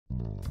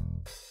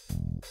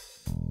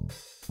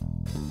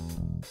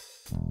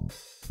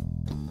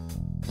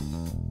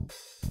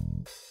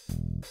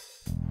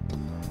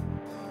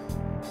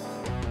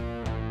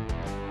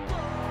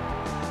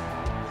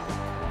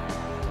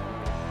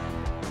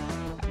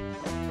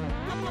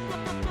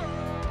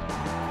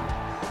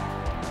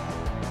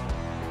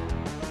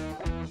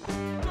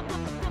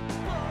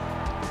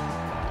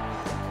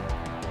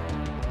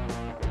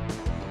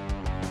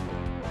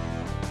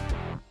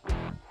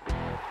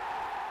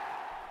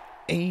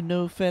Ain't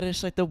no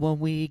fetish like the one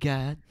we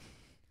got.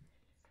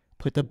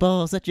 Put the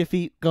balls at your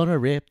feet, gonna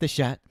rip the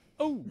shot.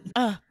 Oh,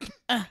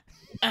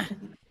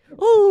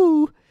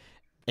 Ooh.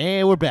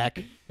 And we're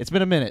back. It's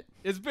been a minute.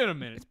 it's been a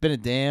minute. It's been a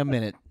damn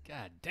minute.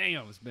 God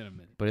damn, it's been a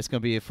minute. But it's going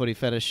to be a footy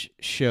fetish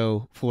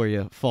show for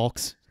you,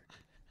 folks.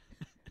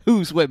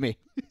 Who's with me?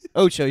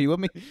 Ocho, you with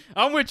me?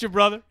 I'm with you,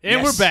 brother.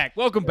 And Yes. we're back.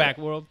 Welcome back,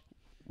 world.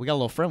 We got a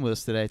little friend with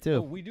us today, too.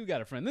 Oh, we do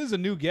got a friend. This is a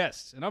new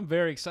guest, and I'm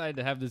very excited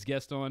to have this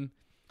guest on.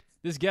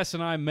 This guest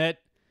and I met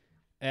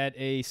at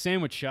a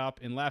sandwich shop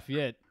in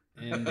Lafayette,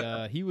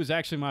 and he was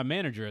actually my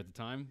manager at the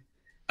time.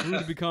 Grew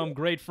to become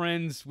great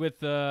friends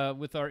with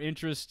our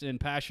interest and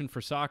passion for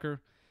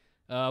soccer.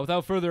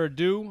 Without further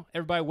ado,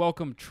 everybody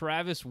welcome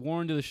Travis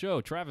Warren to the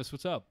show. Travis,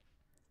 what's up?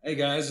 Hey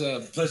guys,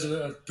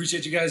 pleasure.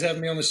 Appreciate you guys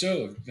having me on the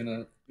show.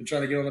 Been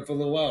trying to get on it for a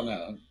little while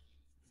now.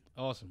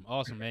 Awesome,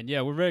 man.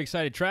 Yeah, we're very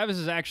excited. Travis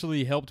has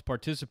actually helped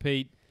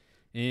participate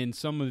in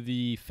some of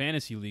the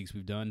fantasy leagues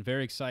we've done.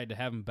 Very excited to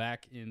have him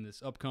back in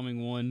this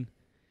upcoming one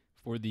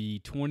for the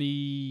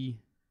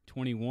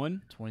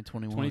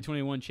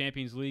 2021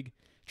 Champions League.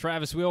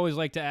 Travis, we always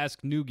like to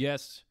ask new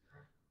guests,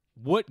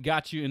 what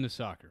got you into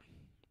soccer?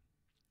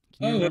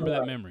 Can you remember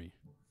that memory?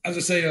 I was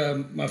gonna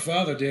say, my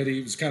father did.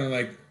 He was kind of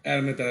like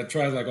adamant that I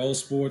tried like all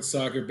sports,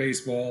 soccer,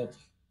 baseball,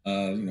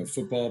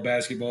 football,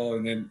 basketball,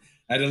 and then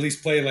I'd at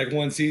least play like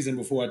one season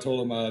before I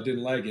told him I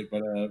didn't like it.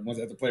 But once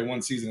I had to play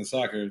one season of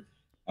soccer,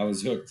 I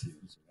was hooked. So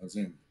I was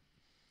in.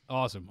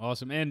 Awesome.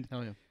 And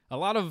Hell yeah. a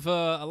lot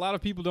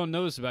of people don't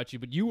know this about you,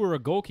 but you were a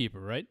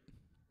goalkeeper, right?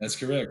 That's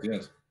correct.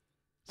 Yes.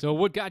 So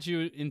what got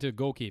you into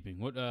goalkeeping?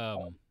 What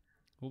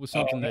was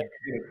something that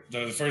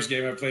The first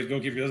game I played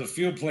goalkeeper, I was a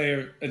field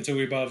player until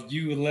we about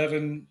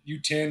U11,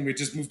 U10. We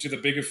just moved to the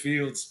bigger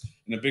fields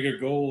and the bigger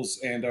goals,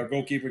 and our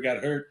goalkeeper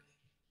got hurt,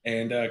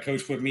 and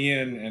coach put me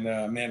in, and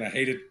man, I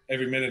hated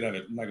every minute of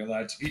it. I'm not gonna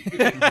lie to you.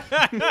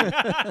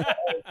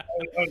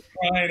 I was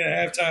crying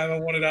at halftime. I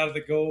wanted out of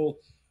the goal.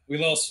 We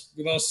lost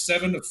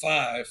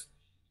 7-5.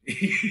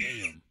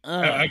 Damn.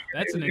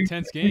 That's an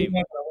intense game.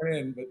 I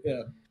win, but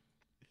yeah,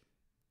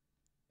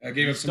 I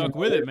gave You up some stuck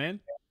with it,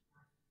 man.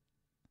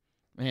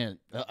 Man,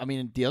 I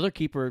mean, the other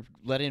keeper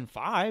let in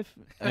 5.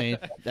 I mean,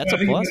 that's a I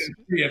think plus. I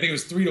think it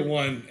was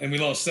 3-1, and we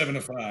lost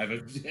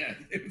 7-5. Yeah,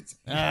 it was,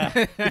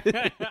 I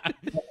thought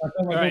my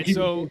All right, goalkeeper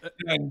so was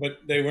done,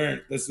 but they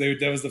weren't.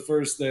 That was the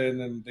first, and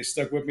then they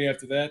stuck with me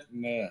after that,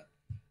 and I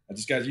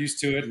just got used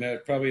to it. And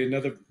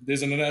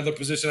there's another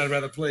position I'd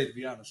rather play, to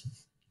be honest.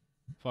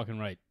 fucking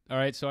right. All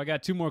right, so I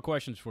got 2 more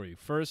questions for you.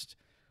 First,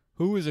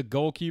 who is a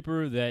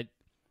goalkeeper that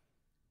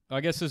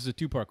I guess this is a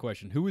 2-part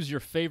question. Who is your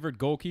favorite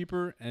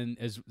goalkeeper? And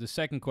as the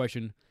second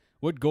question,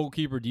 what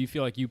goalkeeper do you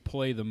feel like you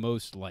play the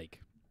most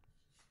like?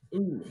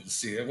 Ooh, let's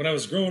see. When I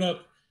was growing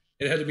up,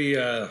 it had to be.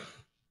 It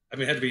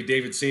had to be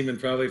David Seaman.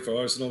 Probably for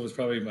Arsenal was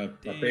probably my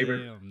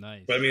favorite. Damn,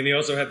 nice. But I mean, they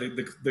also had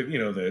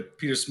the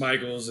Peter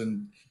Schmeichels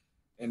and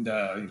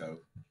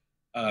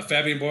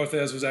Fabian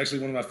Barthez was actually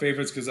one of my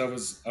favorites because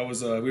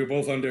we were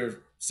both under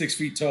 6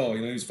 feet tall.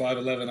 You know, he's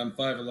 5'11", I'm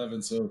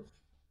 5'11", so.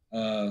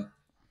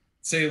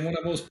 Say one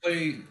I most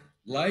play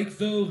like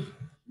though,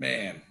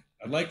 man,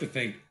 I'd like to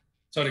think.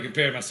 Sorry to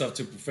compare myself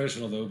to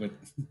professional though, but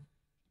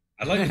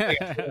I'd like to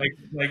think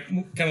like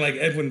kind of like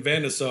Edwin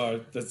van der Sar.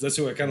 That's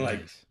who I kind of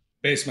like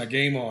base my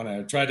game on.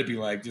 I tried to be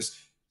like just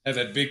have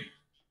that big,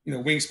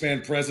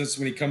 wingspan presence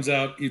when he comes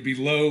out. He'd be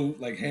low,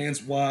 like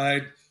hands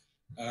wide,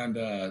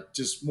 and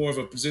just more of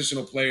a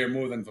positional player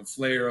more than a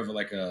flair of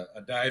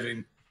a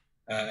diving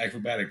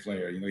acrobatic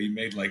player. He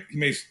made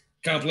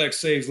complex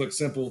saves look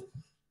simple.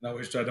 I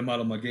always tried to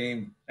model my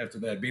game after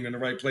that, being in the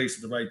right place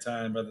at the right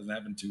time rather than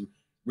having to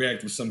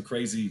react with some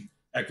crazy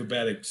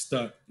acrobatic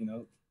stunt,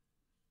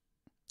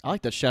 I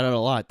like that shout out a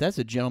lot. That's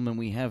a gentleman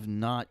we have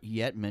not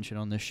yet mentioned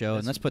on this show,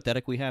 and that's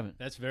pathetic we haven't.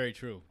 That's very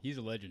true. He's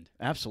a legend.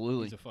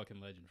 Absolutely. He's a fucking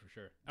legend for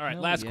sure. All right,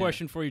 Hell last yeah.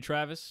 question for you,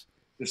 Travis.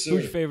 Yes, sir.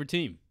 Who's your favorite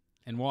team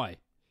and why?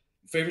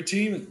 Favorite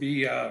team would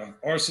be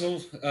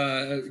Arsenal.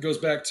 It goes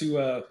back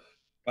to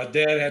my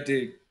dad had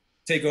to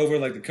take over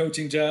like the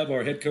coaching job.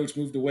 Our head coach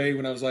moved away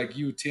when I was like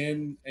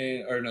U10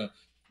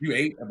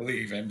 U8, I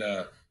believe, and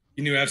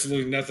he knew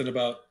absolutely nothing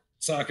about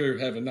soccer,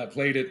 having not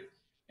played it.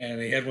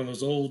 And he had one of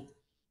those old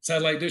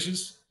satellite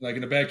dishes, like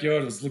in the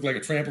backyard. It looked like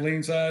a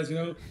trampoline size,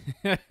 Yeah.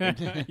 Cracked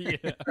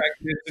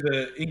it into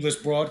the English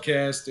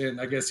broadcast, and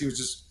I guess he was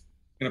just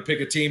going to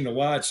pick a team to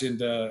watch. And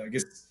I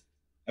guess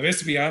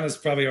to be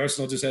honest, probably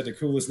Arsenal just had the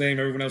coolest name.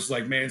 Everyone else was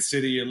like Man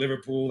City or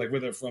Liverpool, like where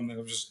they're from. It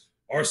was just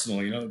Arsenal,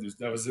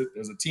 that was it.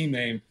 There was a team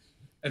name.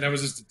 And that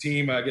was just a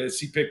team, I guess,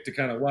 he picked to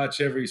kind of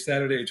watch every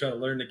Saturday, try to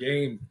learn the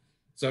game.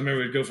 So I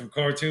remember we'd go from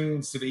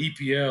cartoons to the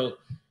EPL,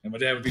 and my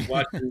dad would be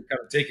watching,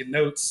 kind of taking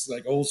notes,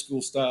 like old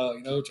school style,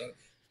 trying to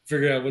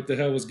figure out what the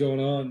hell was going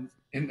on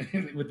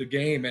with the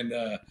game. And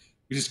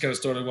we just kind of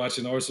started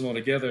watching Arsenal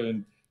together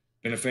and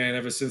been a fan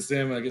ever since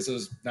then. I guess it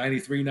was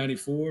 93,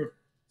 94,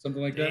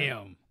 something like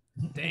that.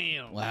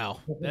 Damn.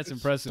 Wow. That's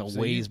impressive. The So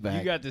ways you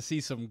back. got to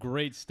see some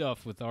great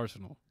stuff with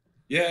Arsenal.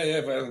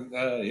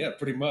 Yeah,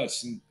 pretty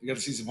much. And you got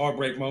to see some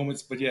heartbreak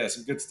moments, but yeah,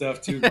 some good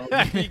stuff too.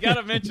 You got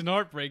to mention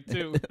heartbreak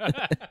too.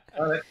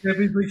 That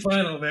Champions League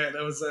final, man,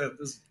 that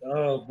was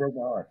broke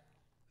my heart.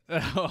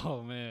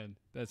 Oh man,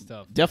 that's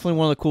tough. Definitely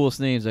one of the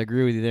coolest names. I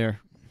agree with you there.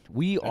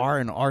 We are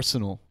an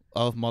arsenal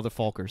of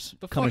motherfuckers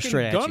The coming fucking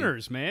straight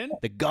Gunners, man. at you.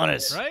 The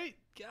Gunners. Right?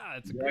 God,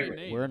 it's a great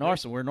name. We're an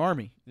arsenal. We're an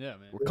army. Yeah,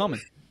 man. We're coming.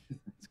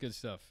 It's good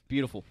stuff.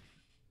 Beautiful.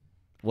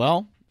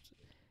 Well,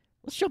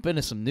 let's jump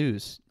into some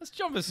news. Let's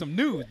jump into some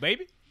news,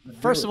 baby.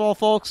 First of all,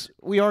 folks,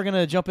 we are going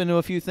to jump into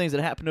a few things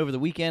that happened over the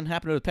weekend,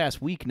 happened over the past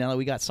week now that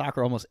we got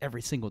soccer almost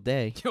every single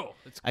day. Yo,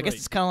 it's great. I guess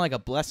it's kind of like a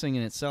blessing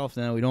in itself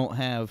now we don't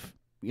have,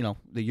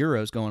 the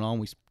Euros going on.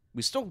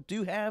 We still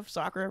do have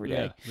soccer every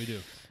day. Yeah, we do.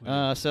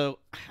 So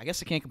I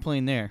guess I can't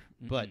complain there.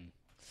 But Mm-mm.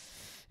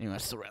 anyway, I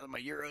still rather my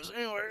Euros.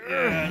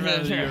 Yeah, I'd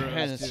rather the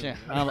Euros, too.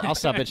 I'll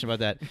stop bitching about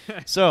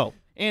that. So,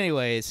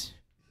 anyways,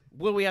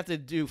 what do we have to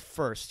do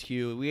first,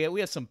 Hugh? We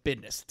have some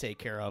business to take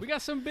care of. We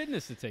got some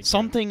business to take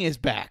Something is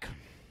back. care of.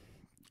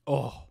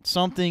 Oh,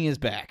 Something is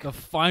back. the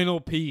final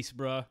piece,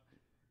 bruh.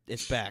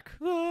 It's back.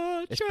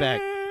 The It's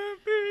back.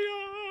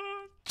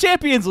 champion.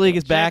 Champions League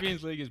is back.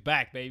 Champions League is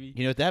back, baby.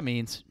 You know what that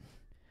means?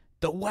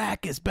 The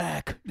whack is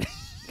back.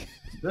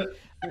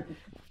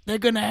 They're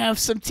going to have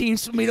some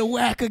teams for me to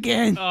whack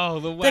again. Oh,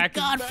 the The whack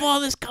is back.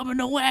 Godfather's coming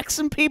to whack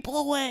some people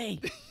away.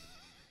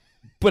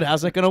 But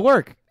how's that going to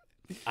work?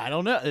 I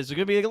don't know. It's going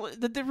to be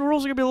the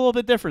rules are going to be a little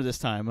bit different this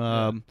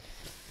time.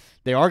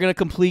 They are going to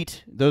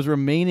complete those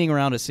remaining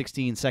round of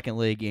 16 second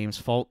leg games,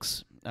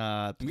 folks. We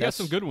got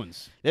some good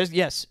ones.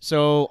 Yes.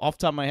 So off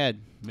the top of my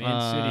head,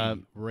 Man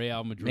City,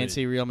 Real Madrid. Man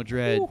City, Real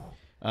Madrid,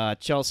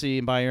 Chelsea,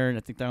 and Bayern. I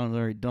think that one's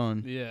already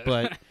done. Yeah.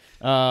 But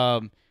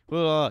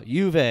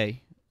Juve,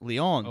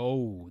 Lyon.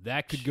 Oh,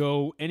 that could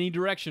go any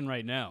direction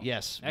right now.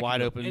 Yes, That could wide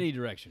go open. Any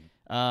direction.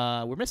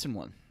 We're missing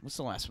one. What's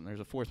the last one? There's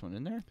a fourth one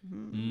in there.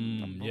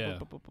 Yeah.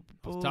 Off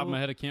the top of my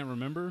head, I can't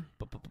remember.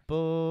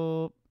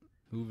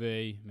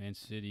 Juve, Man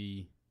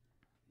City,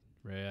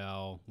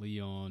 Real,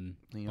 Lyon,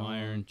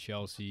 Bayern,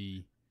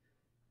 Chelsea.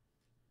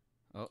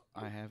 Oh,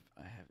 I have.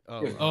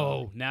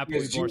 Oh, Napoli,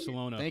 PSG.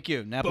 Barcelona. Thank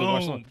you, Napoli, Boom.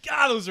 Barcelona.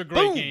 God, those are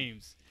great Boom.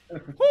 games.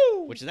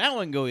 Which that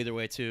one can go either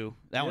way too.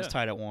 That one's Yeah.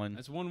 tied at 1.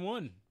 That's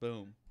 1-1.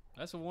 Boom.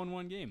 That's a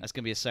 1-1 game. That's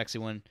gonna be a sexy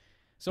one.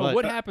 So but-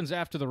 what happens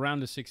after the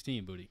round of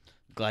 16, Booty?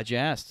 Glad you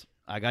asked.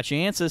 I got your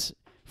answers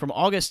from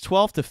August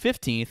 12th to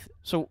 15th.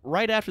 So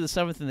right after the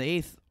 7th and the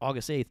 8th,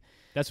 August 8th.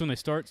 That's when they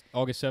start,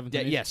 August 7th?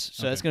 Yeah, and 8th? yes.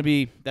 So Okay.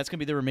 that's gonna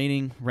be the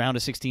remaining round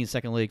of 16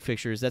 second leg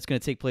fixtures. That's gonna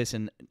take place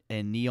in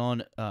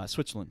Nyon,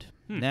 Switzerland.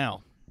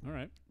 Now, All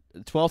right.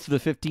 the 12th to the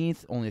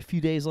 15th, only a few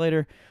days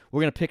later,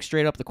 we're going to pick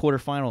straight up the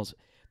quarterfinals.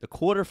 The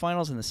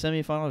quarterfinals and the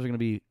semifinals are going to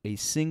be a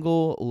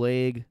single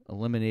leg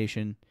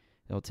elimination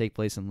that will take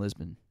place in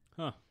Lisbon.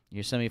 Huh.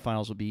 Your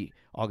semifinals will be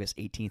August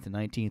 18th and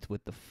 19th,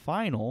 with the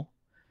final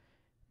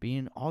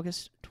being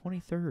August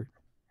 23rd.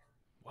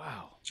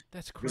 Wow.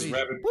 That's Just crazy.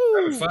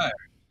 rapid fire.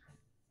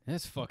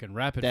 That's fucking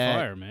rapid That-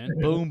 fire, man.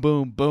 Boom,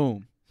 boom,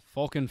 boom.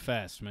 Falcon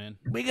fast, man.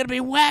 We're going to be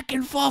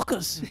whacking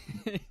focus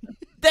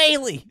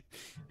daily.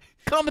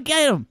 Come and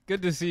get them.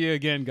 Good to see you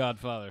again,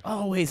 Godfather.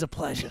 Always a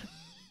pleasure.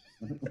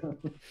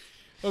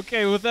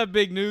 Okay, with that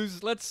big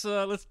news, let's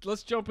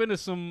jump into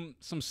some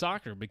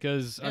soccer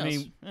because I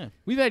mean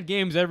we've had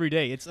games every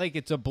day. It's like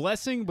it's a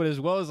blessing, but as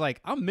well as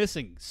like I'm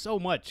missing so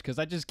much because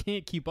I just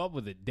can't keep up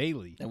with it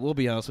daily. And we'll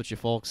be honest with you,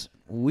 folks.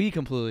 We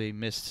completely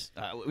missed.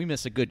 We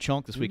missed a good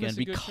chunk this We weekend missed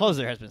a good because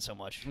there has been so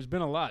much There's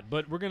been a lot,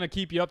 but we're gonna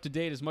keep you up to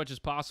date as much as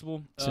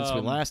possible. since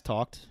we last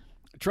talked.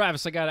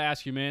 Travis, I gotta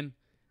ask you, man.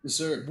 Yes,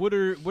 sir.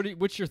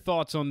 What's your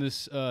thoughts on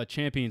this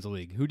Champions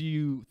League? Who do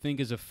you think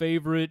is a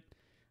favorite?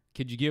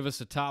 Could you give us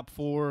a top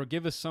 4?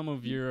 Give us some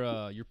of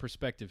your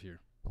perspective here.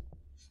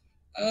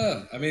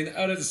 I mean, I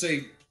would have to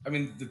say,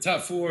 the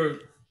top 4,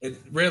 it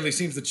rarely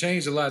seems to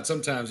change a lot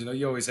sometimes.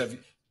 You always have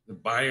the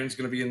Bayern's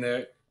going to be in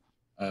there.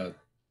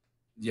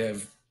 You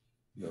have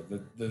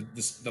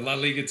the La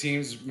Liga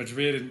teams,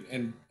 Madrid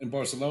and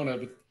Barcelona.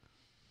 But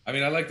I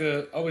mean,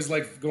 always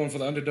like going for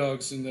the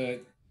underdogs and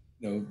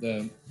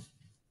the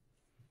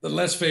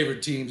less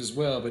favored teams as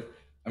well. But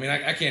I mean,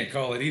 I can't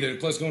call it either.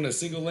 Plus, going to a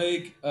single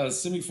leg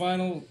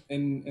semifinal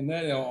and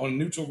that on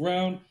neutral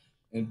ground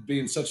and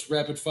being such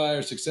rapid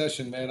fire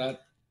succession, man,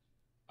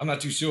 I'm not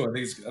too sure. I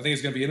think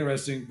it's going to be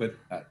interesting, but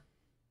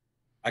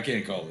I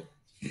can't call it.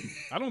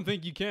 I don't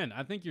think you can.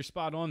 I think you're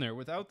spot on there.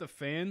 Without the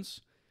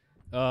fans,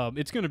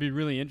 it's going to be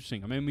really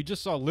interesting. I mean, we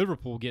just saw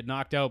Liverpool get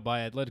knocked out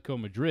by Atletico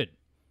Madrid.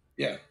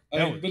 Yeah,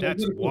 That's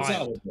Atletico's wild.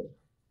 solid, though.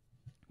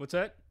 What's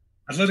that?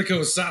 Atletico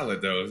is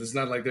solid though. It's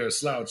not like they're a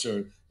slouch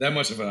or that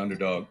much of an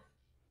underdog.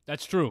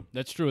 That's true.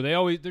 That's true.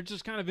 They're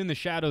just kind of in the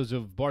shadows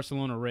of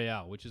Barcelona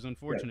Real, which is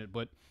unfortunate,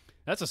 but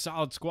that's a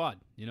solid squad.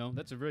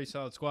 That's a very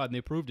solid squad, and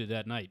they proved it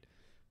that night.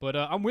 But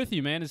I'm with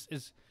you, man.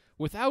 Is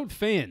without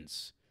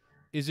fans,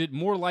 is it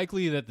more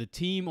likely that the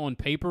team on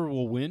paper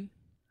will win?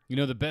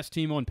 The best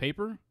team on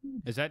paper?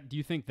 Do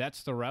you think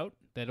that's the route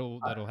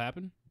that'll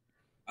happen?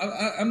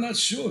 I'm not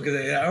sure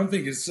because I don't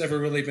think it's ever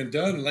really been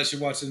done unless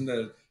you're watching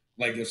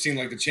I've seen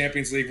the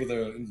Champions League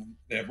where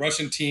the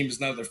Russian teams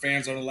now their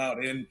fans aren't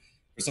allowed in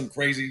for some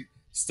crazy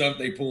stunt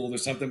they pulled or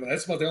something. But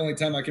that's about the only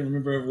time I can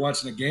remember ever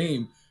watching a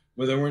game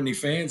where there weren't any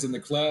fans in the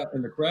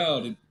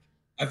crowd. And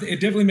I think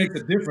it definitely makes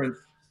a difference.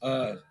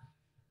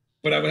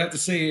 But I would have to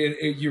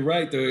say you're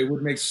right, though. It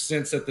would make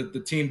sense that the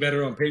team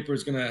better on paper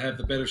is going to have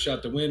the better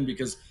shot to win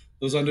because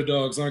those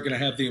underdogs aren't going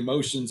to have the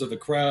emotions of the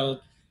crowd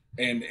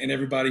and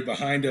everybody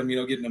behind them,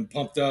 getting them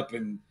pumped up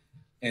and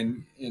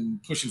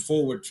pushing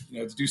forward,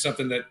 to do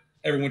something that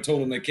everyone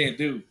told them they can't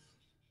do. It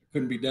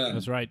couldn't be done.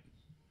 That's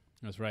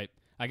right.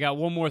 I got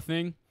one more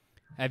thing.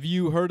 Have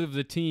you heard of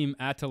the team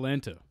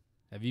Atalanta?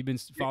 Have you been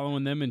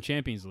following them in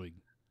Champions League?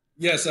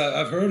 Yes,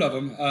 I've heard of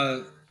them.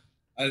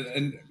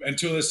 And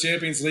until this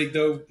Champions League,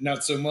 though,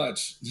 not so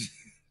much.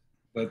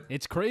 But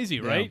it's crazy,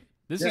 right?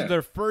 This is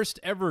their first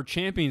ever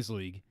Champions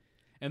League,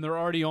 and they're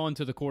already on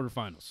to the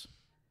quarterfinals.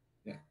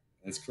 Yeah,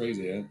 that's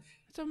crazy. Huh?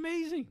 It's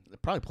amazing. They're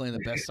probably playing the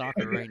best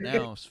soccer right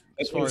now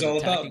as far as all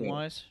attacking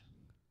wise.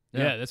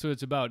 Yeah, that's what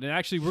it's about. And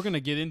actually, we're going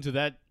to get into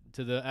that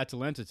to the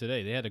Atalanta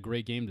today. They had a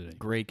great game today.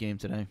 Great game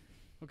today.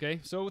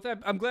 Okay, so with that,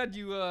 I'm glad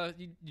you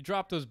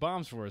dropped those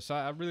bombs for us.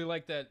 I really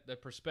like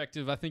that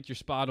perspective. I think you're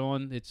spot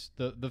on. It's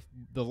the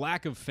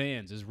lack of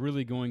fans is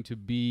really going to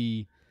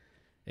be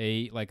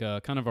a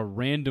kind of a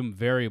random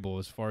variable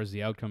as far as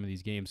the outcome of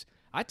these games.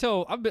 I've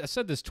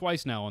said this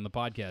twice now on the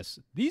podcast.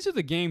 These are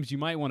the games you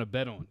might want to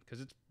bet on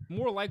because it's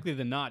more likely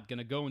than not going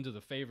to go into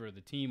the favor of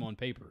the team on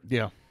paper.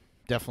 Yeah,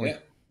 definitely. Yeah.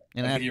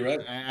 And I think you're right.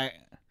 I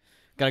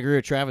got to agree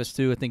with Travis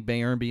too. I think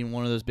Bayern being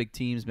one of those big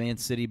teams, Man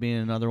City being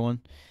another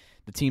one.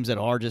 The teams that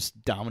are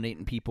just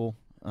dominating people,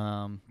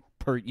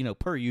 per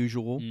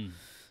usual. He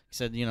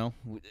said,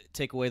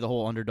 take away the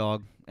whole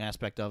underdog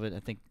aspect of it. I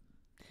think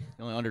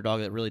the only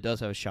underdog that really does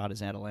have a shot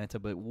is Atalanta.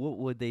 But what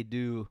would they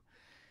do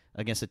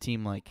against a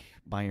team like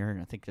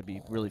Bayern? I think that'd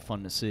be really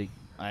fun to see.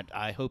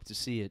 I hope to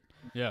see it.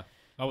 Yeah,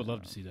 I would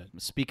love to see that.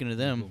 Speaking of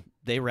them,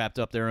 they wrapped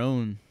up their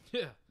own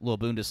little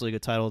Bundesliga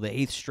title, the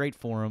 8th straight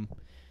for them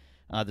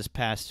this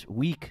past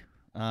week.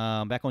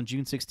 Back on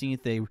June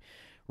 16th, they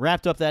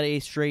wrapped up that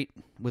 8th straight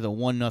with a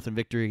 1-0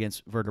 victory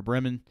against Werder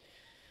Bremen.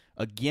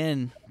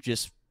 Again,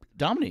 just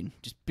dominating,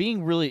 just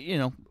being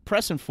really,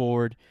 pressing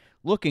forward,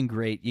 looking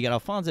great. You got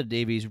Alphonso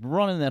Davies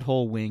running that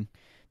whole wing.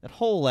 That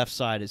whole left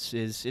side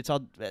it's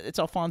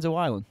Alfonso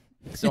Island.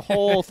 It's the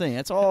whole thing.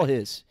 That's all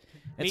his.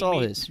 That's all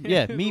his.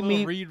 Yeah, me.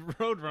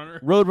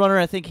 Roadrunner. Roadrunner,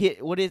 I think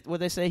hit what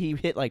they say he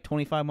hit like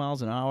 25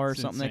 miles an hour or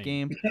something that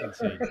game.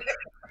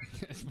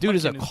 Dude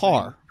is a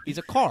car. He's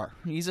a car.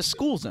 He's a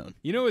school zone.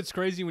 It's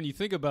crazy when you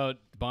think about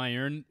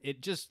Bayern.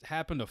 It just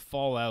happened to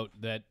fall out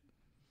that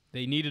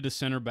they needed a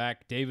center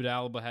back. David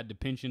Alaba had to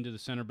pinch into the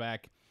center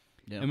back.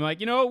 Yeah. And I'm like,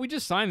 we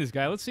just signed this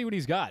guy. Let's see what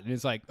he's got. And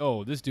it's like,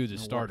 oh, this dude's a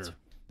starter.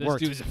 This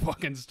dude's a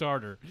fucking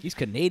starter. He's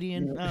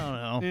Canadian. I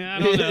don't know. Yeah, I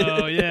don't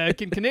know. Yeah,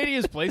 can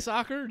Canadians play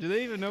soccer? Do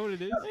they even know what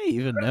it is? They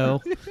even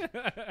know.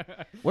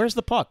 Where's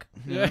the puck?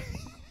 Yeah.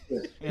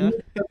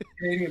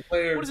 Canadian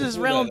player. What is this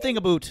round thing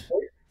about?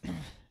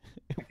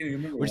 What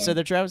you said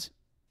there, Travis?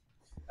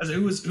 I said,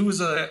 who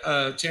was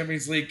a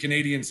Champions League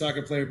Canadian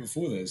soccer player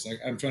before this?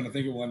 I'm trying to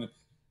think of one.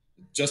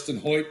 Justin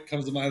Hoyt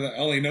comes to mind. I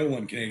only know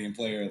one Canadian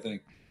player, I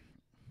think.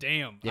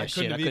 Damn, I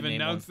couldn't have even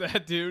announced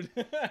that, dude.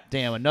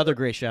 Damn, another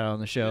great shout out on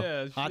the show.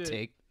 Yeah, Hot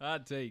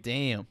take.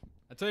 Damn.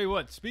 I tell you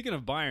what, speaking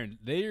of Bayern,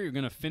 they are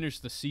going to finish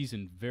the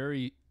season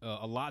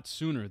a lot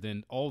sooner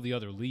than all the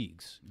other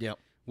leagues. Yep.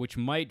 Which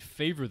might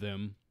favor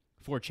them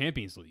for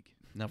Champions League.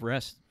 Enough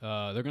rest.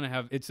 They're going to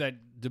have it's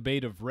that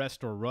debate of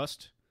rest or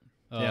rust.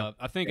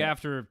 I think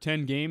after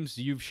 10 games,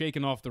 you've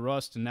shaken off the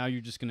rust, and now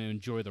you're just going to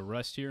enjoy the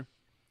rest here.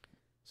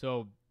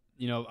 So,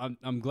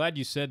 I'm glad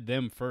you said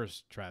them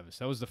first, Travis.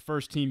 That was the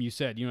first team you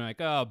said. You were like,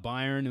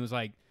 Bayern. It was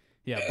like,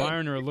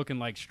 Bayern are looking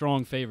like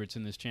strong favorites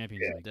in this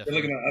Champions League.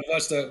 Definitely. I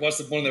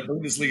watched one of the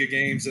Bundesliga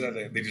games,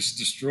 and they just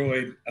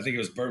destroyed. I think it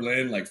was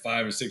Berlin, like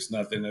 5 or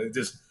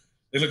 6-0.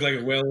 They look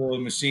like a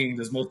well-oiled machine,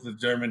 as most of the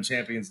German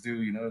champions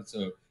do.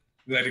 So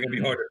they're going to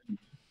be harder.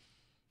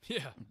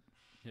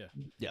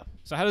 Yeah.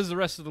 So how does the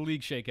rest of the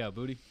league shake out,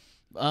 Booty?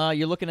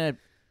 You're looking at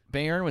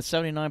Bayern with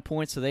 79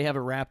 points, so they have it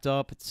wrapped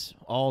up. It's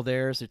all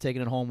theirs. They're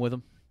taking it home with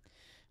them.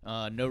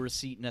 No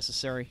receipt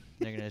necessary.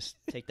 They're going to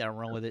take that and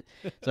run with it.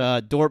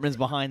 So, Dortmund's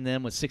behind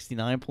them with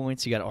 69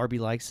 points. You got RB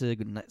Leipzig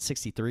with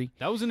 63.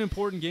 That was an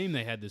important game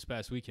they had this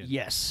past weekend.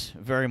 Yes,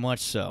 very much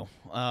so.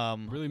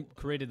 Really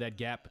created that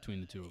gap between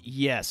the two of them.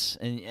 Yes,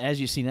 and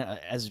as you've seen,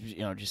 as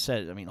just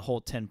said, I mean, a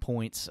whole 10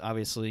 points,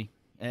 obviously.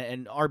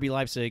 And RB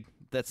Leipzig,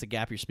 that's the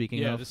gap you're speaking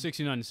of. Yeah, the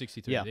 69 and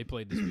 63. Yeah. They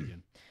played this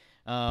weekend.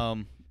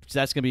 So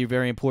that's going to be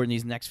very important.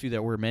 These next few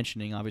that we're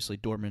mentioning, obviously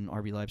Dortmund,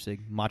 RB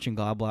Leipzig,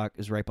 Mönchengladbach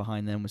is right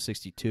behind them with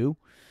 62,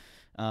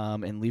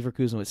 and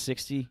Leverkusen with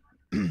 60.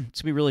 It's going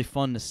to be really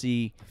fun to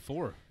see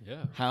 4,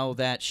 yeah. how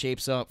that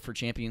shapes up for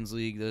Champions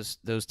League,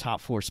 those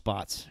top 4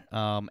 spots.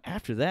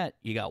 After that,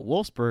 you got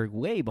Wolfsburg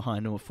way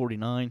behind them with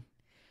 49,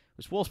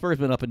 which Wolfsburg's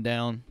been up and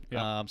down.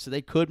 Yeah. So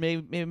they could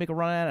maybe make a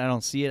run at it. I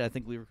don't see it. I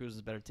think Leverkusen is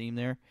a better team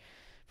there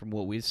from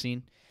what we've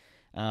seen.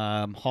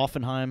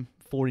 Hoffenheim,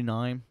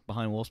 49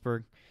 behind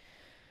Wolfsburg.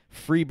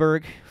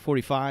 Freiburg,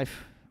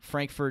 45.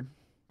 Frankfurt,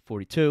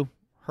 42.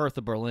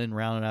 Hertha Berlin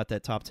rounding out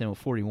that top 10 with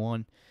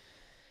 41.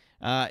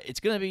 It's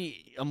going to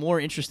be a more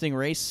interesting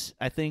race,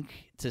 I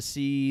think, to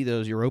see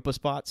those Europa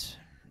spots.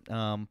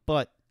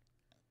 But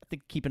I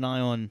think keep an eye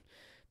on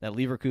that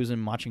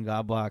Leverkusen,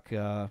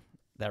 Mönchengladbach,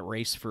 that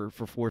race for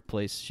 4th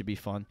place should be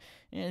fun.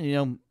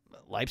 And,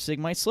 Leipzig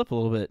might slip a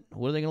little bit.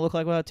 What are they going to look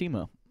like without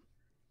Timo?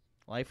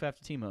 Life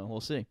after Timo.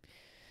 We'll see.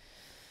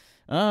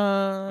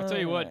 I'll tell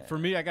you what. For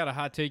me, I got a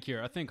hot take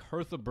here. I think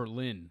Hertha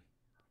Berlin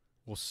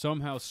will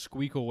somehow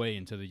squeak away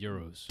into the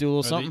Euros. Do a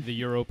little something? The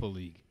Europa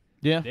League.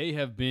 Yeah. They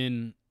have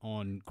been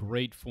on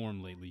great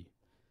form lately.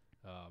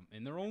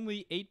 And they're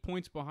only 8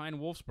 points behind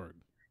Wolfsburg.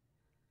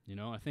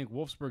 I think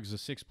Wolfsburg's a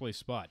 6th place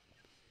spot.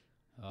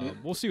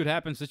 We'll see what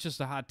happens. It's just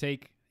a hot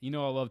take. I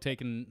love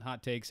taking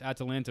hot takes.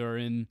 Atalanta are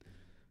in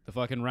the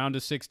fucking round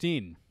of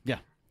 16. Yeah.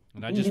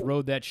 And I just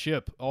rode that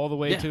ship all the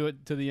way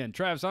to the end.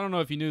 Travis, I don't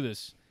know if you knew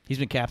this. He's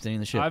been captaining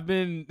the ship. I've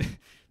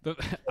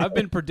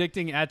been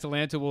predicting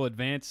Atalanta will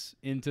advance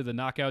into the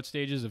knockout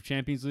stages of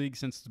Champions League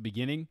since the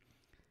beginning,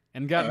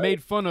 and got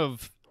made fun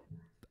of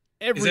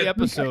every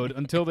episode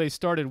until they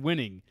started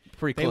winning.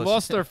 Pretty They close.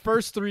 lost their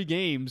first 3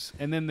 games,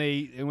 and then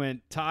they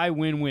went tie,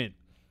 win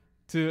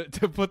to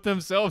put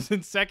themselves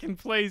in 2nd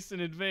place in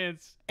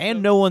advance.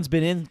 And no one's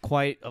been in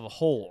quite of a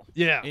hole.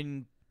 Yeah.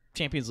 In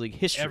Champions League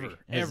history.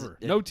 Ever.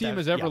 No team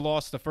has ever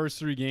lost the first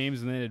 3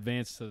 games and then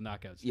advanced to the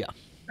knockouts. Yeah.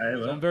 Hey,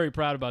 So I'm very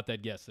proud about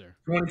that guess there.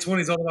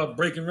 2020 is all about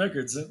breaking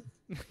records.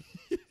 Huh?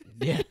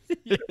 Yeah.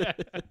 Yeah.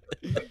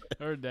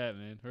 Heard that,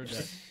 man. Heard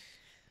that.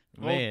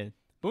 Man.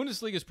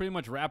 Bundesliga is pretty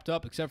much wrapped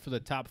up except for the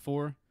top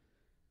 4.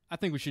 I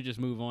think we should just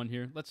move on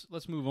here.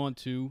 Let's move on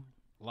to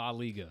La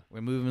Liga.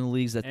 We're moving the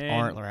leagues that And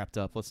aren't wrapped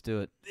up. Let's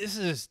do it.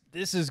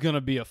 This is going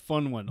to be a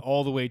fun one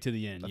all the way to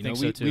the end. I think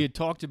so, too. We had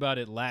talked about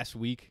it last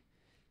week,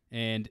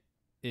 and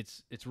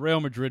it's Real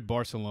Madrid,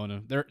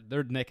 Barcelona.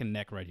 They're neck and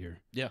neck right here.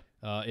 Yeah.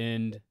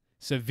 And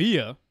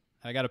Sevilla,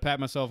 I got to pat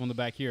myself on the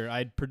back here.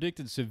 I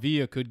predicted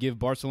Sevilla could give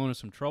Barcelona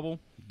some trouble.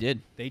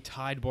 Did. They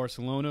tied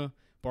Barcelona.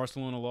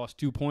 Barcelona lost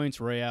 2 points.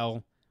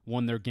 Real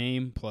won their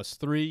game plus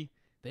 3.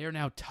 They are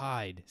now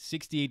tied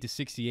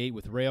 68-68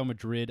 with Real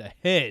Madrid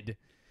ahead.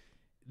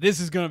 This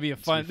is going to be a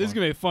fun. This is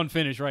going to be a fun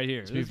finish right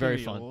here. This going to be very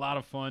fun. A lot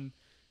of fun.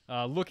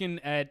 Looking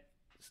at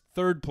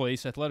 3rd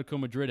place, Atletico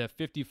Madrid have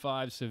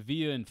 55.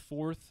 Sevilla in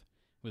 4th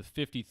with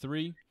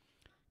 53.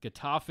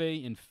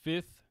 Getafe in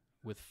 5th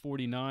with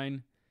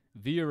 49.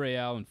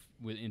 Villarreal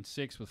in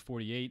 6th with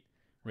 48.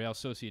 Real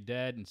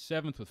Sociedad in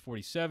 7th with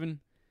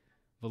 47.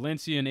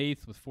 Valencia in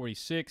 8th with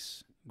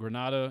 46.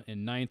 Granada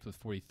in 9th with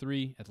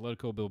 43.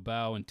 Atletico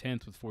Bilbao in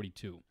 10th with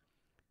 42.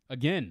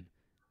 Again,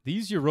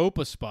 these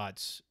Europa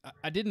spots,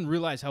 I didn't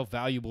realize how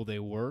valuable they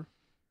were,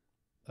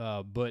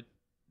 but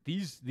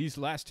these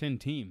last 10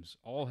 teams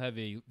all have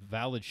a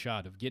valid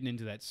shot of getting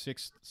into that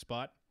 6th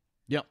spot.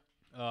 Yep.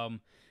 And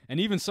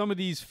even some of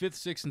these 5th,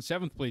 6th, and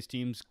 7th place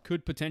teams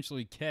could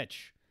potentially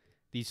catch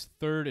these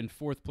 3rd and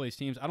 4th place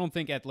teams. I don't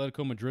think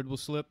Atletico Madrid will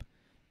slip,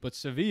 but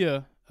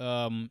Sevilla,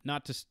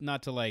 not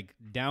to like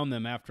down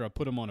them after I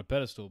put them on a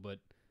pedestal, but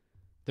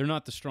they're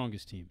not the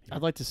strongest team.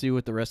 I'd like to see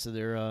what the rest of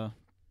their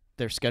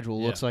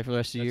schedule looks like for the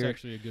rest of the year. That's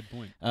actually a good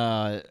point.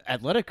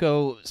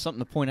 Atletico,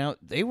 something to point out,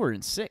 they were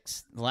in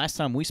 6th. The last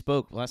time we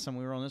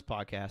were on this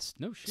podcast.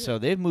 No shit. So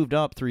they've moved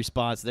up 3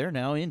 spots. They're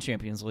now in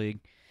Champions League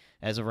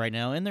as of right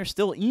now, and they're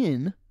still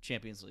in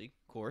Champions League,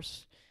 of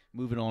course,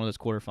 moving on to those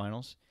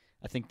quarterfinals.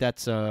 I think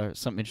that's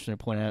something interesting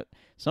to point out.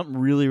 Something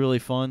really, really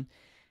fun,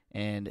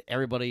 and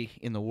everybody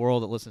in the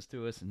world that listens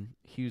to us, and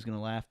Hugh's going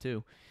to laugh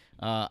too.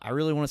 I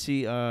really want to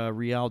see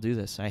Real do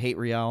this. I hate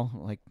Real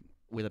like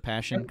with a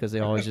passion because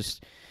they're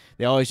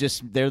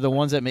the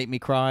ones that make me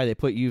cry. They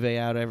put Juve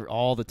out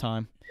all the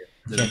time.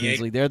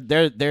 Champions League. They're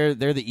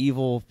the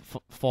evil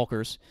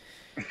Falkers.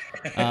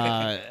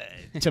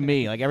 To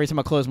me, like every time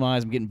I close my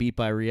eyes, I'm getting beat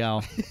by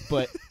Real.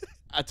 But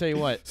I tell you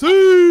what,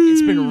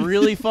 it's been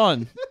really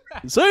fun.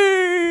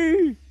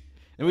 See,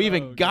 and we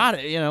even got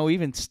it. We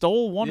even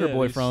stole Wonder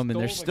Boy from them, and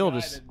they're still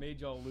just that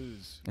made y'all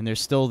lose. And they're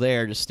still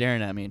there, just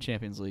staring at me in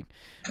Champions League.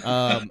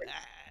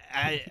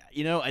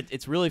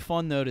 It's really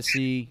fun though to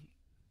see.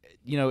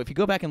 If you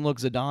go back and look,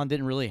 Zidane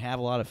didn't really have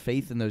a lot of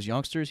faith in those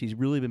youngsters. He's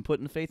really been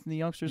putting faith in the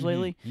youngsters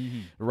lately. Mm-hmm.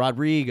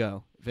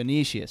 Rodrigo,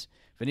 Vinicius.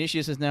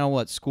 Vinicius has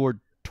now scored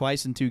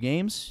twice in 2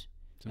 games.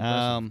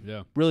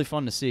 Yeah. Really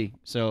fun to see.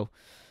 So.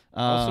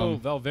 Also,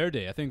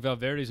 Valverde. I think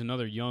Valverde's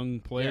another young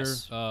player.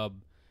 Yes. I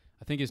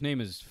think his name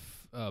is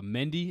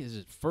Mendy. Is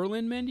it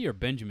Furlan Mendy or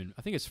Benjamin?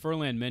 I think it's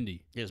Furlan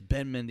Mendy. Yes,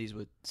 Ben Mendy's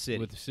with City.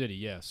 With the City,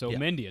 yeah. So Yeah.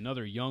 Mendy,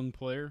 another young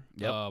player.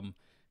 Yep.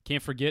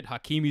 Can't forget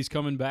Hakimi's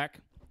coming back.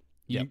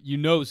 Yep. You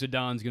know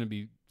Zidane's going to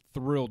be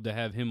thrilled to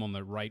have him on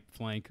the right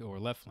flank or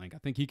left flank. I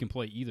think he can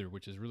play either,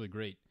 which is really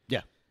great.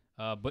 Yeah.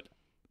 But,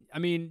 I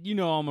mean, you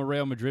know I'm a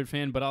Real Madrid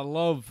fan, but I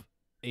love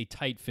a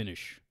tight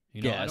finish.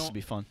 You know, Yeah, this would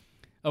be fun.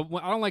 I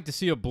don't like to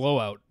see a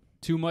blowout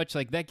too much.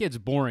 Like, that gets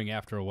boring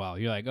after a while.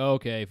 You're like, oh,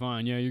 okay,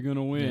 fine, yeah, you're going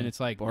to win. Yeah. It's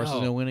like, Barca's no,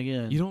 going to win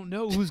again. you don't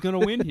know who's going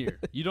to win here.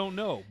 You don't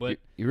know, but...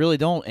 You really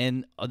don't.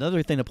 And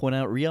another thing to point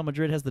out, Real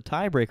Madrid has the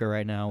tiebreaker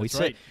right now. That's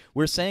right.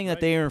 We're saying that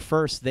Right. they are in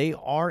first. They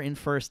are in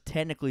first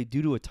technically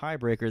due to a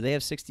tiebreaker. They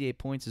have 68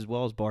 points as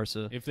well as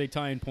Barca. If they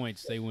tie in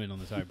points, they win on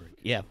the tiebreak.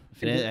 Yeah.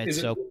 Who's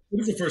So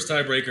the first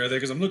tiebreaker there?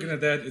 Because I'm looking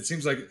at that. It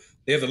seems like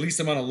they have the least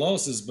amount of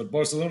losses, but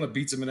Barcelona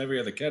beats them in every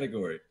other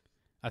category.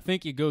 I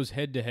think it goes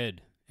head-to-head,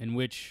 in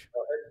which...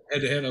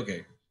 Head-to-head,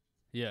 okay.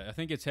 Yeah, I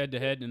think it's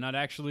head-to-head, and not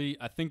actually...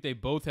 I think they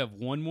both have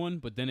won one,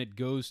 but then it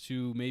goes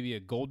to maybe a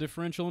goal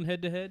differential in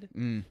head-to-head.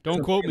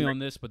 Don't quote me on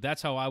this, but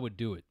that's how I would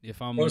do it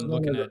if I'm Barcelona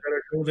looking has a at...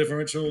 better goal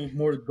differential,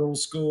 more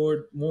goals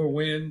scored, more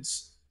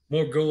wins,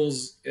 more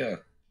goals. Yeah.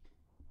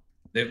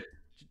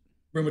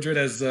 Real Madrid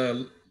has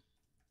a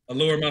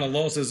lower amount of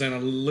losses and a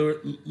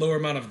lower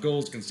amount of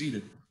goals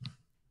conceded.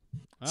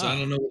 So I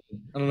don't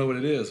know what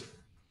it is.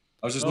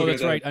 I was just looking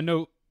that's at that. right. I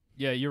know.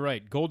 Yeah, you're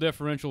right. Goal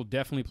differential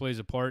definitely plays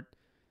a part.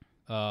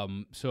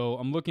 So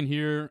I'm looking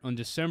here on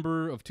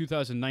December of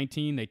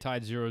 2019, they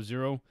tied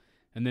 0-0.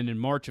 And then in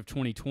March of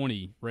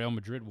 2020, Real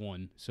Madrid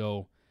won.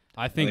 So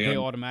I think they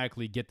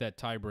automatically get that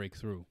tie break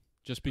through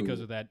just because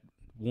of that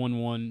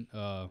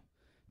 1-1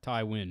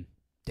 tie win.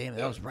 damn,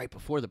 that was right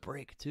before the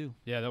break too.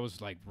 Yeah, that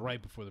was like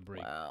right before the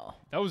break. Wow.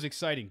 That was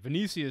exciting.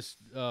 Vinicius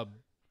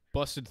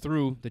busted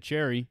through the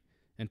cherry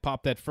and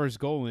popped that first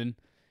goal in,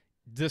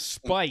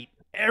 despite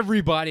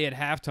everybody at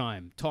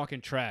halftime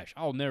talking trash.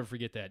 I'll never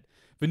forget that.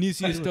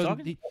 Vinicius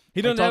doesn't.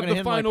 He doesn't have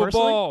the final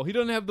ball. He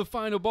doesn't have the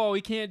final ball.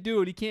 He can't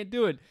do it. He can't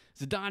do it.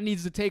 Zidane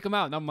needs to take him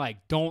out. And I'm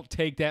like, don't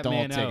take that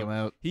man out. Don't take him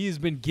out. He has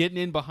been getting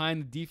in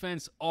behind the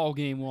defense all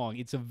game long.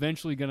 It's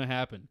eventually going to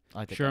happen.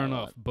 Sure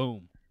enough,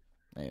 boom.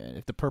 Man,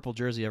 if the purple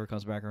jersey ever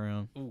comes back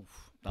around,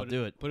 Oof. I'll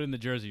do it. Put it in the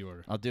jersey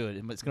order. I'll do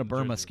it. It's going to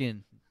burn my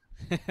skin.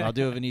 I'll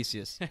do a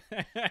Vinicius.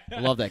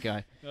 I love that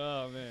guy.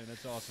 Oh, man,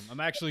 that's awesome.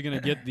 I'm actually going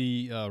to get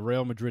the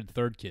Real Madrid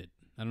third kit.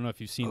 I don't know if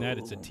you've seen that.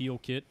 It's a teal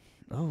kit.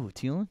 Oh,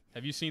 Thielen?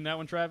 Have you seen that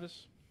one,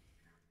 Travis?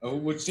 Oh,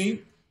 which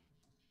team?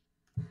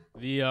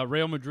 The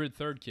Real Madrid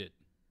third kit.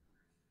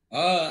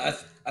 I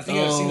think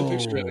I've seen a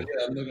picture of it.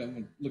 Yeah, I'm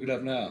gonna look it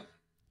up now.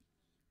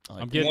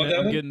 I'm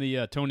getting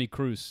the Tony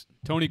Cruz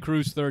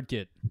third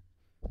kit.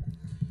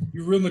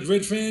 You a Real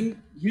Madrid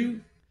fan?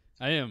 You?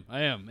 I am.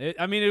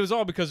 I mean, it was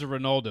all because of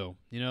Ronaldo.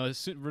 You know,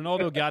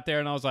 Ronaldo got there,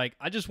 and I was like,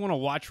 I just want to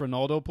watch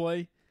Ronaldo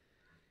play.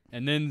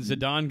 And then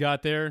Zidane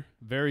got there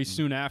very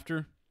soon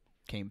after.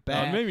 Came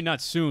back. Maybe not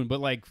soon,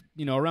 but like,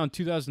 you know, around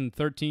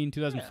 2013,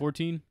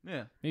 2014.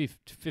 Yeah. Maybe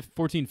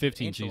 14,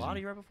 15 Ancelotti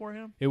season. right before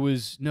him? It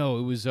was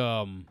Rafael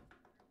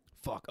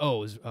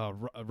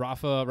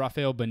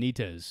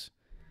Benitez.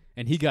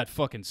 And he got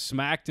fucking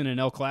smacked in an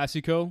El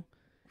Clasico.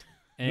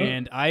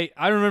 And I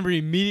remember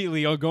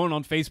immediately going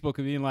on Facebook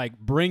and being like,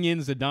 bring in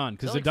Zidane.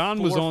 Because Zidane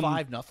was on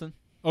 5-0.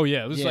 Oh,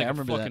 yeah. It was like I a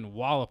remember fucking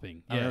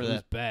walloping. I Yeah, it remember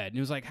was bad. And it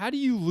was like, how do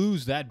you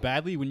lose that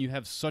badly when you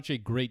have such a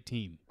great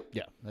team?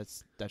 Yeah,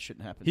 that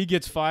shouldn't happen. He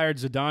gets fired.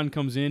 Zidane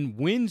comes in,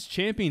 wins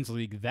Champions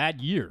League that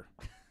year,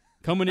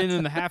 coming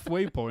in the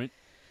halfway point,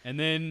 and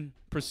then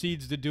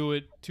proceeds to do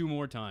it 2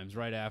 more times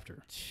right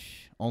after.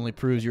 Only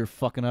proves you're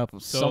fucking up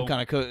some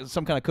kind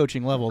of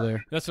coaching level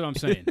there. That's what I'm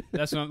saying.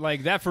 That's what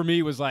like that for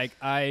me was like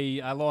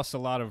I lost a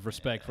lot of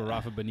respect for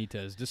Rafa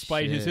Benitez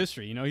despite his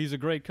history. You know, he's a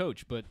great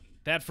coach, but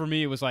that for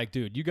me it was like,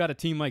 dude, you got a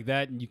team like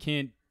that and you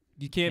can't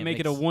make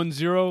it a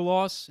 1-0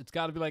 loss. It's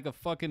got to be like a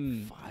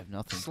fucking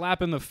 5-0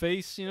 slap in the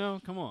face, you know?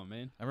 Come on,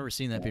 man. I remember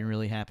seeing that, being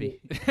really happy.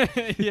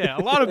 Yeah, I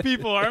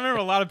remember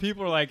a lot of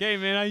people were like, hey,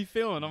 man, how you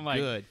feeling? I'm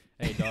like, good.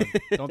 Hey, dog,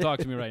 don't talk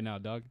to me right now,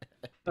 dog.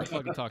 Don't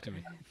fucking talk to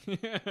me.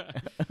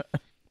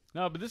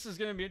 No, but this is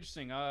going to be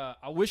interesting. I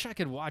wish I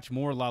could watch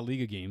more La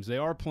Liga games. They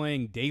are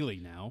playing daily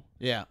now.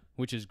 Yeah.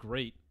 Which is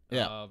great.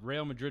 Yeah.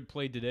 Real Madrid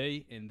played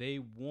today, and they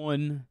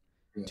won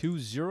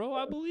 2-0,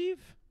 I believe.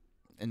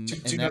 And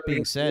that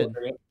being said...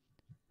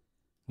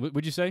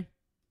 What'd you say?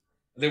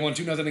 They won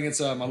 2-0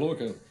 against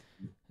Mallorca.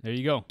 There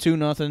you go.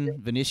 2-0,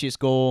 Vinicius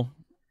goal,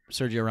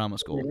 Sergio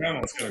Ramos goal.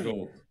 Ramos got a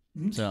goal.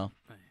 So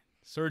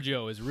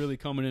Sergio is really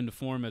coming into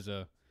form as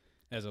a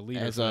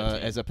leader.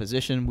 As a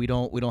position we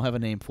don't have a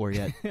name for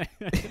yet.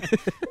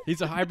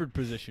 He's a hybrid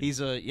position. He's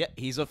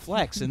a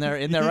flex. Isn't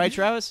that right,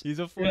 Travis? He's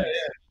a flex.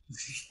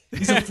 Yeah.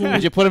 He's a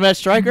Did you put him at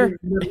striker?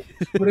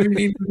 Whatever you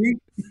need to be.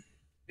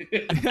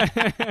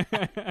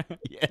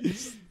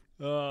 Yes.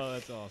 Oh,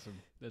 that's awesome.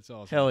 That's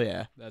awesome. Hell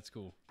yeah. That's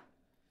cool.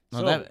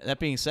 Well, that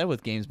being said,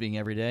 with games being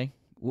every day,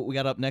 what we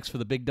got up next for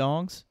the big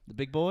dogs, the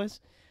big boys,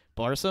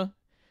 Barca,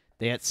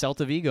 They had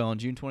Celta Vigo on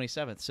June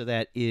 27th, so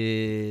that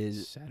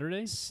is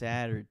Saturday.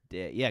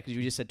 Yeah, because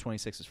you just said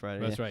 26th is Friday.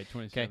 That's yeah. right.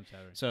 27th Okay.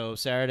 Saturday. So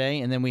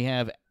Saturday, and then we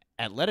have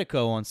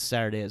Atletico on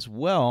Saturday as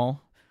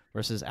well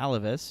versus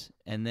Alaves,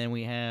 and then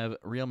we have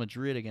Real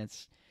Madrid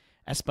against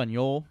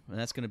Espanyol, and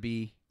that's going to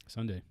be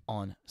Sunday.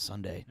 on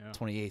Sunday, Yeah.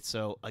 28th.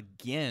 So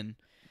again,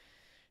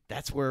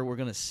 that's where we're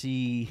going to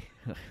see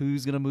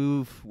who's going to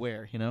move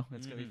where. It's going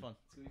to be fun.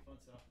 It's going to be fun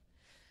stuff.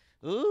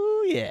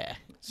 Ooh, yeah.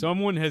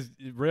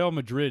 Real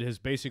Madrid has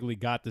basically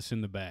got this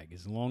in the bag.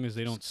 As long as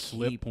they don't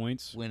slip keep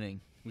points, Winning.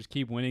 just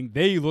keep winning.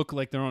 They look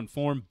like they're on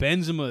form.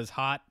 Benzema is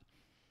hot.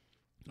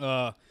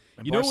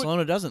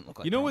 Barcelona doesn't look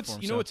like you know they're on what's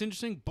form, you know what's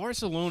interesting?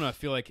 Barcelona, I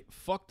feel like,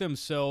 fucked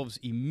themselves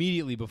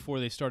immediately before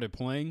they started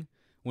playing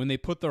when they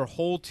put their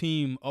whole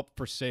team up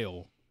for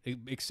sale,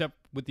 except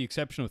with the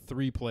exception of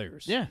 3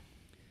 players. Yeah.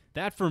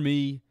 That for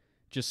me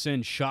just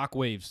sends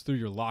shockwaves through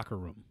your locker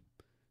room.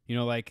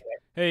 Like,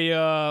 hey,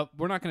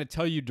 we're not going to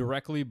tell you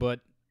directly,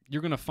 but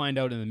you're going to find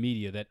out in the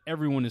media that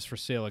everyone is for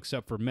sale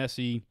except for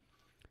Messi,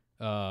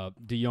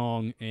 De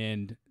Jong,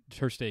 and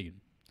Ter Stegen.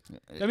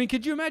 I mean,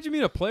 could you imagine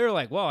being a player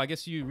like, well, I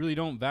guess you really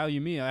don't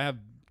value me. I have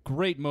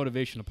great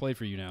motivation to play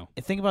for you now.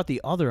 And think about the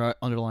other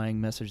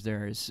underlying message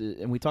there is,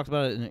 and we talked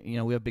about it,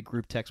 we have big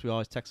group text. We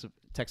always text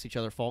each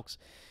other, folks.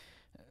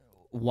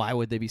 Why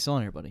would they be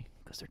selling everybody?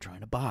 Because they're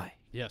trying to buy.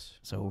 Yes.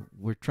 So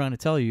we're trying to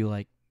tell you,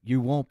 like, you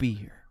won't be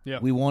here. Yeah.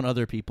 We want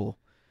other people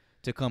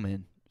to come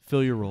in,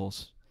 fill your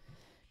roles.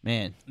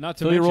 Man, Not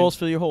to fill your mention- roles,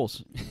 fill your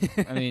holes.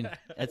 I mean,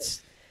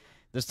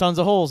 there's tons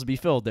of holes to be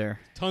filled there.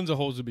 Tons of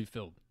holes to be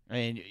filled. I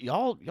mean,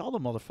 y'all the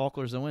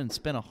motherfuckers that went and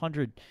spent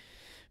 $100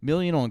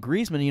 million on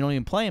Griezmann, and you don't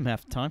even play him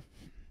half the time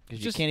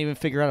because you can't even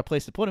figure out a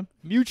place to put him.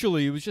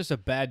 Mutually, it was just a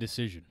bad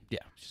decision. Yeah,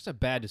 It's just a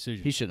bad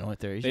decision. he shouldn't have went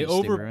there. He They should've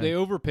stayed where he they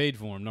went. overpaid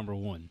for him. Number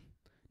 1.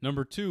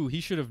 Number 2,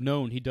 he should have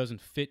known he doesn't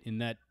fit in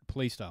that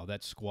play style,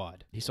 that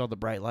squad. He saw the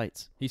bright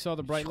lights. He saw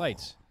the bright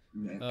lights.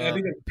 And I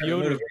think that's kind of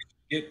Piotr- motivation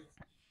to get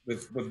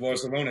with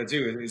Barcelona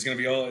too. It's going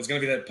to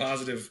be that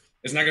positive.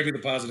 It's not going to be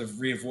the positive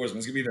reinforcement.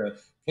 It's going to be the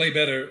play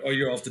better or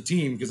you're off the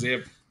team because they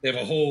have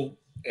a whole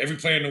every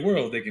player in the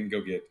world they can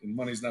go get, and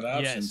money's not an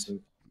option. Yes. So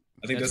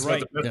I think That's that's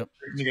right. about the best Yep.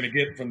 you're going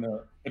to get from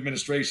the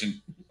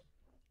administration.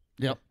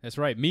 Yep. That's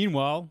right.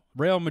 Meanwhile,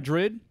 Real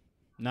Madrid,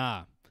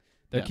 nah.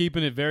 They're Yeah.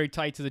 keeping it very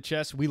tight to the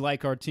chest. We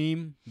like our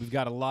team. We've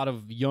got a lot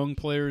of young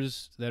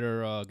players that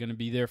are going to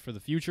be there for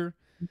the future.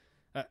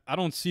 I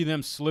don't see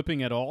them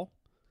slipping at all,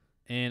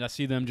 and I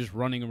see them just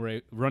running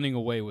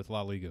away with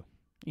La Liga.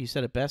 You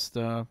said it best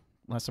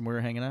last time we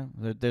were hanging out.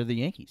 They're the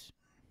Yankees.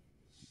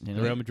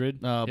 Real Madrid?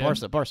 Yeah.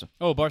 Barca.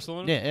 Oh,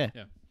 Barcelona?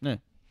 Yeah.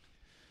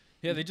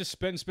 Yeah, they just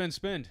spend.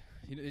 Sometimes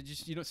you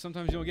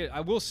don't get it.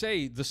 I will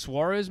say the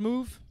Suarez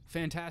move,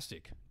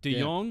 fantastic. De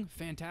Jong,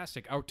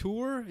 fantastic. Our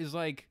tour is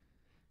like,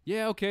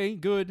 yeah, okay,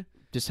 good.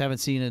 Just haven't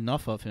seen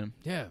enough of him.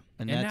 Yeah,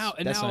 And now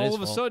that's not all his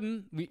of a fault.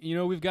 sudden,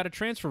 we've got a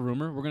transfer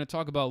rumor we're going to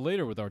talk about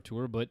later with our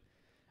tour. But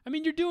I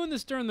mean, you're doing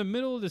this during the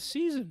middle of the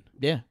season.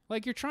 Yeah.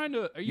 Like you're trying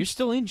to. You're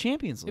still in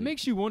Champions League. It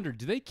makes you wonder: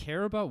 do they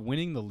care about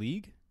winning the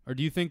league, or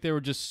do you think they were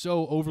just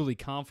so overly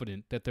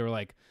confident that they were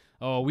like,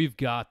 "Oh, we've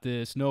got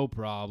this, no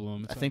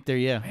problem"? I think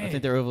they're Man. I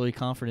think they're overly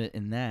confident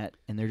in that,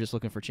 and they're just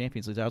looking for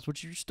Champions League titles,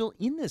 which you're still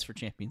in this for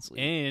Champions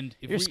League. And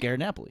if you're scared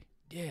Napoli.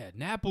 Yeah,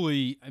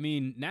 Napoli. I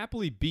mean,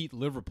 Napoli beat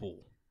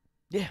Liverpool.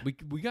 Yeah.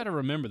 We got to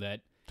remember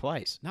that.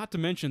 Twice. Not to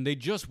mention, they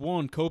just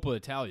won Coppa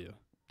Italia.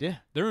 Yeah.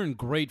 They're in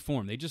great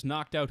form. They just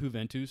knocked out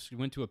Juventus.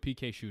 Went to a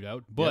PK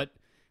shootout, but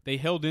they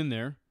held in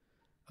there.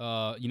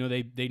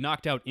 They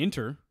knocked out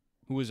Inter,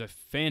 who is a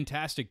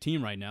fantastic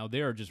team right now. They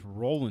are just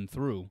rolling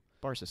through.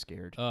 Barca's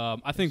scared.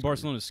 I think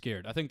Barcelona's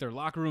scared. I think their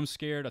locker room's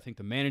scared. I think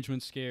the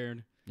management's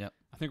scared. Yep.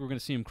 I think we're going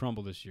to see them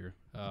crumble this year.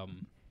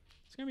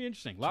 It's going to be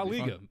interesting. La be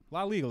Liga. fun.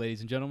 La Liga,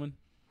 ladies and gentlemen.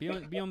 Be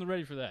on the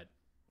ready for that.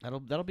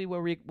 That'll be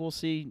where we'll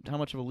see how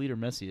much of a leader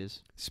Messi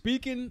is.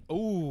 Speaking,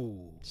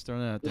 Just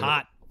throwing that out there.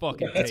 hot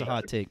fucking take. That's a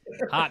hot take.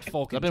 Hot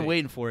fucking I've been take.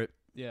 waiting for it.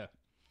 Yeah,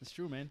 that's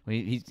true, man.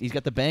 He's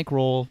got the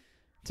bankroll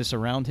to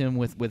surround him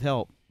with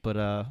help, but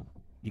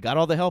you got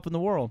all the help in the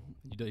world.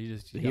 He's got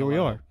Here a we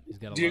lot are. of- he's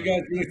got a Do you lot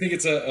guys really think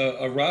it's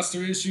a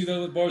roster issue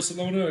though with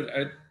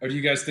Barcelona, or do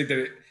you guys think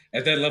that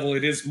at that level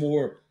it is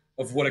more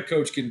of what a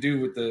coach can do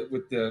with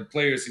the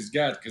players he's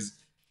got? Because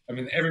I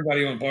mean,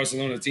 everybody on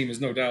Barcelona team is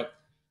no doubt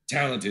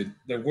talented.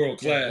 They're world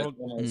class.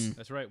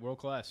 That's right, world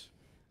class.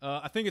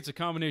 I think it's a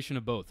combination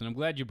of both, and I'm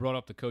glad you brought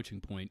up the coaching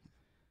point.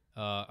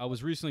 I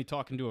was recently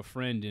talking to a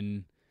friend,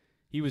 and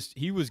he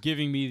was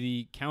giving me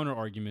the counter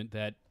argument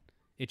that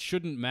it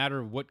shouldn't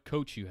matter what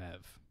coach you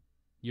have.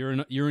 You're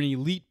an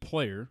elite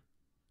player.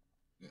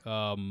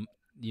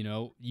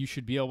 You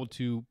should be able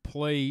to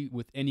play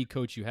with any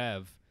coach you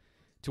have.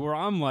 To where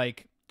I'm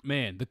like,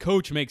 man, the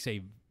coach makes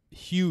a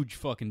huge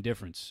fucking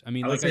difference. I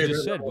mean, like I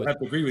just said, I have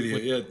to agree with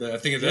you. I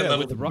think at that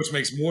level, the coach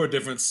makes more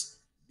difference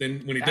than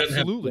when he doesn't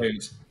have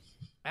players.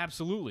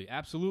 Absolutely.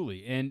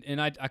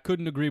 And I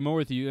couldn't agree more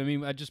with you. I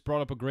mean, I just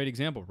brought up a great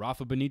example.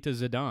 Rafa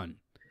Benitez Zidane.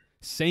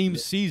 Same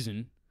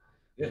season,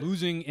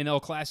 losing in El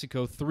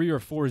Clasico 3 or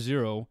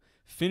 4-0,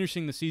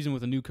 finishing the season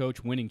with a new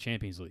coach, winning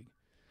Champions League.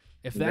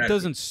 If that Exactly.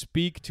 doesn't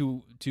speak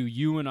to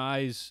you and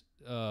I's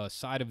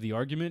side of the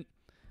argument,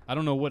 I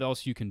don't know what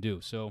else you can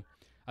do. So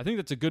I think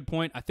that's a good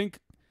point. I think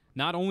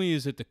not only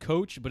is it the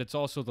coach, but it's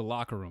also the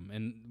locker room.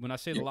 And when I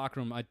say the locker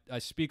room, I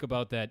speak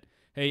about that,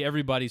 hey,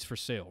 everybody's for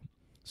sale.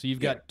 So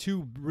you've got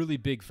two really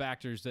big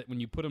factors that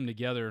when you put them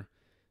together,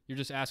 you're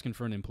just asking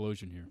for an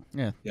implosion here.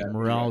 Yeah, Yeah,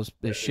 morale is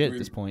I shit agree. at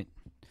this point.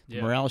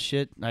 Yeah. Morale is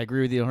shit. I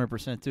agree with you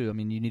 100% too. I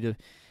mean, you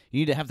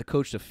need to have the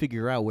coach to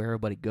figure out where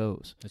everybody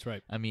goes. That's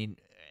right. I mean,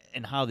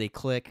 and how they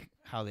click,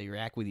 how they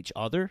react with each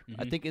other,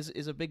 I think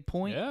is a big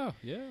point. Yeah,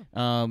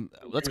 yeah.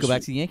 Let's go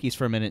back to the Yankees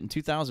for a minute. In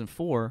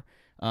 2004,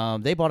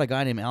 they bought a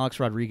guy named Alex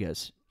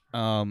Rodriguez.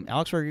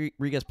 Alex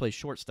Rodriguez plays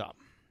shortstop.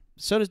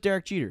 So does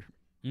Derek Jeter.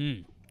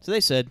 So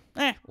they said,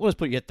 we'll just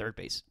put you at third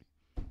base.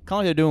 Kind of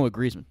like they're doing with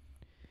Griezmann.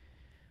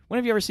 When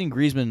have you ever seen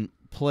Griezmann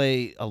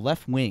play a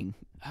left wing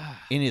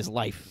in his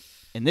life?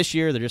 And this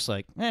year, they're just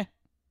like,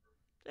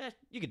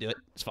 you can do it.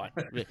 It's fine.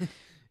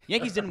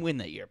 Yankees didn't win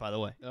that year, by the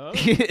way. Oh,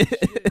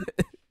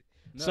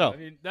 no, So- I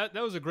mean that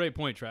was a great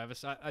point,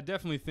 Travis. I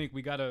definitely think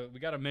we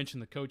gotta mention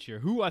the coach here,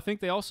 who I think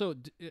they also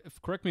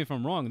correct me if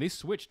I'm wrong. They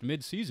switched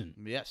mid-season.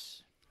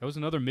 Yes. That was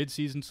another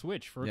mid-season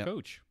switch for Yep. a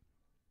coach.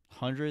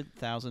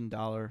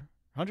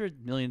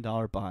 $100 million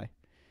buy.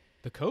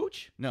 The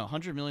coach? No,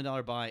 $100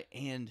 million buy,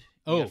 and he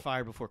Oh. got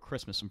fired before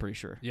Christmas, I'm pretty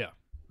sure. Yeah.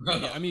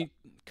 Yeah, I mean,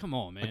 come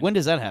on, man. Like, when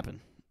does that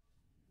happen?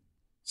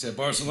 Said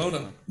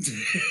Barcelona.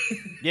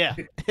 Yeah.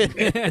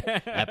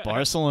 At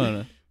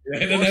Barcelona.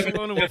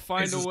 Barcelona will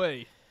find a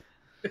way.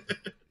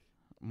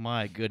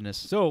 My goodness.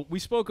 So we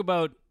spoke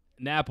about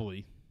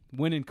Napoli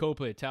winning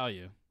Coppa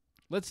Italia.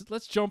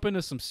 Let's jump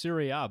into some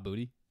Serie A,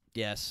 booty.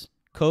 Yes.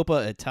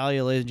 Coppa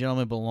Italia, ladies and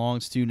gentlemen,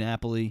 belongs to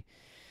Napoli.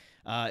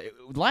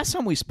 Last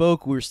time we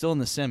spoke, we were still in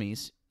the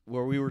semis,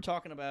 where we were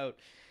talking about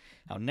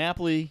how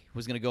Napoli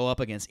was going to go up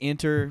against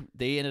Inter.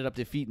 They ended up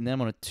defeating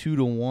them on a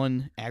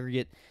 2-1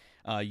 aggregate.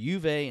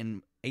 Juve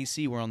and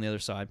AC were on the other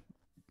side.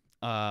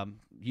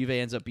 Juve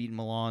ends up beating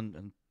Milan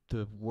in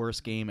the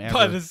worst game ever.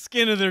 By the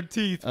skin of their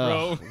teeth,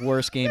 bro.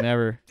 Worst game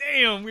ever.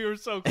 Damn, we were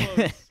so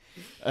close.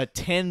 A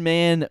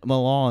 10-man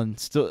Milan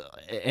still,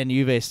 and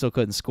Juve still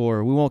couldn't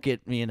score. We won't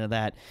get me into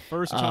that.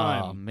 First Oh,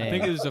 time. man. I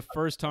think it was the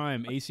first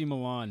time AC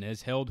Milan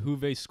has held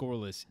Juve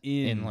scoreless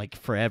In like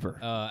forever.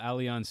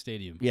 Allianz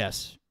Stadium.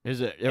 Yes.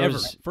 Ever.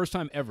 First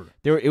time ever.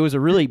 It was a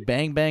really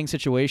bang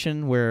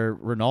situation where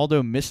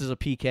Ronaldo misses a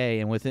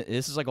PK, and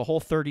this is like a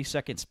whole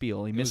 30-second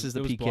spiel. He misses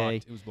the PK.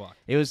 Blocked. It was blocked.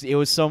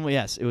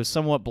 It was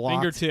somewhat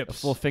blocked. Fingertips.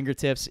 Full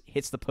fingertips,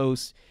 hits the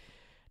post,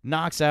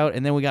 knocks out,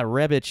 and then we got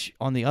Rebic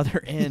on the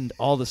other end.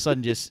 All of a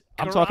sudden, just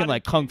I'm talking Karate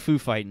like kung fu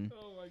fighting,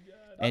 Oh my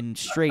god. and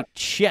straight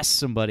chests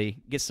somebody,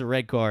 gets the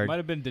red card. Might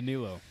have been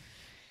Danilo.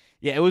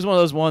 Yeah, it was one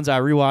of those ones I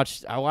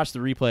rewatched. I watched the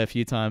replay a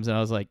few times, and I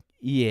was like,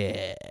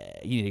 yeah,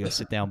 you need to go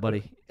sit down,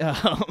 buddy.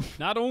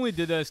 Not only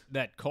did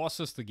that cost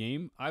us the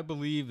game, I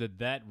believe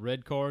that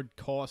red card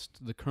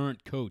cost the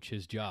current coach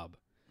his job.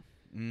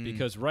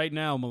 Because right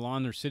now,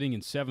 Milan are sitting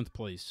in 7th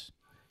place.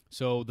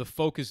 So the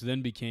focus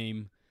then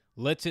became,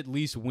 let's at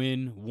least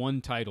win one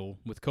title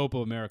with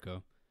Coppa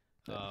America.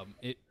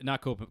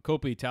 Not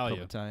Coppa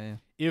Italia.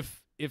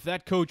 If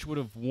that coach would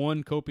have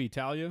won Coppa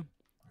Italia,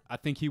 I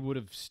think he would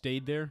have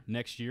stayed there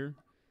next year.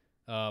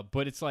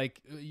 But it's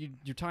like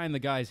you're tying the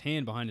guy's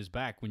hand behind his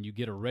back when you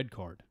get a red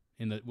card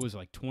in the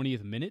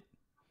 20th minute.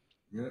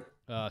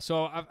 Yeah.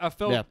 So I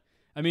felt. Yeah.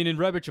 I mean, and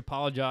Rebic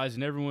apologized,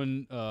 and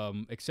everyone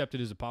accepted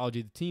his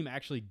apology. The team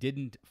actually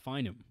didn't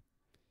fine him,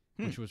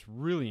 which was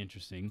really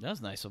interesting. That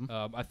was nice of him.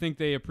 I think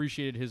they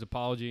appreciated his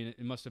apology, and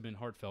it must have been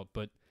heartfelt.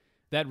 But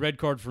that red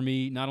card for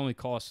me not only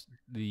cost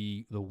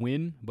the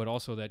win, but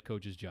also that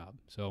coach's job.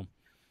 So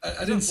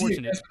I didn't see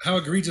it. How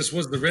egregious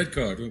was the red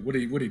card? What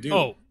did he do?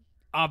 Oh,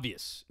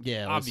 obvious.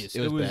 Yeah, obvious.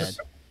 It was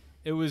bad.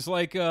 It was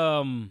like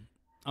I'm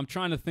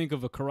trying to think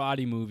of a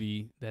karate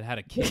movie that had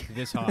a kick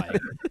this high.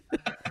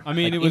 I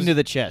mean, Like it was into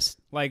the chest.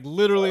 like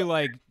literally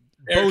like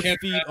Eric both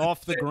Hansen feet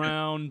off the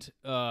ground.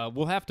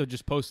 We'll have to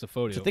just post the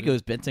photo. I think it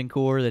was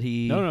Bentancur that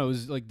he. No, it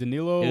was like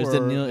Danilo. It was or,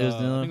 Danilo- it was I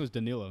Danilo? think it was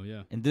Danilo.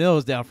 Yeah. And Danilo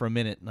was down for a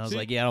minute, and I was See-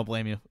 like, "Yeah, I don't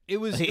blame you." It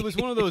was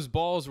one of those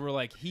balls where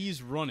like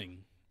he's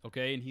running,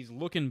 okay, and he's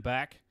looking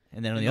back.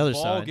 And then on and the other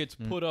ball side, gets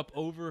put up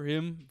over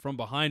him from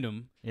behind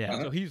him.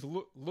 yeah, So he's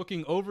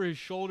looking over his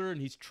shoulder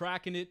and he's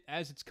tracking it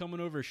as it's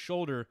coming over his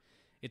shoulder.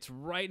 It's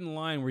right in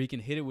line where he can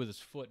hit it with his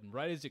foot, and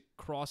right as it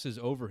crosses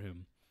over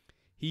him,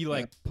 he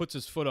puts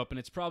his foot up, and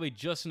it's probably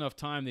just enough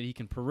time that he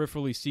can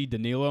peripherally see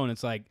Danilo, and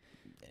it's like,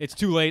 it's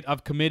too late.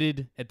 I've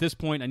committed. At this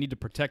point, I need to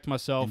protect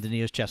myself. and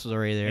Danilo's chest was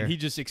already there. And he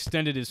just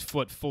extended his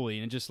foot fully,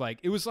 and just like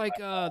it was like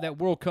that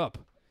World Cup,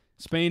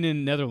 Spain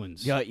and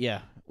Netherlands.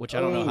 yeah, which I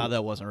don't know how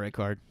that wasn't a red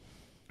card.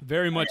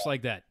 Very much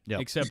like that,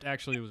 Yep. except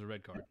actually it was a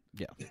red card.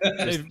 Yeah,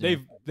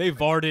 They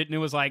VAR'd it, and it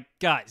was like,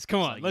 guys, come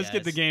on, like, let's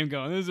get the guys. game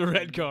going. This is a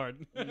red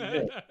card.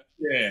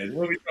 Yeah,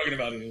 what are we talking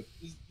about here?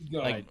 Go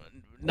like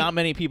on. not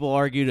many people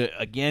argued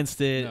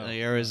against it. No. Like,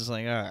 it was just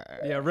like, all right.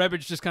 Yeah, Rebic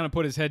just kind of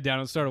put his head down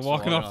and started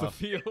walking walking off the off.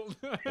 field.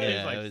 Yeah,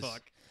 He's like, it was-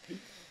 fuck.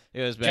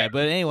 It was bad.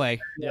 But anyway,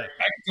 Yeah. I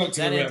can talk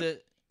to that the ref. ended.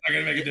 I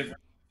gotta make a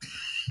difference.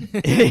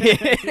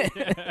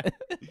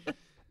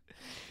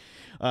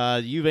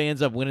 Juve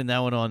ends up winning that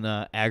one on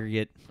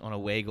aggregate on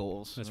away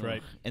goals. That's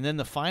right. And then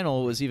the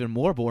final was even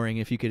more boring,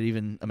 if you could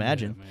even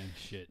imagine. Yeah, man,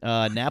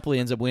 shit. Napoli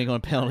ends up winning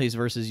on penalties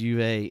versus Juve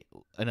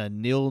in a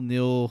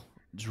 0-0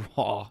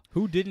 draw.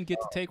 Who didn't get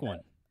to take one?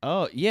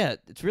 Oh, yeah,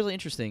 it's really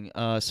interesting.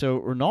 So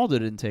Ronaldo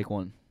didn't take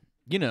one.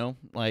 You know,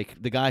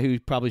 like the guy who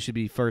probably should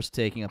be first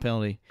taking a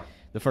penalty.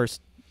 The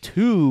first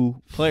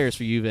two players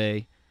for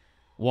Juve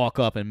walk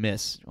up and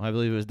miss. I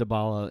believe it was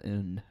Dybala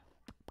and...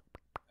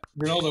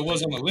 Ronaldo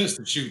was on the list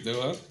to shoot,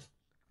 though, huh?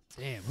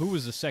 Damn, who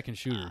was the second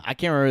shooter? I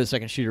can't remember who the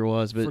second shooter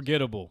was, but...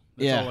 Forgettable.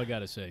 That's Yeah. all I got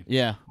to say.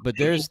 Yeah, but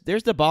there's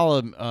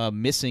Dybala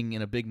missing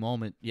in a big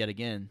moment yet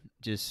again.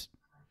 Just...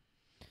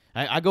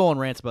 I go on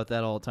rants about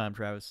that all the time,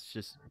 Travis. It's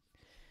just...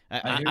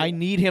 I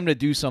need him to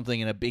do something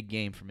in a big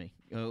game for me.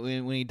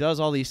 When he does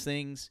all these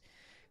things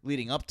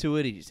leading up to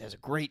it, he just has a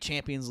great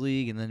Champions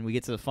League, and then we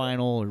get to the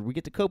final, or we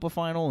get to Copa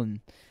final, and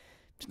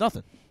just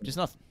nothing. Just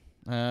nothing.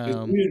 It's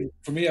weird.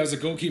 For me, as a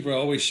goalkeeper, I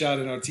always shot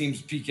in our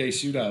team's PK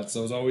shootouts. So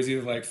it was always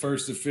either like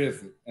first or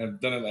fifth. I've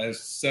done it as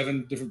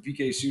 7 different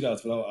PK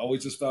shootouts, but I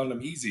always just found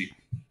them easy.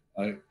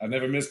 I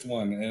never missed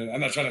one. And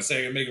I'm not trying to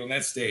say I make it on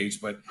that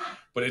stage, but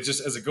it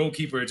just, as a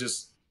goalkeeper, it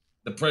just,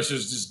 the pressure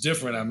is just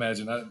different, I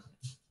imagine. I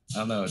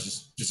don't know,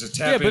 just a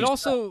tap in.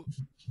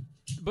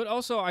 But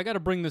also, I got to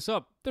bring this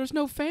up. There's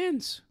no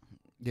fans.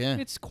 Yeah.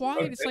 It's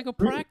quiet. It's like a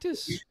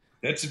practice.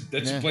 That's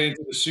playing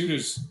to the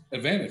shooter's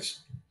advantage.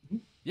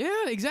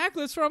 Yeah,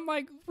 exactly. That's where I'm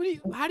like,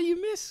 how do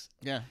you miss?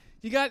 Yeah.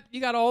 You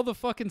got all the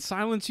fucking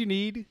silence you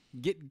need.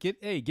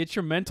 Get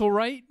your mental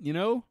right, you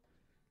know?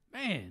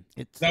 Man.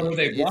 Is that where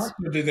they blocked,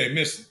 or did they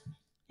miss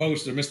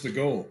post or miss the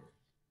goal?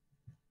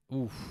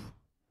 Oof.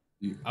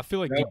 I feel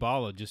like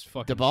Dybala just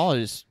fucking... Dybala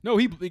is... No,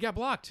 he got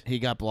blocked. He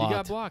got blocked. He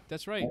got blocked.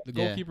 That's right. The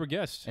goalkeeper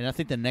guessed. And I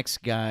think the next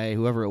guy,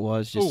 whoever it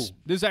was, just... Oh,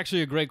 this is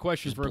actually a great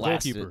question for a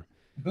goalkeeper.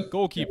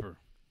 Goalkeeper.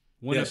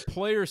 When a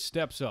player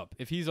steps up,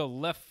 if he's a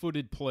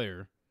left-footed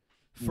player,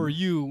 for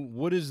you,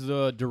 what is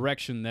the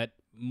direction that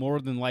more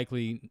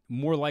likely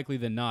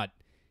than not,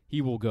 he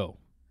will go?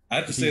 I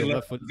have to say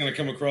left foot is going to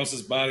come across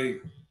his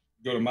body,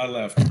 go to my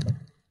left.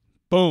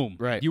 Boom.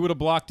 Right. You would have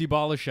blocked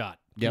Dybala's shot.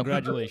 Yep.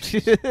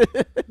 Congratulations.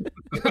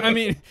 I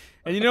mean,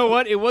 and you know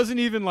what? It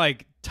wasn't even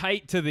like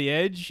tight to the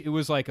edge. It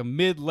was like a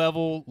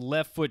mid-level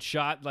left foot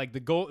shot. Like the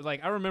goal,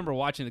 like I remember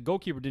watching, the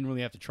goalkeeper didn't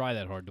really have to try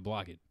that hard to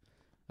block it.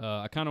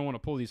 I kind of want to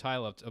pull these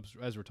highlights up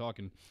as we're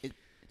talking.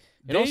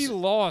 They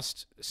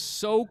lost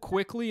so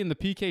quickly in the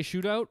PK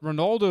shootout.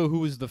 Ronaldo, who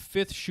was the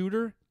 5th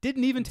shooter,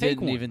 didn't even take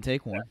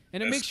one.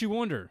 And it makes you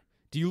wonder,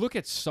 do you look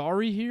at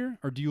Sarri here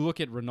or do you look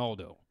at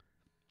Ronaldo?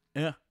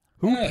 Yeah.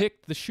 Who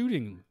picked the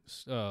shooting,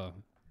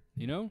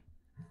 you know?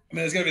 I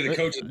mean, it's got to be the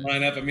coach's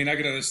lineup. I mean, I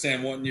can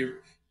understand wanting you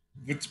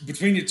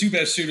between your 2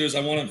 best shooters. I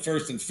want them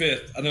 1st and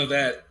 5th. I know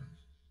that.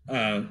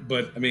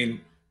 But, I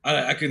mean,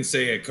 I couldn't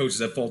say a coach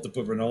is at fault to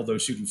put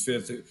Ronaldo shooting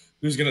 5th.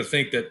 Who's going to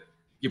think that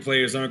your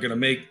players aren't going to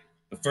make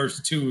the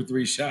first 2 or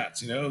 3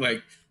 shots, you know?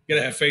 Like, you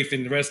got to have faith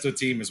in the rest of the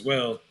team as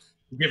well.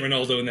 Get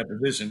Ronaldo in that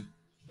position.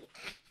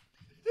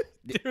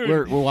 Dude,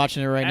 we're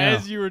watching it right now.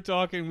 As you were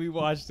talking, we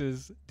watched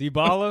this.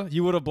 Dybala,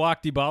 you would have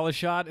blocked Dybala's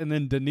shot, and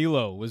then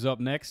Danilo was up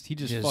next. He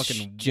just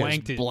fucking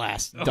wanked it.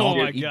 Blast. Oh,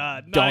 my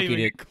God. Not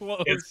even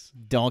close.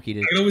 Donkeyed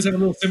it. I can always have a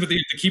little sympathy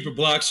if the keeper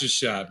blocks your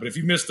shot, but if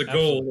you miss the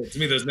goal, to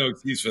me, there's no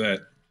excuse for that.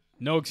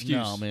 No excuse.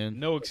 No, man.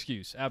 No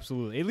excuse.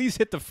 Absolutely. At least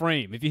hit the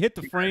frame. If you hit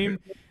the frame,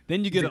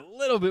 then you get a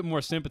little bit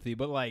more sympathy.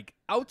 But, like,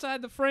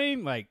 outside the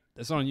frame, like,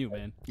 that's on you,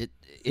 man.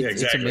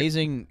 It's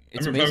amazing.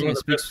 It's I remember amazing. one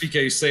of the best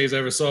PK saves I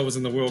ever saw was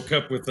in the World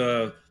Cup with,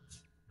 I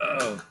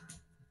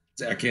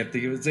can't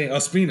think of his name,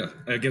 Ospina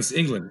against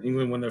England.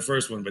 England won their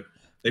first one, but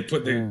they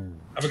put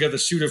I forgot the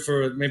shooter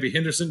for maybe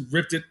Henderson,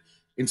 ripped it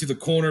into the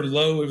corner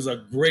low. It was a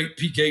great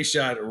PK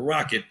shot, a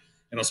rocket,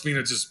 and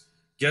Ospina just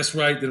guessed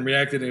right, then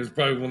reacted. It was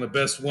probably one of the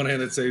best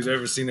one-handed saves I've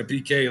ever seen in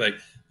PK. Like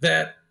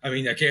that, I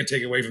mean, I can't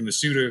take away from the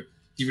shooter.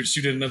 He would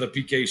shoot another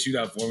PK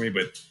shootout for me,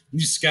 but you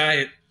sky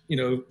it, you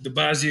know,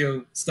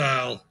 DiBaggio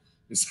style,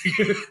 it's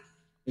like,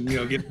 and, you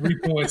know, get 3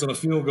 points on a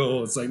field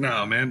goal. It's like,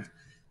 nah, man,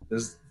 you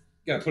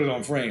got to put it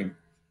on frame.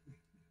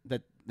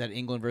 That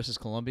England versus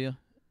Colombia,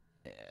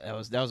 that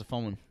was a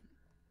fun one.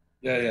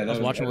 Yeah. I was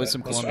watching with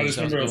some Colombians.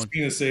 I just remember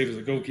Ospina saved as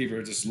a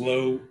goalkeeper, just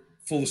low,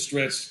 full of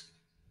stretch.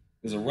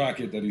 There's a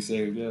rocket that he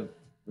saved, yeah.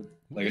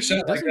 Like a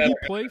shot like that.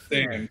 He play for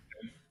thing,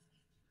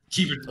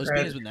 keep it.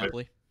 Ospina's with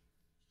Napoli.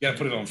 You got to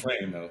put it on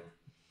frame, though.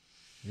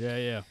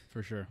 Yeah,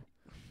 for sure.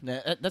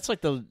 That's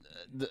like the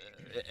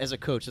as a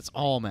coach, that's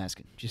all I'm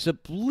asking. Just at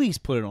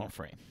least put it on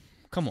frame.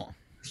 Come on.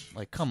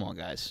 Like, come on,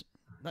 guys.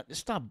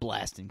 Stop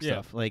blasting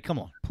stuff. Like, come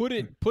on.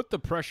 Put the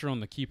pressure on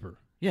the keeper.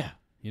 Yeah.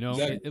 You know,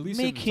 exactly. at least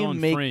make if it's him on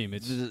make frame,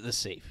 it's the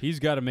save. He's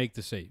got to make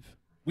the save.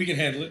 We can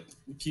handle it.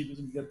 We keep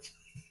it.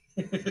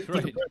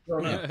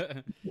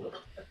 Right.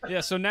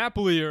 Yeah. So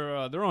Napoli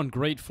are they're on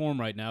great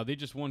form right now. They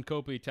just won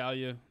Coppa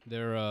Italia.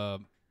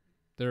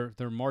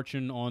 They're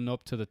marching on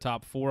up to the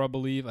top 4, I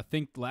believe. I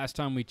think last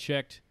time we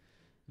checked,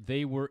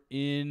 They were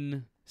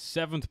in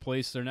 7th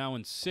place. They're now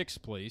in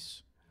 6th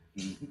place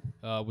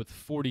with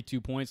 42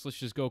 points. Let's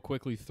just go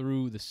quickly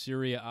through the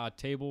Serie A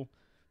table.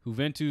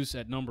 Juventus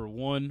at number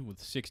 1 with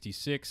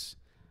 66.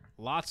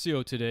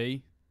 Lazio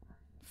today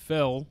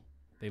fell.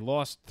 They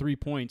lost 3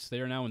 points. They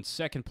are now in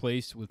 2nd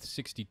place with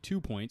 62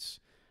 points,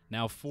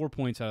 now 4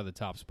 points out of the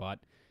top spot.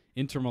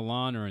 Inter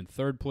Milan are in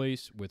 3rd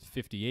place with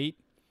 58.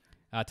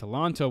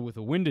 Atalanta, with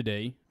a win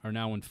today, are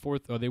now in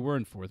 4th. Oh, they were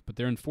in 4th, but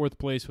they're in 4th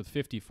place with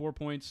 54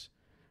 points.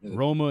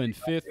 Roma in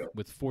 5th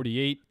with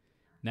 48.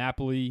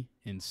 Napoli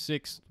in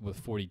 6th with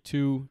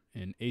 42.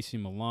 And AC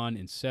Milan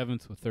in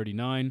 7th with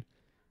 39.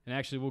 And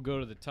actually, we'll go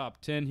to the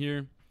top 10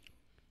 here.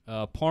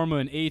 Parma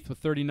in 8th with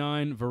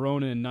 39.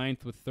 Verona in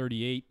 9th with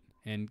 38.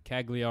 And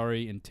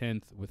Cagliari in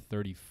 10th with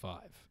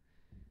 35.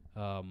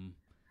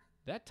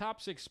 That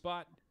top 6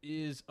 spot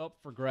is up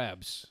for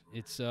grabs.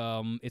 It's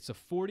a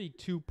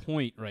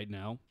 42-point right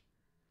now.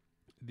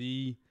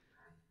 The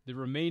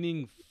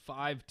remaining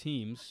 5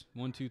 teams,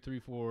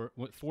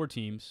 4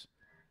 teams,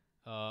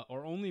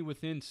 are only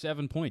within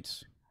 7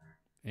 points.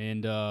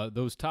 And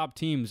those top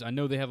teams, I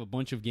know they have a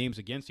bunch of games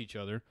against each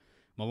other.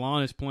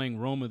 Milan is playing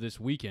Roma this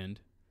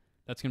weekend.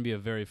 That's going to be a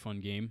very fun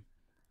game.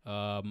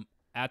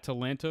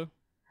 Atalanta.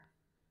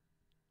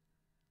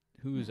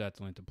 Who is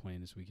Atalanta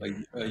playing this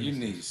weekend?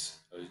 Udinese.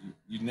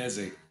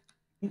 Udinese.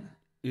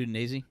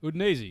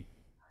 Udinese.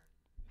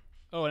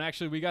 Oh, and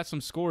actually, we got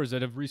some scores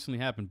that have recently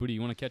happened. Booty,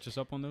 you want to catch us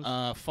up on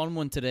those? Fun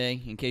one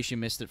today, in case you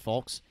missed it,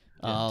 folks.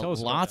 Yeah, tell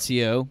us about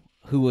Lazio,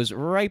 who was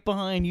right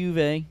behind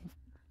Juve,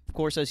 of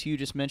course, as Hugh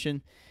just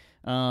mentioned.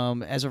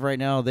 As of right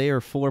now, they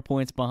are 4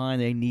 points behind.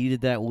 They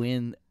needed that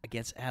win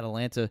against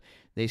Atalanta.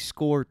 They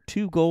scored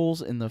 2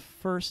 goals in the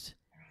first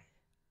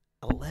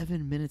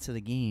 11 minutes of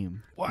the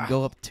game. Wow.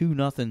 Go up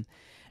 2-0.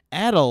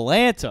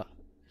 Atalanta,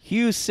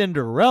 Hugh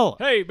Cinderella.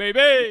 Hey,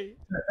 baby!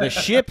 The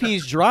ship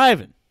he's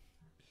driving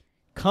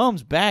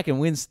comes back and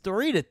wins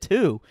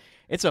 3-2.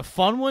 It's a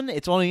fun one.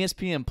 It's on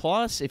ESPN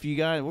Plus. If you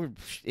guys,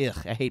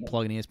 I hate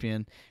plugging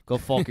ESPN. Go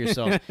fuck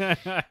yourself.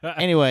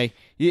 Anyway,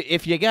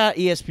 if you got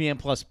ESPN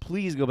Plus,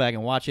 please go back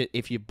and watch it.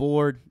 If you're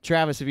bored,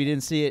 Travis, if you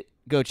didn't see it,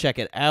 go check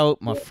it out,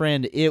 my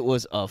friend. It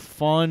was a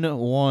fun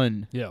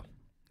one. Yeah,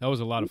 that was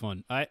a lot of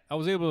fun. I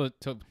was able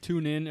to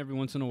tune in every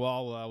once in a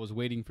while. I was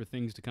waiting for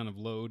things to kind of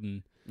load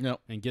and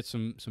get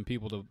some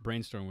people to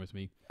brainstorm with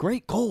me.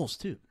 Great goals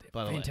too.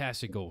 By the way,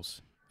 fantastic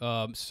goals.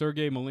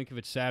 Sergey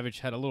Milinkovic-Savic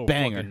had a little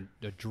banger.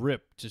 A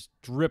drip, just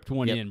dripped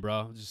one in,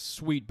 bro. Just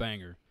sweet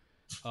banger.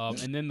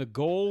 And then the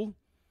goal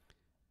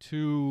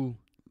to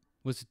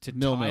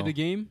tie the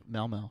game?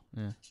 Malmo,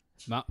 yeah.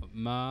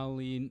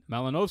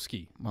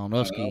 Malinowski.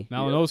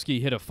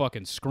 Malinowski hit a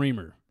fucking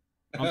screamer.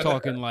 I'm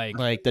talking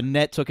like the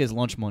net took his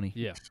lunch money.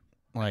 Yeah.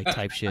 Like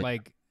type shit.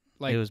 Like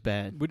it was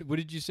bad. What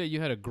did you say?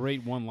 You had a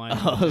great one-liner.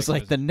 I was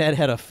like, the net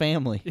had a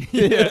family.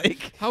 Yeah.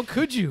 How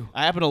could you?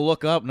 I happened to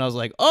look up, and I was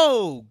like,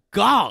 oh,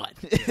 God.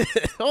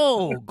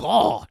 Oh,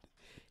 God.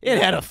 It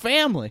had a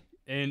family.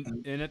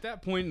 And at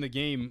that point in the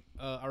game,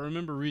 I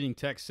remember reading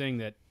text saying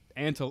that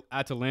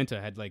Atalanta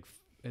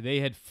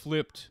had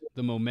flipped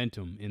the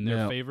momentum in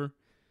their favor.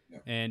 Yeah.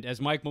 And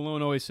as Mike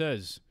Malone always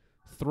says,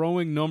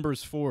 throwing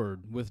numbers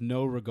forward with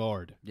no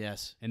regard.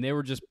 Yes. And they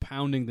were just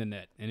pounding the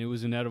net, and it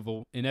was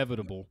inevitable.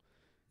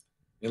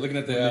 Yeah, looking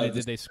at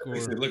did they score?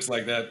 It looks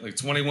like that, like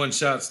 21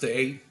 shots to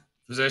 8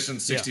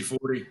 possessions,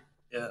 60-40.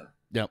 Yeah.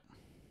 Yep.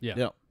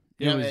 Yeah.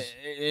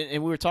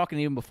 And we were talking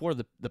even before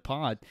the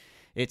pod.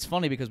 It's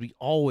funny because we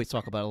always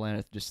talk about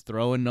Atlanta just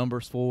throwing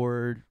numbers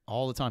forward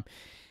all the time,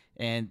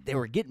 and they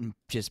were getting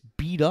just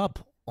beat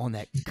up on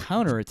that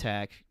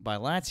counterattack by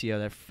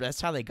Lazio.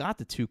 That's how they got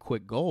the 2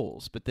 quick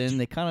goals. But then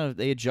they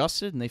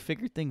adjusted and they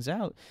figured things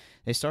out.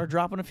 They started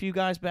dropping a few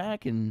guys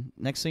back, and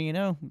next thing you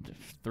know,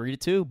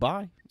 3-2.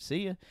 Bye,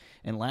 see ya.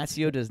 And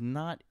Lazio does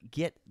not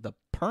get the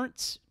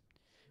punts.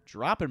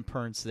 Dropping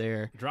punts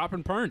there.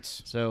 Dropping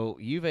punts. So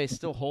Juve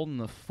still holding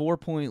the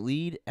 4-point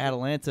lead.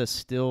 Atalanta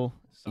still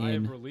sigh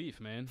in of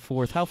relief, man.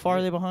 4th. How far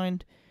are they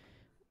behind?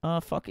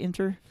 Fuck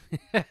Inter.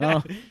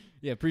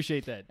 Yeah,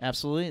 appreciate that.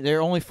 Absolutely.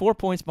 They're only 4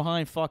 points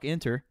behind fuck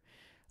Inter.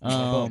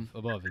 Above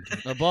Inter.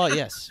 Above,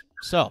 yes.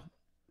 So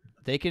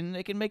they can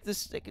make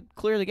this, they can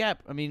clear the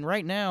gap. I mean,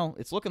 right now,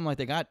 it's looking like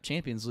they got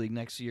Champions League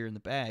next year in the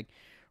bag.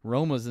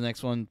 Roma's the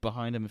next one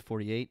behind them at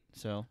 48.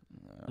 So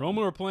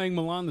Roma are playing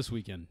Milan this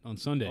weekend on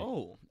Sunday.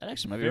 Oh, that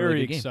actually might be a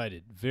really good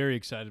excited. Game. Very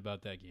excited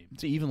about that game.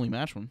 It's an evenly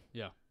matched one.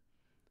 Yeah.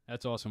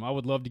 That's awesome. I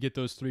would love to get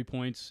those 3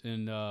 points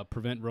and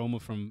prevent Roma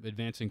from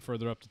advancing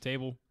further up the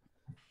table.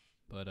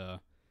 But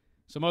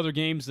some other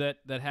games that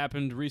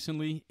happened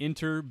recently.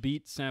 Inter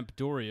beat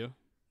Sampdoria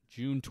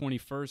June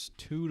 21st,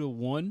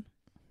 2-1.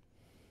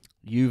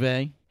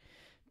 Juve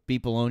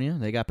beat Bologna.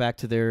 They got back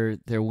to their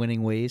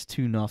winning ways,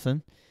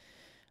 2-0.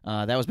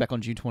 That was back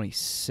on June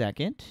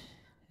 22nd.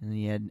 And then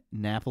you had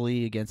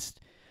Napoli against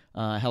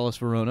Hellas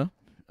Verona.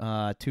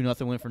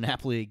 2-0 win for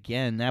Napoli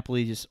again.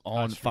 Napoli just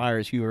on fire,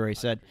 as Hugh already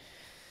said.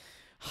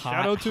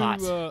 Shout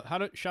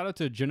out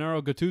to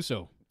Gennaro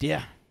Gattuso.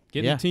 Yeah.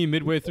 Getting the team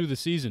midway through the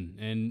season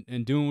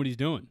and doing what he's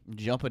doing.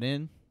 Jumping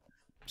in.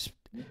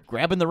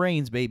 grabbing the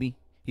reins, baby.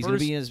 He's going to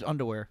First- be in his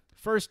underwear.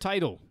 First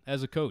title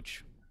as a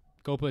coach.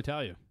 Coppa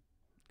Italia.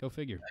 Go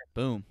figure.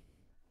 Boom.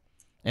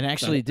 And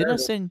actually, did I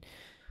send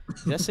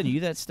you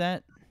that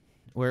stat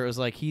where it was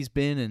like he's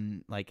been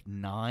in like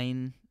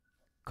 9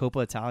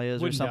 Coppa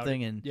Italias or Wouldn't doubt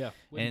something, it. and Yeah.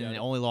 wouldn't doubt it.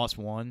 only lost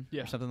 1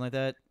 Yeah. or something like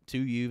that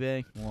to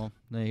Juve? Well,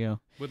 there you go.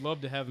 Would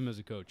love to have him as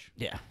a coach.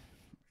 Yeah.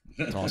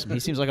 That's awesome. He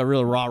seems like a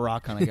real rah-rah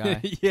kind of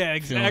guy. Yeah, Feeling it,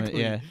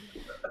 exactly. yeah.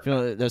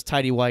 Feeling those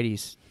tidy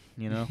whities,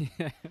 you know?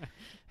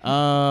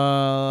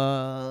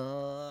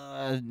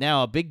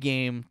 Now a big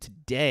game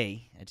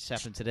today. It just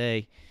happened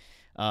today.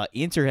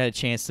 Inter had a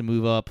chance to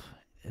move up.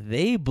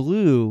 They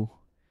blew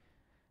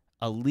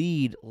a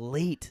lead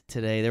late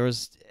today. It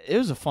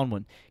was a fun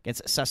one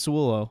against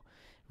Sassuolo.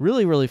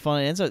 Really, really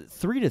fun. It ends up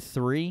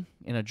 3-3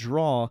 in a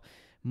draw.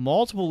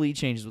 Multiple lead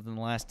changes within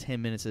the last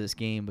 10 minutes of this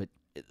game, but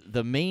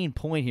the main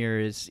point here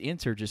is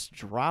Inter just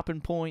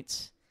dropping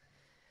points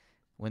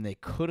when they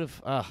could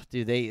have.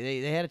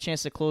 They had a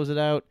chance to close it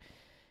out.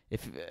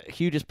 If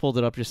Hugh just pulled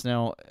it up just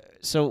now,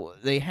 so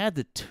they had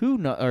the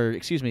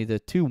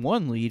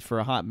 2-1 lead for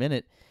a hot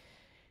minute.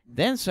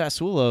 Then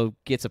Sassuolo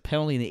gets a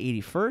penalty in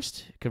the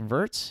 81st,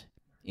 converts.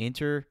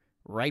 Inter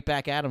right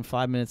back at them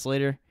 5 minutes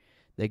later.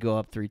 They go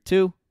up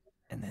 3-2,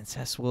 and then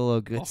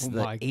Sassuolo gets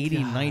the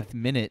 89th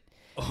minute.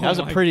 That was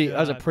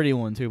a pretty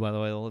one too, by the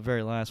way. The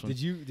very last one.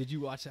 Did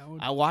you watch that one?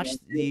 I watched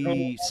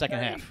the second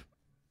half.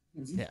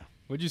 Yeah.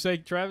 What'd you say,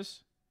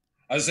 Travis?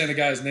 I was saying the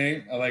guy's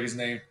name. I like his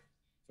name.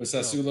 For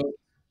Sassuolo,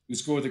 who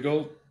scored the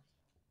goal.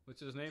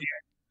 What's his name?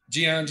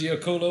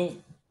 Giangiacomo.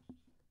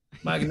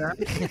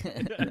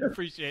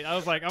 Appreciate it. I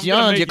was like, I'm Gian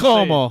gonna make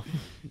Giacomo.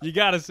 you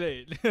gotta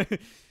say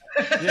it.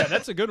 Yeah,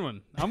 that's a good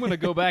one. I'm going to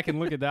go back and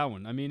look at that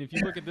one. I mean, if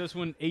you look at this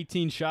one,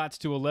 18 shots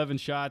to 11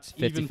 shots,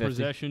 50-50. even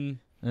possession.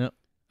 Yep.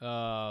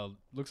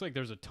 Looks like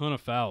there's a ton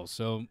of fouls.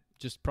 So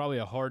just probably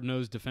a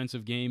hard-nosed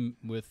defensive game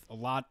with a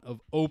lot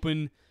of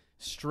open,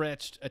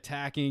 stretched,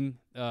 attacking.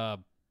 That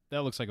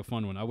looks like a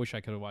fun one. I wish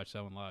I could have watched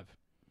that one live.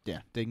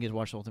 Yeah, didn't get to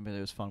watch the whole thing, but it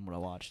was fun what I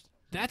watched.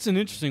 That's an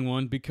interesting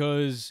one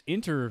because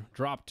Inter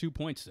dropped 2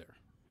 points there.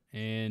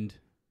 And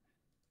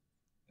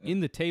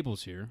in the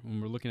tables here, when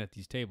we're looking at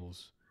these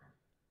tables,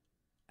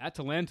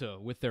 Atalanta,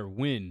 with their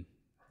win,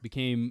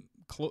 became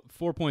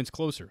 4 points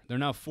closer. They're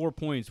now 4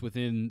 points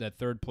within that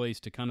third place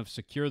to kind of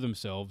secure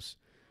themselves.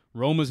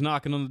 Roma's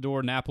knocking on the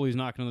door. Napoli's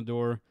knocking on the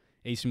door.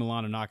 AC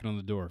Milan are knocking on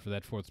the door for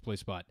that fourth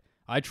place spot.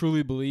 I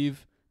truly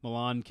believe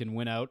Milan can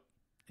win out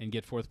and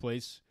get fourth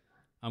place.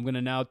 I'm going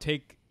to now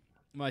take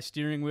my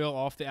steering wheel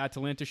off the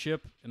Atalanta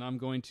ship, and I'm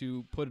going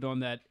to put it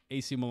on that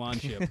AC Milan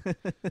ship.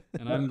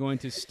 And I'm going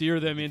to steer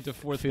them into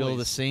fourth place. Feel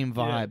the same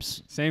vibes.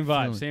 Yeah. Same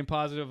vibes. Same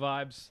positive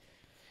vibes.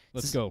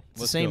 Let's go.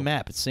 It's the same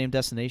map. It's the same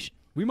destination.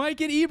 We might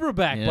get Ibra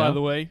back, by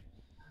the way.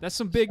 That's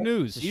some big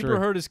news. Ibra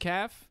hurt his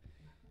calf.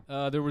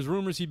 There was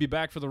rumors he'd be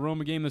back for the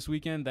Roma game this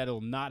weekend.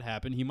 That'll not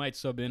happen. He might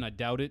sub in. I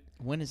doubt it.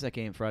 When is that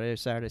game? Friday or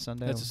Saturday,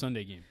 Sunday? That's a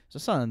Sunday game. It's a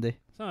Sunday.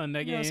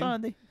 Sunday game. Yeah,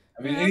 Sunday.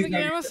 I mean, Sunday anytime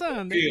game he on steps on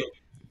Sunday. the field,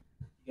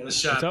 he got a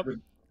shot. What's up?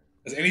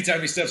 Because anytime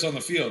he steps on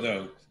the field,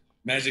 though,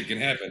 magic can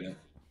happen.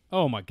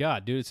 Oh my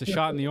God, dude! It's a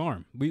shot in the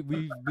arm. We've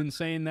been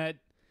saying that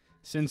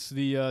since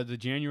the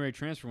January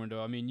transfer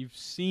window. I mean, you've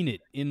seen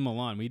it in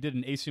Milan. We did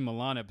an AC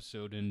Milan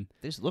episode, and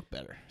They just look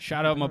better.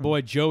 shout out my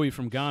boy Joey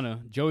from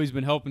Ghana. Joey's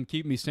been helping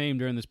keep me sane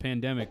during this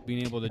pandemic,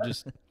 being able to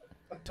just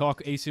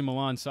talk AC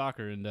Milan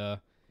soccer, and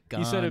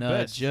he said it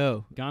best.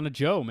 Ghana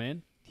Joe,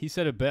 man. He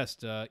said it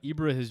best.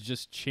 Ibra has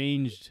just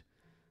changed.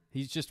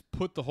 He's just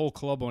put the whole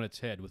club on its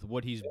head with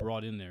what he's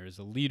brought in there as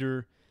a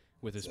leader,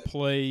 with his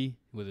play,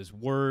 with his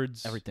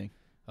words. Everything.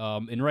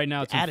 And right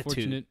now it's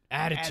unfortunate.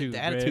 Attitude.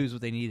 The attitude is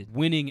what they needed.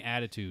 Winning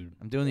attitude.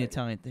 I'm doing the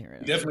Italian thing right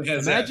now. Definitely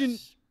has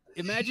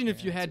Imagine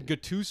if you had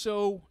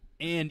Gattuso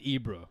and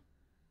Ibra.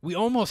 We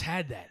almost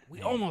had that.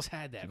 On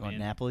man.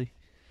 Napoli.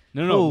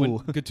 No. When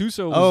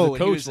Gattuso was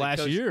the coach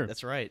last year.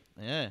 That's right.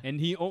 Yeah. And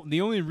the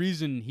only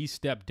reason he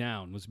stepped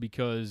down was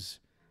because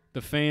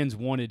the fans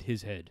wanted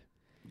his head.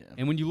 Yeah.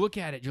 And when you look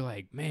at it, you're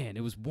like, man,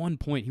 it was 1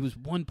 point. He was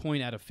 1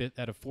 point out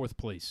of fourth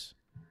place.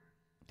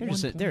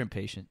 They're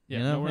impatient. Yeah,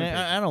 you know? no, we're impatient.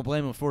 I don't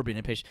blame them for being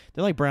impatient.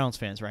 They're like Browns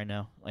fans right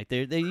now. Like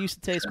they used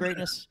to taste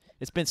greatness.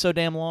 It's been so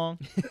damn long.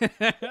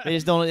 They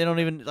don't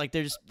even like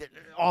they're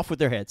off with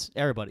their heads.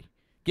 Everybody,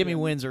 give me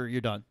wins or you're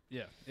done.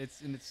 Yeah,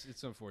 it's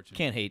unfortunate.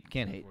 Can't hate.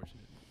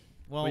 Unfortunate.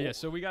 Well, But yeah,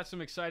 so we got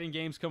some exciting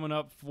games coming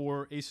up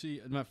for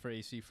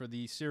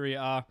the Serie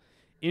A.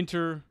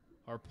 Inter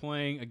are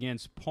playing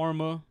against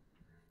Parma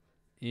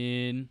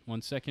in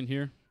 1 second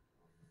here.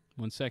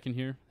 1 second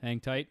here. Hang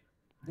tight.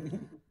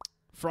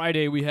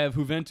 Friday, we have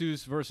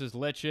Juventus versus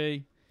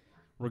Lecce.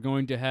 We're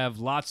going to have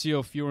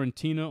Lazio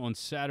Fiorentina on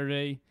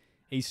Saturday,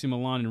 AC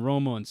Milan and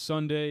Roma on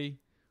Sunday.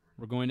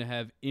 We're going to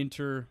have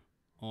Inter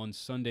on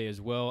Sunday as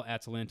well,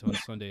 Atalanta on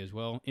Sunday as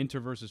well. Inter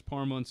versus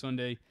Parma on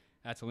Sunday,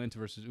 Atalanta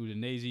versus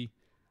Udinese.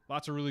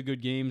 Lots of really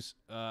good games.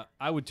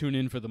 I would tune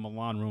in for the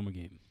Milan-Roma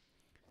game.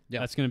 Yeah.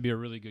 That's going to be a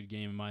really good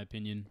game in my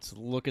opinion. it's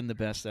looking the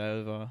best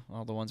out of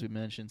all the ones we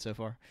mentioned so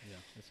far. Yeah,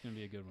 that's going to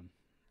be a good one.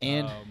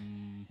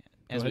 And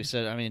as we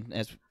said, I mean,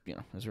 as you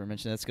know, as we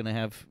mentioned, that's going to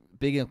have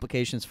big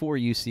implications for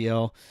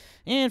UCL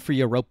and for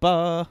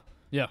Europa.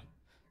 Yeah.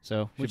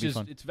 So which be is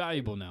fun. It's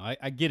valuable now.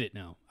 I get it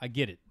now. I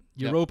get it.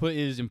 Yep. Europa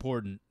is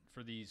important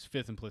for these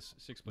 5th and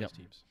 6th place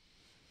teams.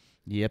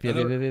 Yep.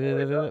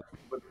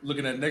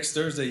 Looking at next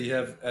Thursday, you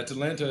have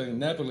Atalanta and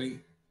Napoli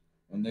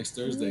on next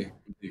Thursday.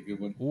 Would be a good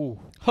one. Ooh.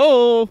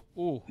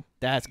 Ho!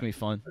 That's going to be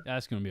fun.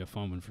 That's going to be a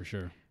fun one for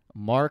sure.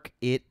 Mark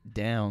it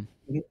down.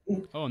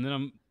 Oh, and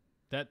then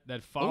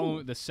that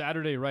following the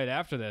Saturday right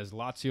after that is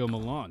Lazio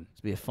Milan.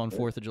 It's be a fun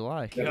 4th of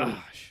July.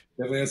 Gosh.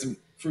 Definitely have some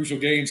crucial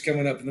games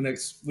coming up in the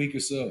next week or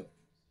so.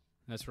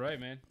 That's right,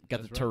 man.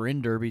 Got the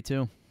Turin Derby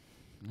too.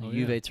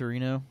 Juve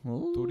Torino.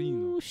 Oh,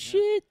 Torino.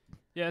 Shit.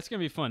 Yeah, it's gonna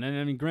be fun. And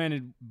I mean,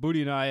 granted,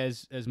 Booty and I,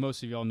 as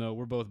most of y'all know,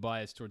 we're both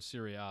biased towards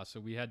Serie A, so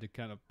we had to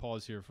kind of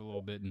pause here for a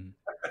little bit and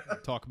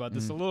talk about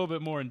this a little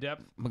bit more in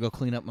depth. I'm gonna go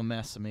clean up my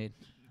mess I made.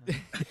 New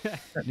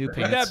pants.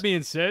 With that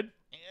being said,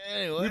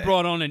 anyway. we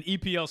brought on an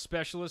EPL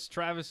specialist.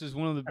 Travis is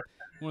one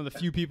of the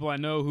few people I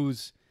know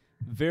who's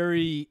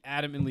very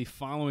adamantly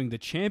following the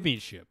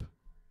championship,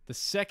 the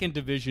 2nd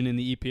division in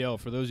the EPL,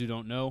 for those who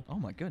don't know. Oh,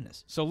 my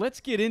goodness. So let's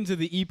get into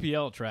the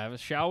EPL, Travis,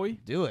 shall we?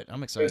 Do it.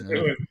 I'm excited.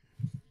 Let's do it.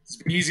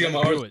 It's easy on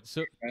my heart. Do it.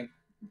 So,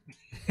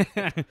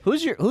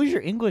 who's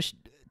your English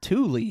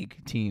 2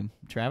 league team,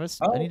 Travis?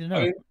 I need to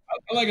know.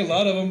 I like a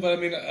lot of them, but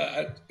I mean,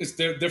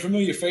 they're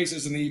familiar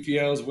faces in the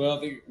EPL as well.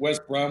 I think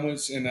West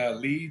Bromwich and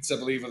Leeds, I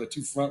believe, are the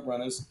 2 front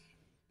runners.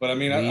 But I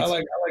mean, I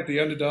like the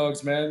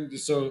underdogs, man.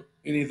 Just so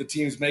any of the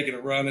teams making a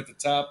run at the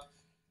top.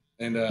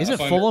 And isn't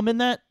Fulham in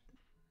that?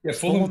 Yeah,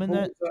 Fulham in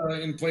that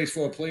in place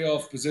for a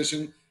playoff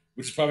position,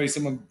 which is probably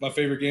some of my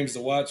favorite games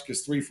to watch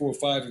because 3, 4,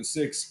 5, and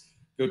 6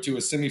 go to a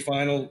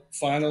semifinal,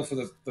 final for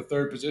the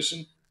 3rd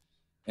position.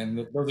 And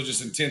those are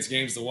just intense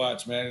games to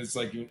watch, man. It's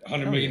like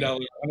 $100 million, £100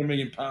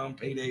 million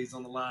paydays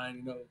on the line,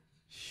 you know.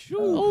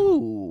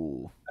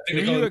 Oh.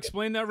 Can you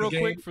explain that real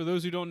quick for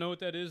those who don't know what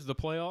that is, the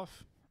playoff?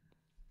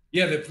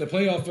 Yeah, the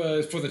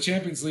playoff for the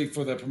Champions League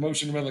for the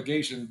promotion and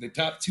relegation, the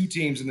top 2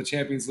 teams in the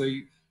Champions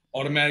League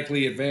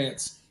automatically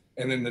advance.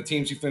 And then the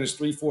teams who finish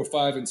 3, 4,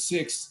 5, and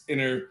 6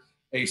 enter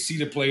a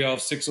seeded playoff.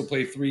 6 will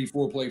play 3,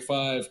 4 play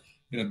 5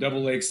 in a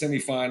double leg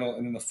semifinal.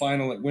 And then the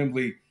final at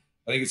Wembley,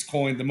 I think it's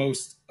coined the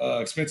most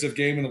expensive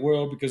game in the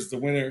world because the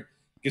winner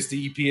gets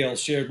the EPL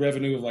shared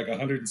revenue of like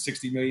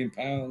 £160 million.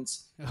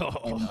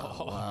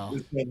 Wow.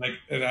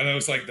 And I know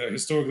it's like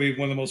historically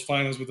one of the most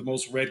finals with the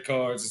most red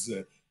cards.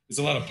 It's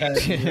a lot of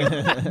passion.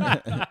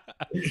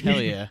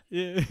 Hell yeah.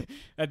 Yeah.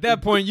 At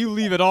that point, you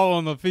leave it all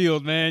on the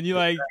field, man. You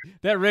like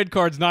that red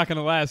card's not going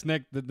to last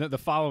the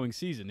following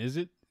season, is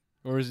it?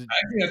 Or is it?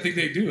 I think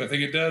they do. I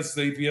think it does.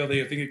 The EPL.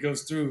 I think it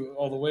goes through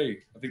all the way.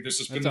 I think they're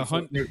suspended.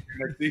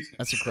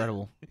 That's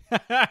incredible.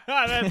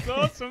 That's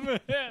awesome,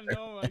 man.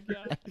 Oh my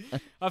god.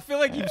 I feel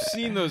like you've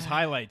seen those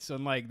highlights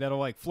on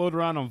that'll float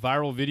around on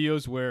viral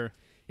videos where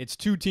it's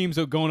 2 teams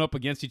going up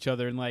against each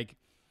other and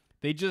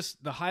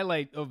the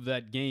highlight of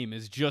that game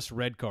is just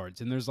red cards,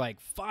 and there's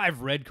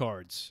 5 red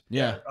cards.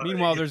 Yeah.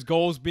 Meanwhile, there's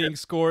goals being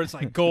scored. It's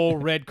goal,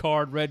 red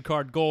card,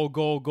 goal,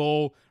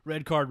 goal,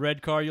 red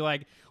card. You're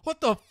like, what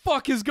the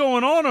fuck is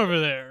going on over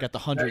there? Got the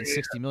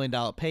 $160 million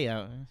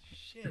payout.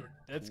 Shit.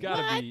 That's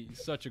got to be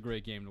such a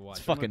great game to watch.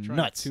 It's fucking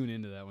nuts. Tune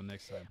into that one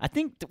next time. I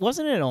think,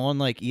 wasn't it on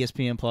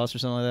ESPN Plus or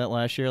something like that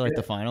last year,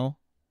 the final?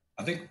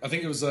 I think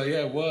it was.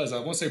 It was. I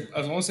want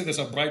to say that's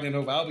how Brighton and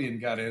Hove Albion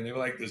got in. They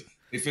were this.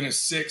 They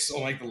finished 6th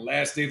on the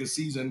last day of the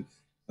season.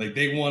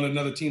 They won,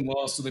 another team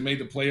lost, so they made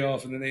the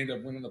playoff, and then they ended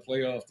up winning the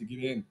playoff to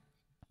get in.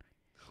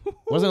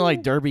 Wasn't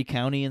it Derby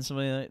County and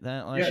something like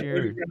that last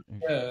year?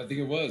 Yeah, I think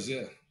it was.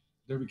 Yeah,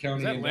 Derby County.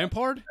 Is that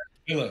Lampard?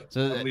 Villa.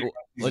 So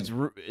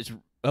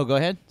go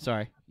ahead.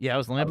 Sorry. Yeah, it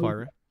was Lampard.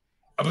 Right?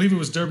 I believe it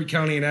was Derby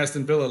County and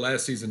Aston Villa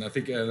last season. I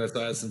think that's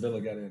how Aston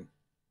Villa got in.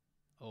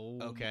 Oh,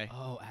 okay.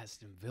 Oh,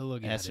 Aston Villa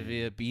got Aston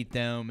Villa beat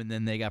them, and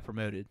then they got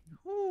promoted.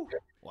 Yeah.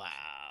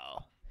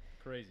 Wow.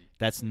 Crazy.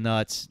 That's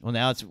nuts. Well,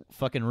 now it's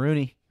fucking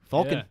Rooney.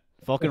 Falcon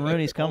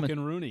Rooney's coming.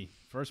 Falcon Rooney,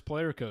 first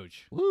player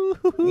coach.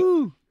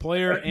 Woo-hoo-hoo.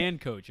 Player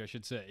and coach, I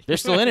should say. They're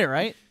still in it,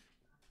 right?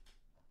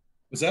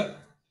 What's that?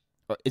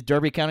 Is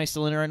Derby County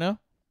still in it right now?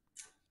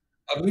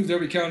 I believe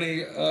Derby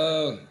County.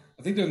 I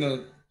think they're in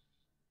the.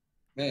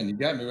 Man, you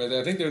got me right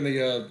there. I think they're in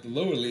the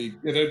lower league.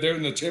 Yeah, they're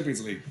in the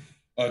Champions League,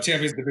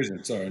 Champions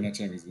Division. Sorry, not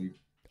Champions League.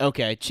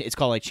 Okay, it's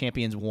called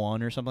Champions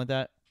 1 or something like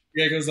that.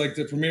 Yeah, it goes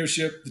the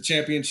Premiership, the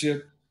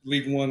Championship,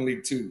 League 1,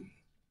 League 2.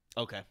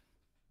 Okay.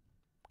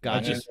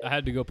 Gotcha. I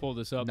had to go pull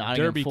this up.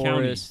 Nottingham Derby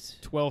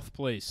Forest, County, 12th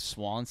place.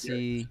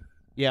 Swansea.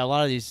 Yeah, a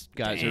lot of these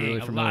guys are really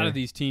familiar. A lot of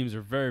these teams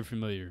are very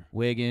familiar.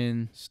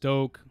 Wigan.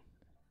 Stoke.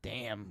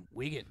 Damn,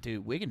 Wigan,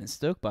 dude. Wigan and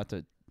Stoke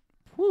they're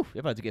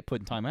about to get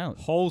put in timeout.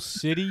 Hull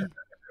City.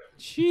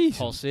 Jeez.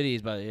 Hull City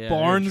is about to,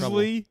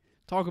 Barnsley.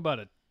 Talk about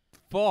a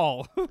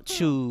fall.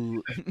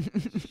 Chew.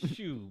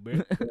 Chew,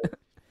 man.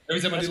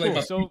 Every time I That's do cool.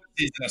 my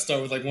season, I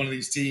start with one of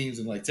these teams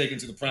and take them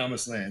to the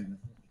promised land.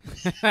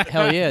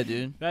 Hell yeah,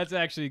 dude. That's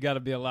actually got to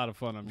be a lot of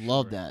fun. I'm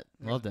Love sure. that.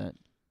 Love that.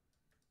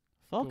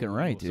 Fucking Cool,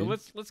 right, cool.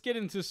 dude. So let's get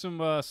into some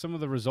of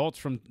the results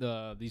from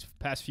these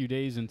past few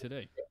days and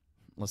today.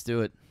 Let's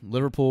do it.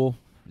 Liverpool,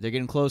 they're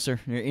getting closer.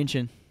 They're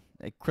inching.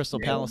 At Crystal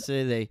Palace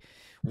today, they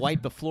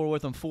wiped the floor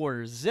with them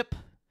 4-0.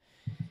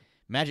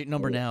 Magic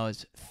number now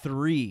is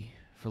 3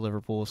 for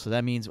Liverpool, so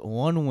that means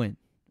 1 win.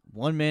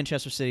 1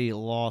 Manchester City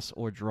loss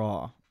or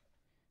draw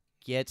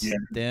gets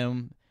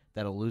them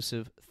that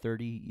elusive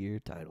 30-year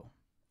title.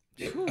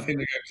 Yeah, I think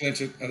they got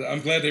clinched.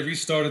 I'm glad they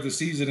restarted the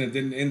season and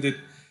didn't end it,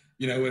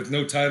 with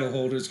no title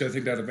holders. Because I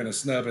think that would have been a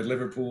snub at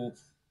Liverpool.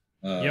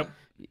 Yep.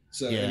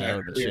 So Yeah, that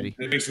would have been shitty.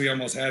 They basically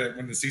almost had it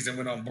when the season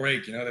went on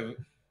break. And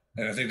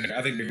I think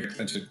they could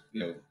clinch it,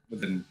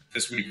 within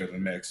this week or the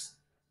next.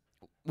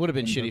 Would have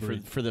been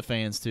shitty for the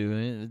fans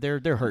too.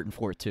 They're hurting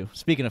for it too.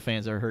 Speaking of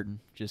fans, they're hurting.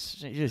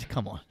 Just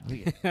come on.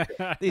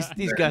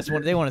 These guys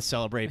want to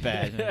celebrate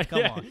bad.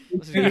 Come on.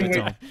 Let's just give it to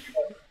them.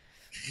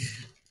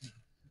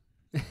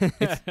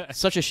 It's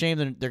such a shame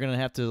that they're gonna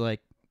have to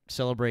like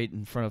celebrate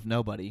in front of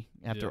nobody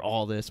after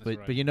all this.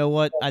 But you know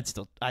what? I'd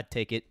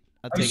take it.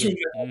 I'd take it.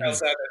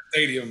 Outside that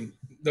stadium,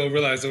 they'll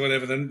realize that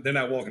whatever. Then they're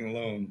not walking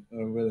alone.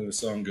 Whether the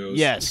song goes.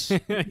 Yes.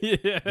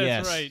 Yeah,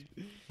 that's right.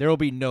 There will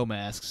be no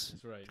masks.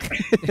 That's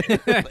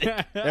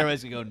right.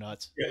 Everybody's gonna go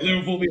nuts. Yeah,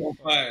 Liverpool be on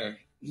fire.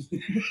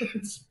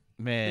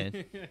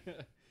 Man.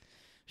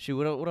 Shoot,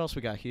 what else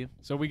we got, Hugh?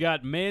 So we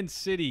got Man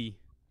City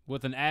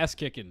with an ass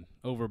kicking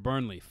over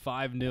Burnley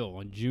 5-0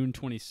 on June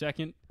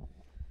 22nd.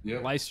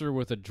 Yep. Leicester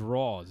with a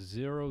draw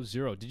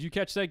 0-0. Did you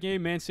catch that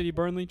game, Man City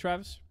Burnley,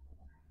 Travis?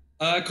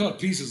 I caught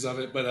pieces of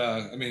it, but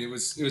it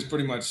was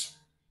pretty much.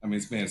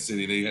 It's Man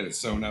City. They had it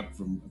sewn up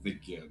from I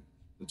think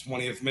the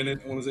 20th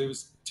minute. I want to say it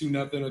was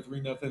 2-0 or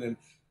 3-0, and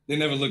they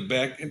never looked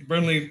back. And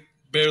Burnley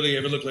barely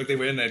ever looked like they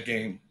were in that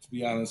game, to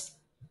be honest.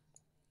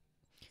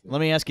 Let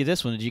me ask you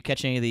this one: did you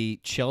catch any of the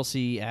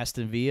Chelsea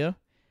Aston Villa?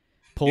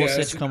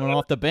 Pulisic coming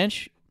off the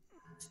bench.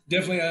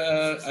 Definitely,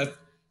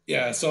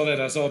 I saw that.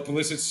 I saw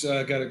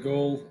Pulisic got a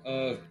goal.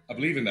 I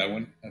believe in that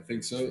one. I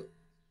think so.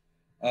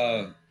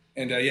 I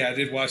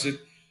did watch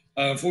it.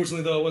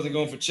 Unfortunately, though, I wasn't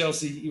going for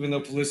Chelsea, even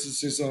though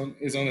Pulisic is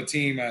on the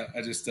team.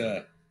 I just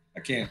I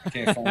can't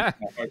find my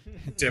heart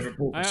to ever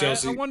pull for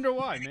Chelsea. I wonder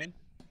why, man.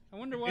 I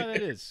wonder why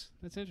that is.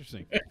 That's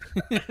interesting.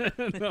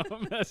 No,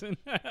 I'm messing.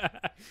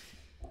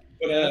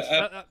 But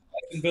I've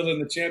been building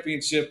the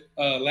championship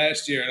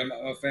last year, and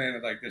I'm a fan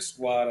of like this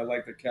squad. I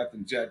like the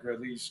captain Jack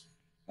Grealish.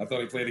 I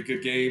thought he played a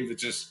good game. That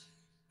just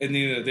at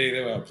the end of the day,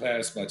 they were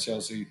outclassed by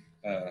Chelsea.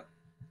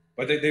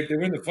 But they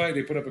win the fight.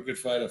 They put up a good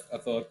fight. I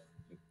thought.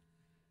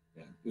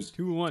 Yeah, it was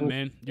 2-1,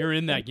 man. You're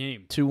in that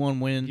game. 2-1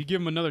 win. You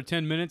give them another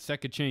 10 minutes,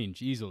 that could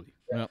change easily.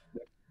 Yep.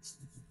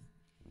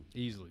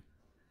 Easily.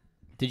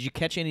 Did you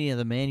catch any of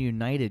the Man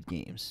United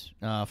games?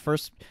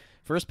 First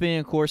being,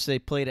 of course, they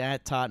played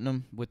at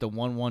Tottenham with the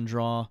 1-1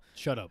 draw.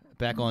 Shut up.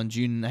 Back on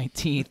June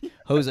 19th.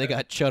 Jose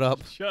got shut up.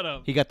 Shut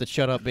up. He got the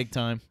shut up big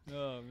time.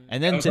 Oh, man.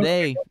 And then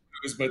today.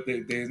 But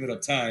they ended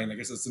up tying. I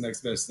guess that's the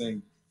next best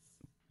thing.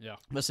 Yeah.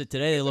 Listen,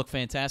 today they look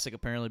fantastic,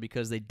 apparently,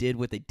 because they did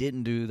what they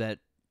didn't do that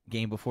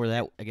game before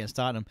that against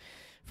Tottenham.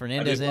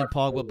 Fernandes and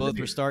Pogba both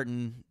were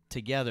starting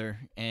together,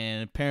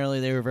 and apparently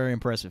they were very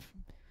impressive.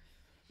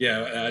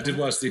 Yeah, I did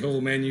watch the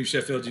whole Man U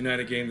Sheffield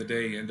United game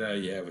today, and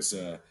it was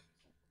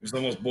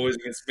almost boys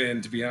against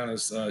men, to be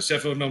honest.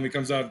 Sheffield normally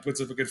comes out and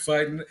puts up a good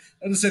fight, and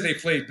I didn't say they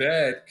played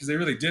bad because they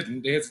really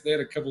didn't. They had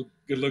a couple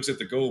good looks at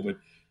the goal, but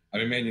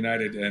Man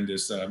United and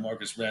this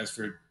Marcus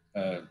Rashford,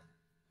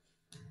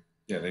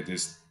 they were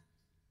just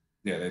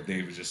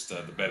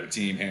the better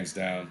team, hands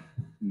down.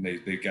 And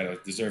they got a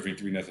deserving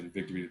 3-0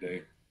 victory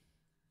today.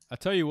 I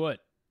tell you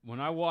what,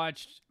 when I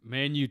watched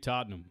Man U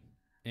Tottenham,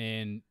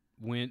 and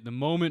when the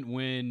moment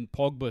when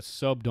Pogba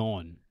subbed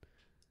on,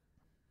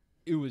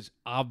 it was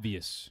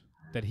obvious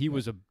that he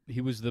was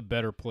the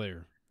better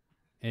player.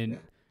 And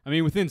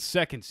within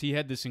seconds, he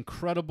had this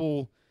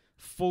incredible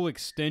full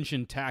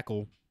extension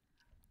tackle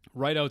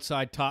right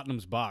outside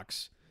Tottenham's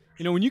box.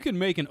 When you can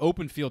make an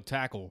open field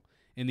tackle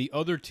in the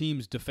other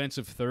team's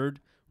defensive third,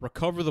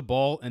 recover the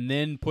ball, and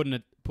then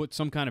put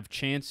some kind of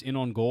chance in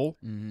on goal,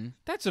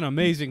 that's an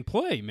amazing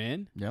play,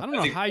 man. Yep. I don't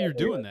know how you're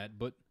doing that,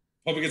 but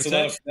Pogba gets a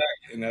lot of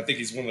flack, and I think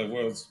he's one of the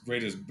world's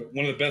greatest,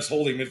 one of the best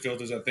holding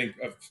midfielders I think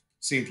I've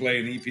seen play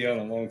in the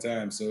EPL in a long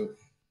time. So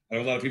I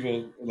know a lot of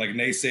people like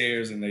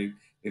naysayers, and they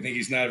think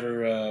he's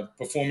never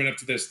performing up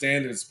to their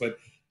standards. But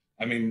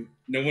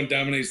no one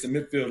dominates the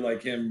midfield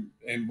like him.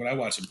 And when I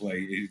watch him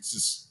play,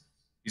 he's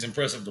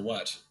impressive to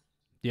watch.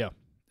 Yeah.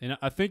 And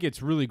I think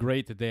it's really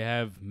great that they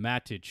have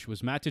Matic.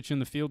 Was Matic in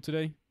the field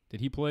today?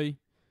 Did he play?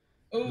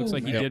 Looks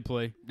like he did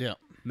play. Yeah.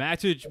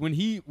 Matic,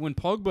 when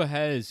Pogba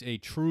has a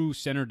true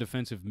center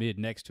defensive mid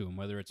next to him,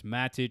 whether it's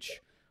Matic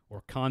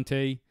or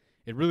Conte,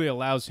 it really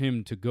allows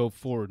him to go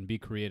forward and be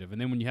creative. And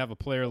then when you have a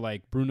player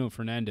like Bruno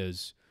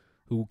Fernandes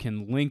who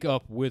can link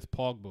up with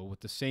Pogba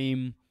with the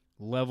same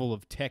level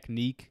of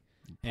technique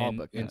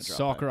and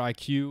soccer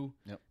IQ,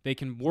 they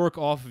can work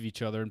off of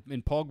each other.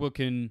 And Pogba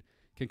can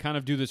kind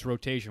of do this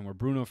rotation where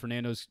Bruno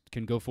Fernandes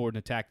can go forward and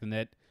attack the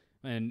net,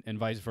 and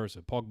vice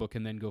versa. Pogba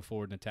can then go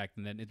forward and attack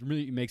the net. It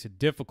really makes it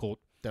difficult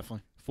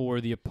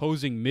for the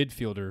opposing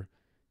midfielder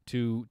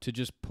to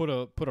just put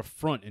a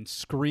front and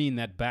screen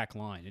that back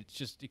line. It's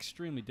just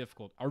extremely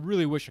difficult. I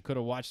really wish I could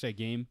have watched that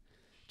game,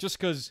 just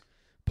because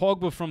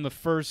Pogba from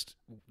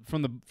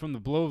the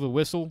blow of the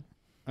whistle.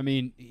 I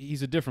mean,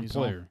 he's a different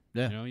player.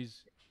 Yeah. You know,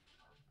 he's.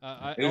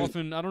 I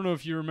don't know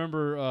if you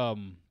remember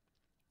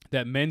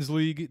that men's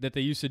league that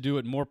they used to do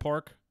at Moore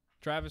Park.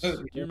 Travis,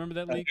 do you remember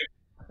that league?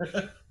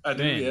 I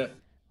do, Man. yeah.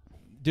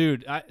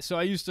 Dude,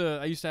 I used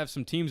to have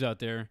some teams out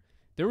there.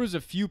 There was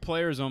a few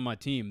players on my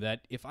team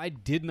that if I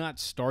did not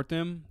start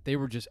them, they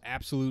were just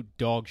absolute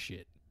dog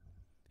shit.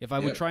 If I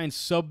would try and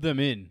sub them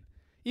in,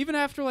 even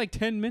after like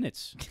 10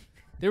 minutes,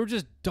 they were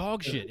just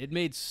dog shit. It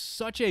made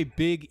such a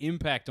big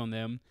impact on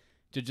them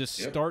to just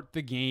start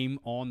the game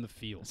on the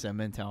field. It's that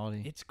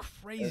mentality. It's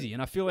crazy,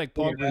 and I feel like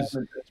Pogba's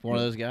One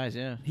of those guys,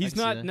 yeah. he's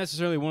not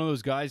necessarily one of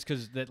those guys,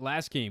 because that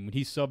last game when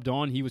he subbed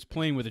on, he was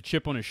playing with a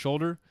chip on his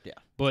shoulder. Yeah.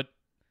 But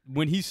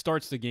when he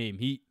starts the game,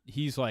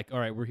 he's like, all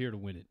right, we're here to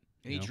win it.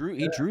 He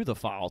drew the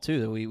foul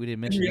too. We didn't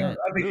mention that.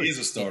 I think he's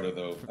a starter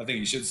though. I think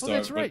he should start. Oh,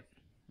 that's right.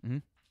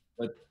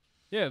 But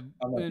Yeah,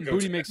 and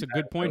Booty makes a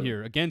good point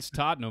here. Against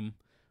Tottenham,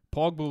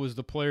 Pogba was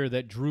the player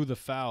that drew the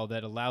foul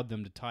that allowed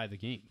them to tie the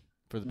game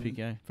For the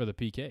PK. for the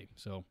PK.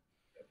 So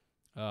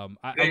I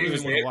really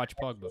want to watch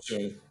Pogba.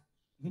 show.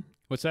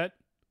 What's that?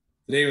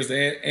 Today was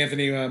the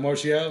Anthony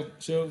Martial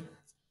show.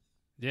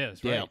 Yeah,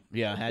 that's right.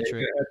 Yeah, hat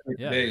trick.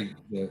 Yeah. Today,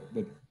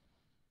 but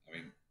I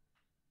mean,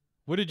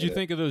 What did you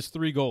think of those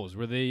 3 goals?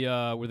 Were they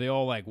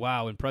all like,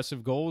 wow,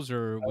 impressive goals,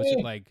 or was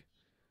it like?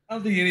 I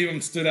don't think any of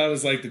them stood out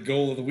as like the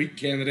goal of the week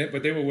candidate,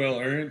 but they were well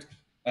earned.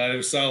 They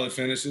were solid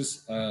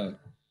finishes.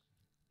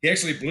 He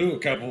actually blew a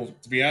couple,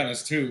 to be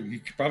honest, too.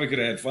 He probably could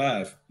have had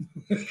 5.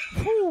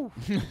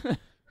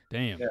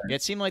 Damn. Yeah,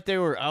 it seemed like they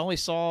were. I only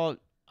saw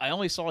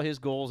his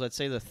goals. I'd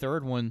say the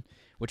third one,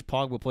 which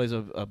Pogba plays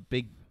a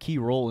big key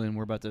role in.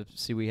 We're about to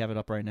see. We have it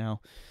up right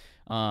now.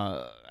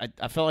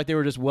 I felt like they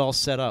were just well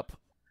set up.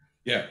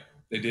 Yeah,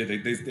 they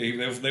did.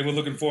 They were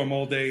looking for him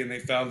all day, and they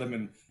found him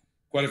in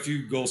quite a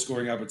few goal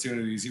scoring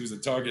opportunities. He was a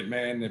target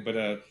man, but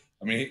I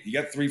mean, he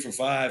got 3 for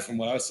 5 from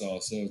what I saw,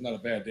 so it's not a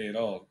bad day at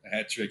all. A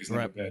hat trick is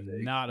not a bad day.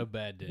 Not a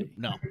bad day.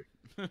 No.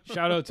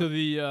 Shout out to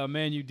the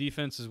Man U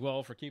defense as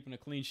well for keeping a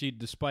clean sheet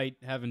despite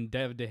having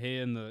David De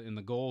Gea in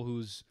the goal.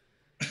 Who's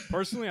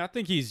personally, I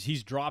think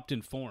he's dropped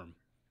in form.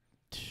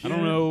 I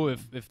don't know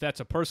if that's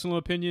a personal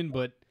opinion,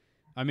 but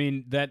I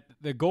mean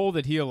the goal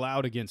that he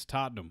allowed against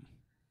Tottenham,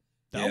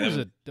 that was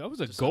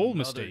a goal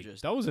mistake.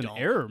 That was an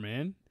error,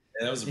 man.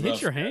 Yeah, that was it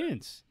hit your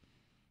hands.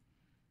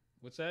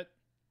 What's that?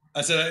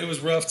 I said it was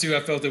rough too.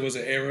 I felt it was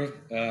an error.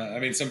 I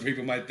mean, some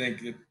people might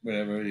think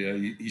whatever.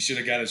 Yeah, he should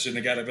have got it,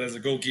 shouldn't have got it. But as a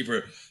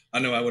goalkeeper, I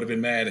know I would have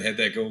been mad had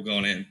that goal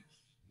gone in.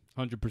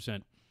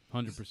 100%.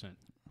 I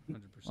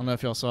don't know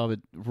if y'all saw, but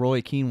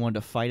Roy Keane wanted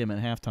to fight him at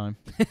halftime.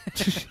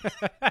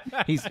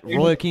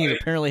 Roy Keane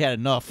apparently had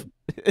enough.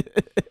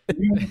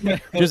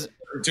 Just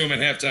to him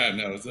at halftime,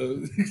 no.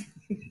 So.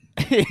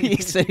 He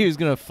said he was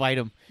gonna fight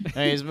him. I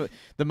mean, it's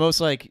the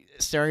most like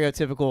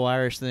stereotypical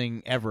Irish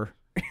thing ever.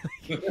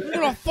 We're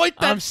gonna fight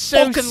that. I'm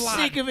so fucking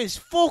sick of his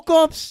fuck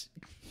ups.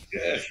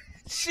 Yeah.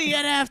 See you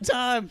at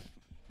halftime.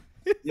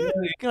 Yeah,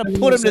 Gonna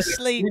put him to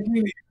sleep.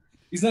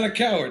 He's not a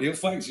coward. He'll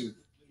fight you.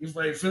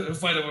 He'll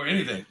fight over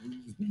anything.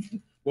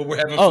 What we're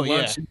having Oh, for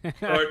lunch.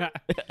 yeah.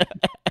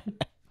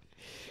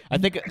 I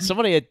think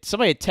somebody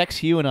had text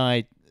Hugh and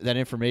I that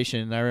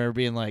information, and I remember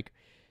being like,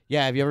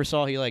 "Yeah, have you ever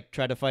saw he like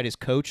tried to fight his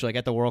coach like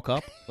at the World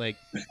Cup? Like,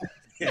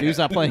 dude's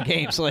not playing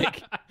games.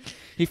 Like,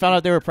 he found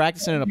out they were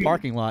practicing in a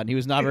parking lot, and he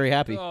was not very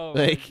happy. Oh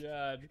like, my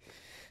god!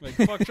 Like,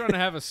 fuck, trying to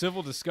have a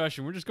civil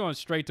discussion. We're just going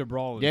straight to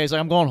brawling. yeah, he's like,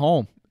 I'm going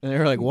home, and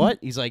they're like, what?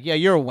 He's like, yeah,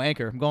 you're a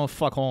wanker. I'm going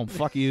fuck home.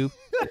 Fuck you.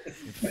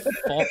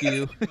 Fuck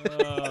you.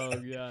 Oh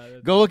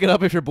god. Go look it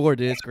up if you're bored,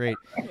 dude. It's great.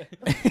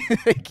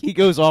 He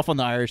goes off on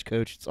the Irish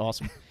coach. It's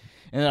awesome.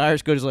 And the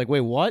Irish coach is like,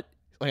 wait, what?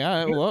 Like,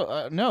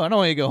 no, I don't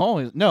want you to go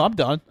home. No, I'm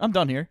done. I'm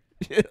done here.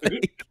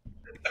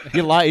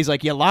 You lie. He's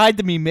like, you lied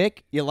to me, Mick.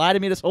 You lied to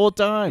me this whole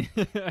time.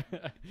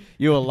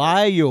 You a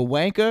liar. You a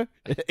wanker.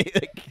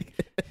 It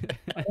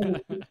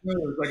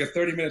was like a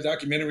 30-minute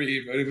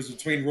documentary, but it was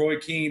between Roy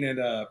Keane and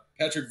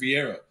Patrick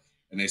Vieira.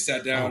 And they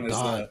sat down and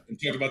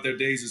talked about their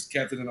days as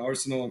captain in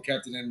Arsenal and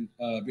captain in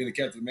being the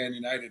captain of Man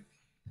United.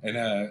 And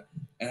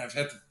I've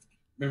had to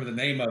remember the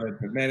name of it,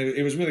 but man,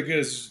 it was really good.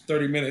 It's just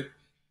 30-minute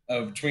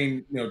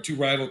between 2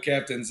 rival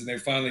captains, and they're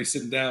finally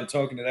sitting down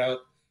talking it out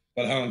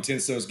about how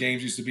intense those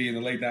games used to be in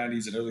the late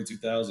 90s and early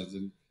 2000s.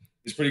 And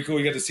it's pretty cool.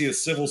 You got to see a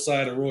civil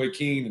side of Roy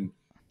Keane and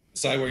the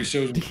side where he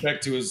shows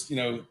respect to his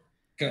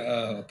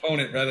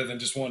opponent rather than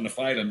just wanting to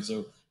fight him. So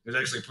it was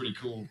actually pretty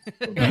cool.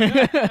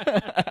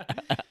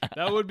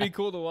 That would be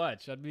cool to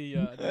watch. That'd be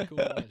cool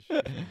to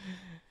watch.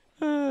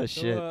 Oh,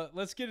 shit. So,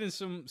 let's get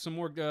into some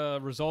more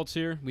results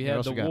here. We had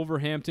else the we got?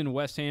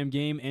 Wolverhampton-West Ham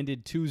game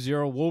ended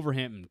 2-0.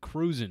 Wolverhampton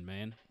cruising,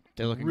 man.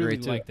 They're looking really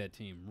great, too. like that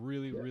team.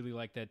 Really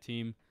like that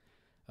team.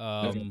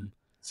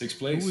 6th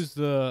place.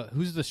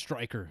 Who's the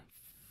striker?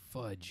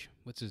 Fudge.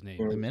 What's his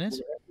name? The minutes?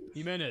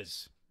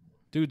 Jimenez.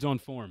 Dude's on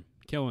form.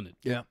 Killing it.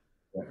 Yeah.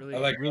 Really, I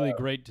like really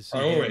great to see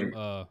Traore.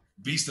 him.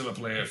 Beast of a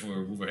player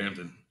for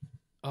Wolverhampton.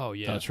 Oh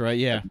yeah, That's right.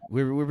 Yeah,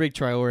 we're big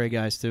Traore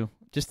guys too.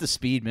 Just the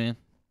speed, man.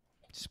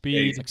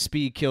 speed. Like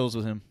speed kills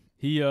with him.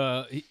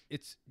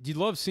 It's you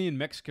love seeing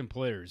Mexican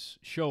players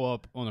show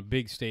up on a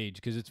big stage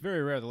because it's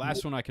very rare. The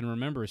last one I can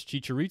remember is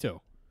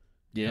Chicharito.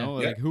 You know,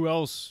 like who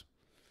else?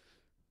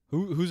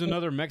 Who's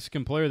another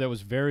Mexican player that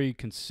was very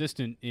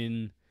consistent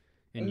in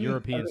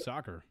European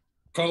soccer?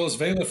 Carlos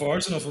Vela for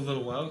Arsenal for a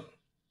little while.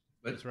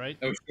 That's right.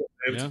 That was good.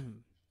 Yeah,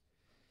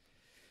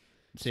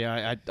 See,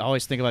 I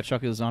always think about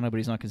Chucky Lozano, but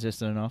he's not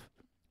consistent enough.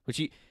 Which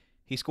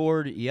he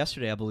scored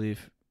yesterday, I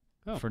believe,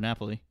 for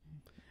Napoli.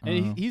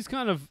 and he's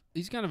kind of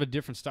a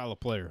different style of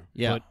player.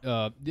 Yeah.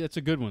 But that's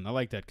a good one. I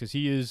like that because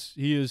he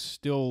is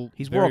still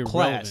He's very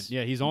world-class. relevant.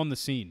 Yeah, he's on the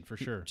scene for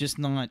sure. Just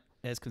not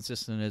as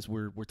consistent as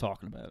we're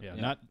talking about. Yeah,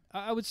 not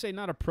I would say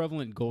not a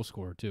prevalent goal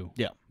scorer too.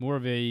 Yeah. More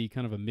of a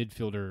kind of a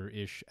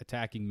midfielder-ish,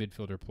 attacking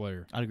midfielder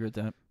player. I'd agree with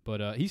that.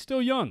 But he's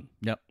still young.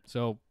 Yep.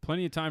 So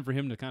plenty of time for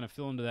him to kind of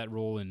fill into that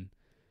role and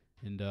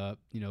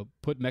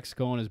put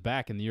Mexico on his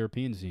back in the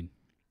European scene.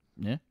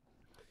 Yeah.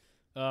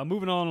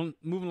 Moving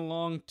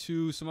along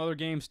to some other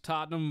games.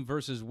 Tottenham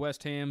versus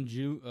West Ham,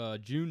 June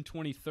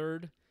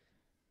 23rd.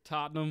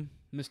 Tottenham,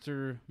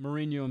 Mr.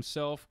 Mourinho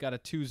himself, got a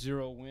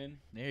 2-0 win.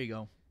 There you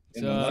go.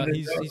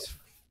 He's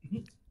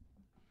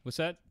what's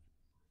that?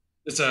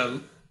 It's a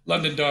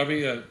London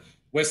derby.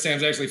 West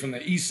Ham's actually from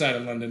the east side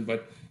of London,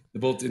 but they're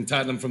both in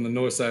Tottenham from the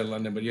north side of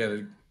London. But yeah,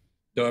 the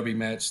derby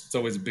match. It's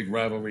always a big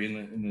rivalry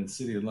in the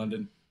city of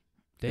London.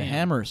 The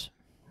Hammers.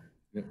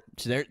 Yep.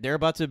 So they're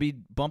about to be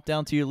bumped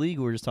down to your league.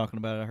 We were just talking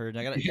about it. I heard.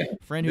 I got a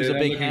friend who's a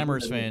big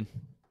Hammers fan,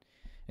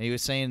 and he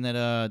was saying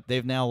that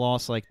they've now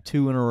lost like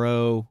 2 in a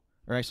row.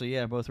 Or actually,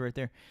 yeah, both right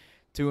there.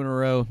 2 in a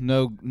row.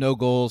 No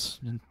goals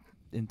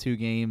in 2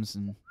 games,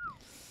 and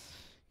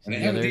they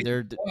have a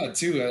squad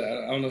too.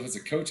 I don't know if it's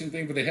a coaching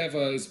thing, but they have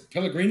is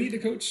Pellegrini the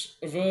coach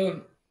of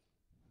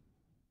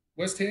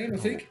West Ham, I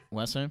think.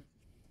 West Ham.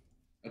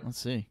 Let's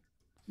see.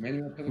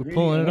 Manuel Pellegrini. We're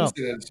pulling it up.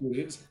 That's who it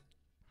is.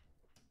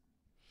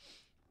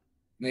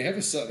 And they have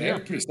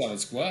a pretty solid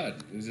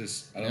squad. It's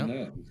just I don't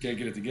know. Can't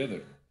get it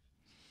together.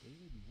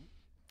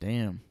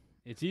 Damn.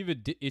 It's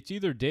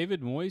either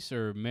David Moyes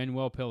or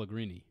Manuel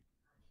Pellegrini.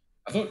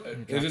 I thought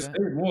it was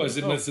David Moyes.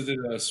 It must have did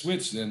a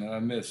switch then. I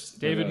missed.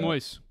 David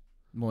Moyes.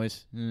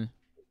 Moyes.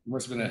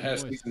 Must have been a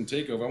half-season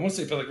takeover. I want to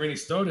say Pellegrini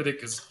started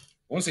it because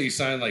I want to say he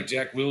signed like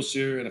Jack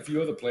Wilshere and a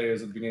few other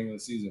players at the beginning of the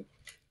season.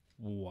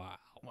 Wow.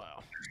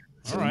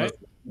 So all right.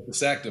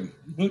 Sacked him.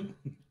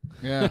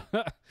 Yeah.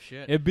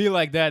 Shit. It'd be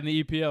like that in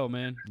the EPL,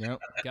 man. Yep.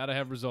 Gotta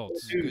have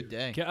results. Good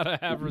day. Gotta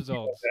have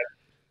results.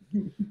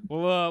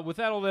 Well, with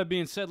all that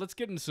being said, let's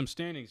get into some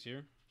standings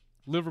here.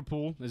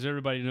 Liverpool, as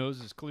everybody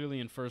knows, is clearly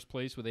in first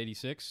place with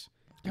 86.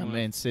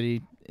 Man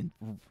City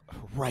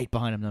right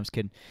behind him. No, I'm just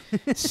kidding.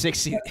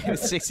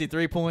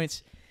 63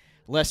 points.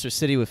 Leicester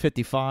City with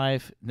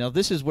 55. Now,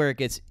 this is where it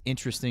gets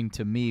interesting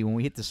to me. When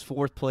we hit this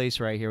 4th place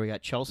right here, we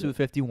got Chelsea with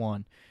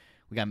 51.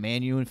 We got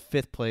Man U in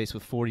 5th place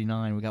with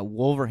 49. We got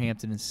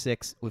Wolverhampton in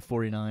 6th with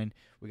 49.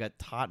 We got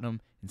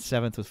Tottenham in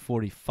 7th with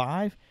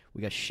 45.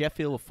 We got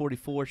Sheffield with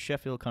 44.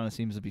 Sheffield kind of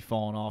seems to be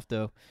falling off,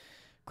 though.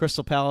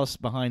 Crystal Palace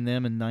behind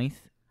them in 9th,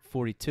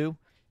 42.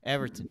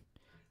 Everton,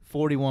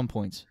 41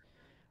 points.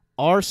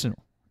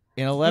 Arsenal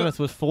in 11th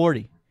with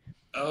 40.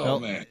 Oh,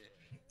 man.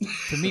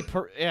 To me,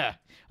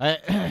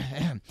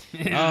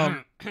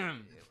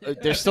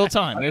 there's still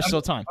time. There's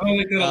still time. I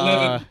only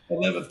got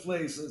 11th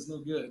place. That's no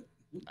good.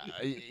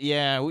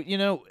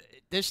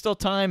 There's still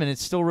time, and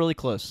it's still really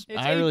close.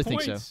 I really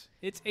think so.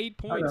 It's 8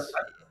 points.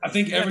 I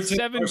think Everton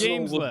 7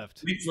 games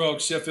left.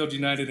 Leapfrog Sheffield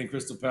United and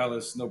Crystal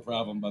Palace, no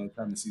problem by the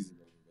time the season's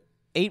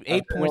over.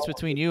 8 points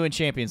between you and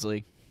Champions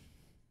League.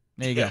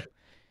 There you go.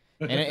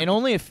 And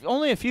only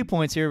a few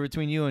points here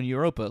between you and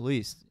Europa, at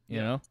least.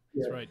 You know.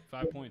 That's right.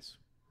 5 points.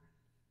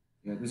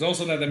 Yeah, there's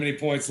also not that many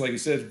points, like you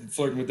said,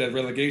 flirting with that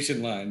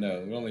relegation line.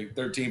 No, we're only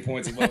 13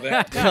 points above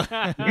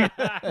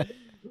that.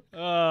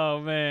 Oh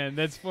man,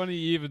 that's funny.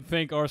 You even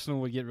think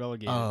Arsenal would get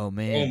relegated? Oh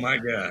man. Oh my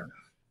God.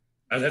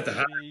 I'd have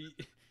to.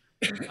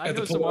 I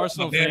know some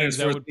Arsenal fans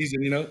that would.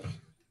 Season, you know.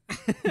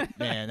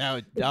 Man,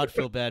 that would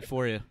feel bad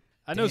for you.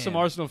 I know some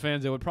Arsenal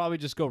fans that would probably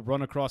just go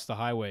run across the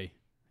highway.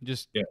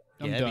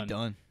 I'm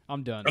done.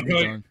 I'm done.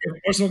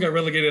 If Arsenal got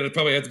relegated, I'd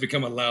probably have to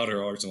become a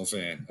louder Arsenal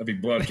fan. I'd be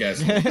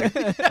broadcasting.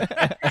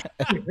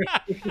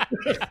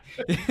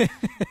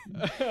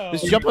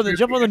 Just jump on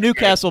the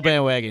Newcastle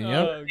bandwagon, you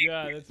know? Oh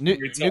God,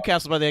 that's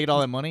Newcastle, they get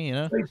all that money, you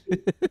know?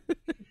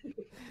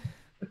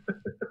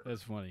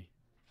 That's funny.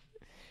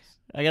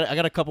 I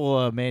got a couple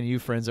of Man U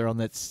friends that are on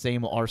that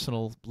same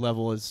Arsenal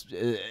level as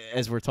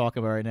we're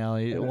talking about right now.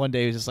 One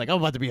day he was just like, I'm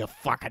about to be a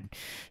fucking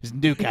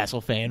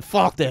Newcastle fan.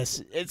 Fuck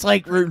this. It's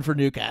like rooting for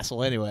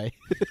Newcastle anyway.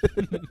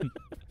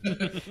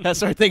 I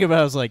started thinking about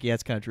it. I was like, yeah,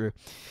 it's kind of true.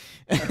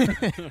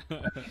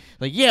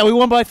 Like, yeah, we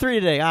won by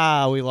 3 today.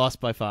 We lost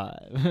by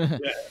 5. Yeah,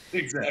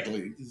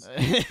 exactly.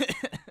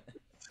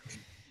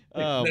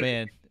 Oh,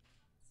 man.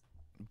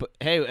 But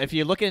hey, if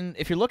you're looking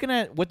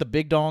at what the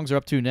big dongs are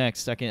up to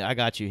next, I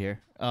got you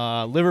here.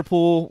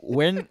 Liverpool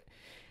win.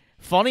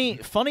 Funny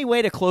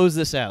way to close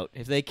this out.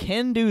 If they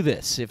can do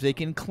this, if they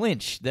can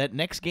clinch, that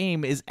next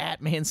game is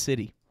at Man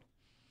City,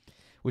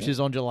 which is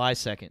on July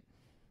 2nd.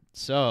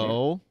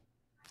 So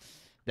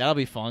that'll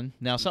be fun.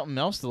 Now, something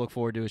else to look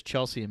forward to is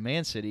Chelsea and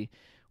Man City,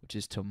 which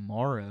is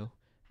tomorrow,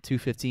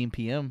 2:15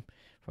 p.m.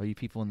 for you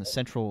people in the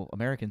Central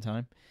American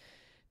time.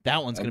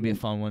 That one's going to be a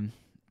fun one.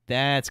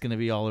 That's going to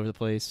be all over the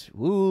place.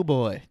 Ooh,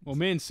 boy. Well,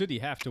 Man City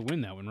have to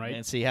win that one, right?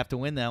 Man City have to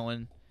win that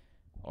one,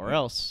 or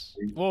else.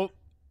 Well,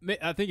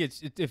 I think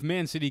it's if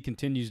Man City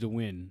continues to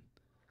win,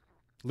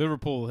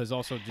 Liverpool has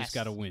also just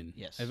got to win.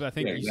 Yes. I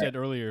think you said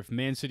earlier, if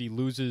Man City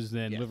loses,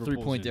 then Liverpool's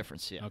 3-point in.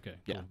 difference, yeah. Okay.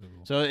 Yeah. Cool,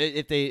 cool. So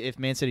if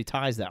Man City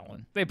ties that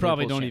one, They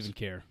probably Liverpool's don't chance. even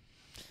care.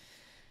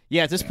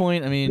 Yeah, at this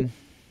point, I mean,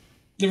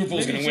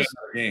 Liverpool's Maybe going to win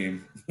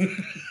it's another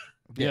game.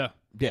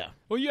 Yeah.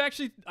 Well, you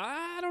actually,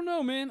 I don't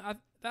know, man.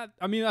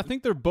 I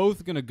think they're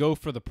both going to go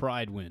for the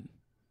pride win.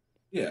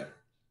 Yeah,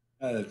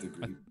 I have to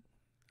agree.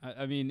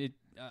 I mean,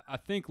 I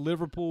think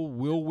Liverpool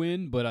will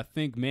win, but I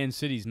think Man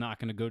City's not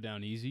going to go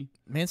down easy.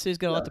 Man City's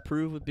got a lot to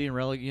prove with being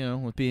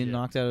with being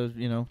knocked out of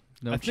no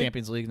I think-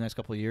 Champions League in the next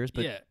couple of years.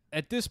 But yeah,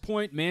 at this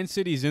point, Man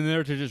City's in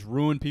there to just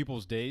ruin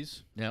people's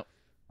days. Yep.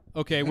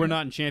 Okay, we're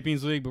not in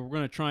Champions League, but we're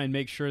going to try and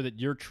make sure that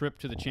your trip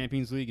to the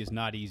Champions League is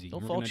not easy.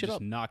 Don't We're fuck going to shit just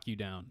up. knock you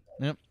down.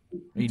 Yep.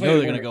 You You play know to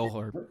they're win gonna it. go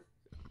hard.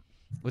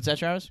 What's that,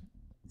 Travis?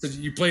 So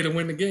you play to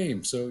win the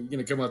game, so you're going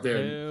to come out there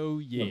and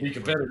Hell yeah. be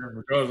competitive,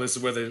 regardless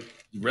of whether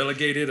you're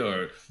relegated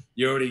or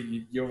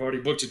you've already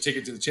booked your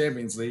ticket to the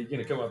Champions League. You're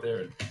going to come out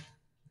there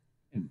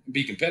and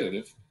be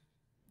competitive.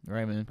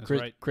 Right, man. That's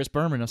Chris, right. Chris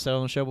Berman, I've said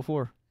on the show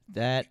before.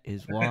 That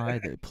is why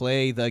they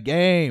play the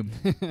game.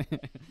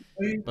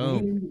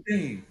 Boom.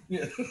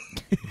 Yeah.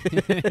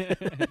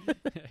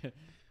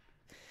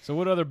 So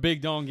what other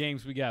big dong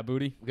games we got,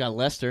 Booty? We got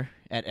Leicester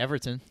at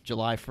Everton,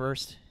 July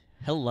 1st.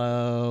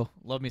 Hello.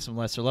 Love me some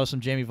Leicester. Love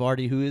some Jamie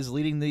Vardy, who is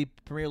leading the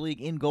Premier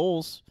League in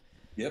goals.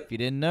 Yep. If you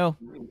didn't know.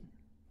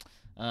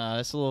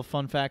 That's a little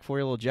fun fact for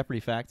you, a little Jeopardy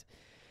fact.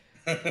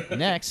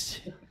 Next,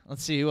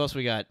 let's see who else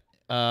we got.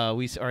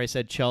 We already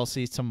said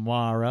Chelsea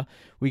tomorrow.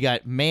 We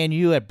got Man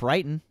U at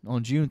Brighton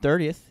on June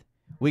 30th.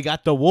 We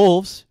got the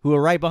Wolves, who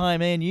are right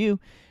behind Man U,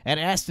 at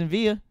Aston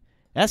Villa.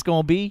 That's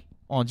going to be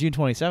on June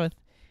 27th.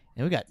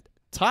 And we got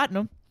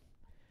Tottenham.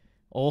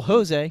 Old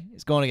Jose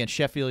is going against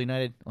Sheffield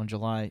United on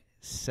July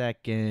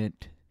 2nd.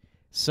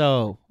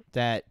 So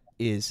that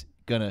is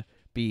going to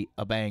be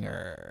a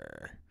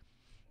banger.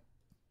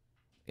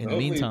 In the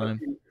Hopefully, meantime,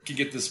 we can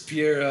get this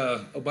Pierre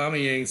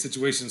Aubameyang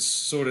situation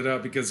sorted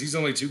out because he's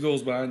only 2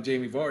 goals behind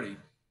Jamie Vardy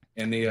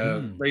in the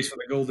race for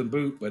the Golden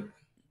Boot. But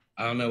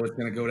I don't know what's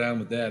going to go down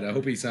with that. I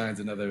hope he signs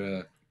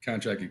another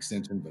contract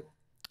extension. But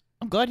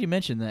I'm glad you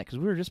mentioned that because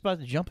we were just about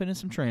to jump into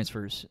some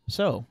transfers.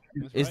 So,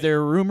 That's is right.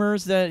 there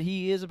rumors that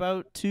he is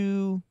about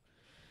to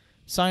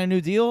sign a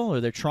new deal,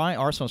 or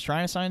Arsenal's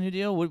trying to sign a new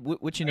deal?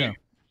 What you know?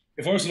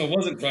 if Arsenal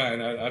wasn't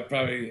trying, I'd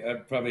probably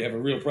have a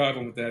real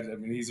problem with that. I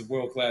mean, he's a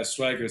world-class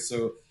striker,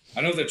 so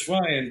I know they're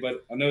trying,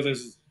 but I know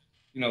there's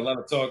a lot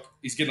of talk.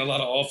 He's getting a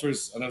lot of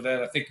offers. I know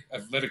that. I think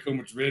Atletico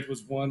Madrid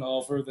was one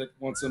offer that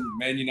wants him.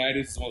 Man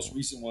United is the most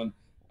recent one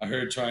I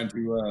heard trying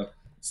to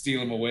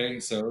steal him away.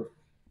 So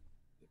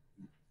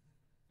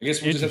I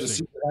guess we'll just have to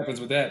see what happens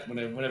with that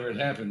whenever it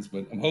happens.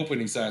 But I'm hoping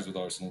he signs with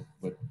Arsenal.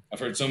 But I've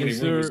heard so many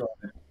rumors on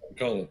it.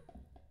 Call it.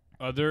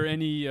 Are there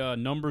any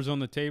numbers on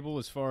the table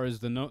as far as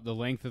the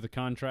length of the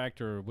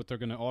contract or what they're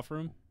going to offer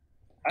him?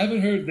 I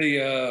haven't heard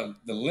the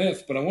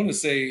length, but I want to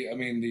say, I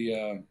mean,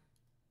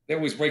 they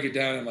always break it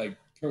down in like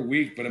per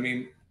week. But I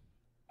mean,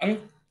 I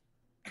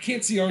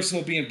can't see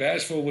Arsenal being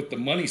bashful with the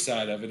money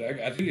side of it.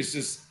 I think it's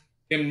just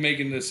him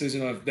making the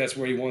decision on if that's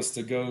where he wants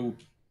to go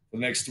the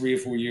next 3 or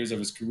 4 years of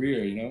his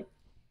career.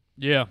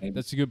 Yeah,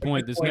 that's a good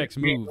point. This next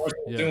move.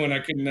 Yeah. I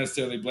couldn't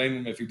necessarily blame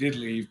him if he did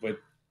leave, but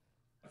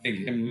I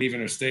think him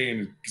leaving or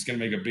staying is going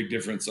to make a big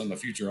difference on the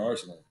future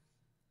Arsenal.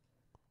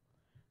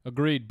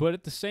 Agreed. But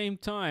at the same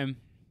time,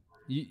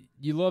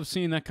 you love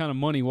seeing that kind of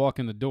money walk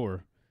in the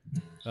door.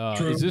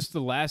 True. Is this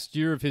the last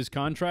year of his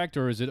contract,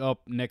 or is it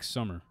up next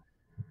summer?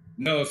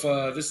 No, if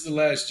this is the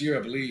last year,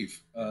 I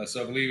believe.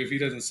 So I believe if he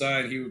doesn't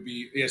sign,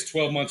 he has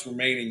 12 months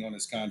remaining on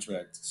his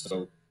contract.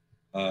 So,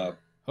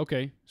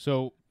 Okay,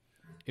 so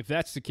if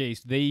that's the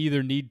case, they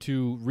either need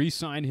to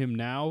re-sign him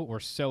now or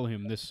sell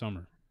him this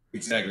summer.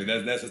 exactly,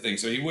 that's the thing.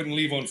 So he wouldn't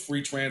leave on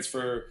free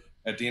transfer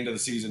at the end of the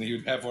season. He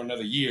would have for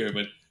another year,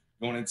 but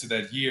going into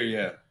that year,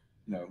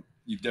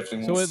 you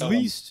definitely want to sell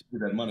him for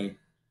that money.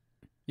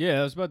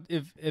 Yeah, I was about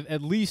if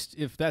at least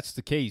if that's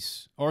the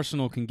case,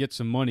 Arsenal can get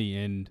some money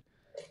and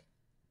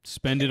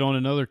spend it on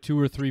another 2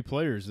 or 3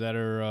 players that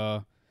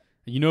are.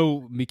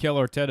 Mikel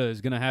Arteta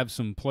is going to have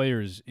some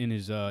players in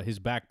his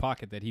back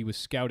pocket that he was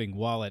scouting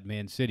while at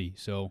Man City.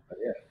 So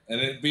Yeah, and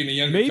it, being a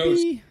younger coach,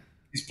 maybe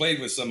he's played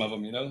with some of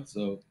them,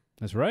 So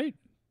that's right.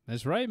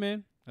 That's right,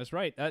 man. That's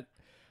right.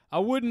 I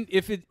wouldn't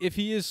if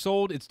he is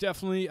sold. It's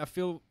definitely. I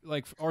feel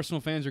like Arsenal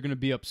fans are going to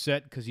be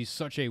upset because he's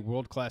such a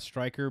world-class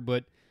striker.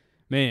 But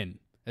man,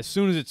 as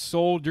soon as it's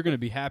sold, you're going to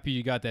be happy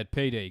you got that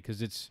payday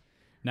because it's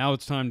Now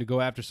it's time to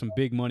go after some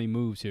big money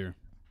moves here.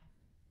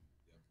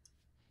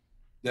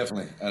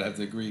 Definitely, I'd have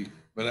to agree.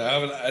 But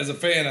as a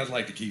fan, I'd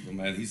like to keep him,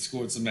 man. He's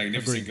scored some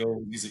magnificent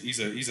goals.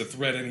 He's a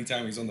threat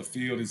anytime he's on the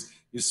field.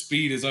 His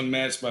speed is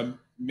unmatched by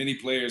many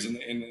players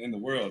in the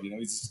world. You know,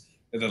 he's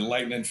the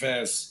lightning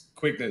fast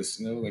quickness.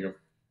 You know, like a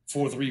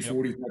 4.3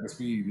 40 type of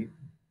speed.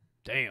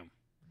 Damn.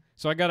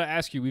 So I got to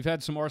ask you, we've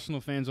had some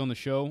Arsenal fans on the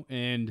show,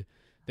 and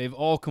they've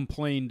all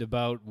complained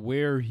about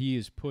where he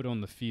is put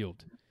on the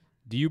field.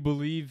 Do you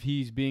believe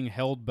he's being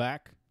held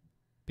back,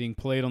 being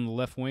played on the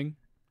left wing?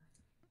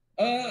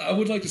 I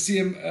would like to see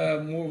him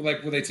more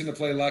like where they tend to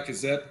play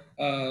Lacazette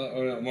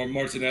or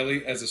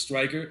Martinelli as a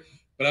striker.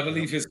 But I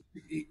believe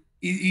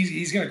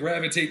he's going to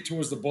gravitate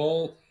towards the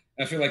ball.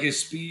 I feel like his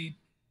speed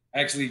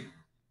actually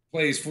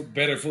plays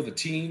better for the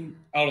team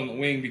out on the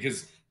wing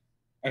because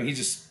he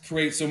just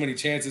creates so many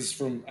chances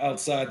from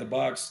outside the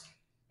box.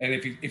 And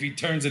if he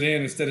turns it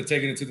in instead of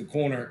taking it to the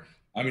corner,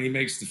 he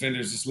makes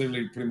defenders just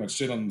literally pretty much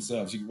shit on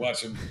themselves. You can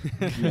watch them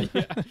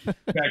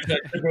back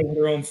over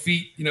their own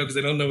feet, because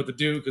they don't know what to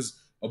do because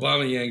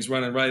Aubameyang's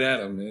running right at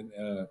him.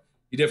 And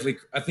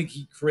I think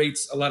he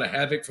creates a lot of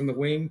havoc from the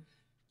wing,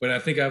 but I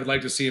think I would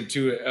like to see him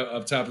too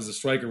up top as a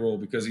striker role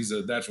because he's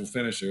a natural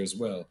finisher as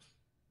well.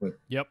 But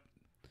yep.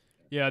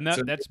 Yeah, and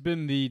that's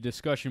been the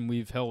discussion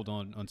we've held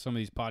on some of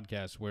these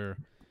podcasts where,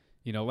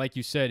 like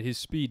you said, his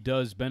speed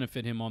does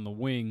benefit him on the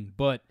wing,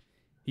 but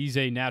he's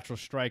a natural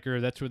striker.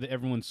 That's where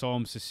everyone saw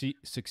him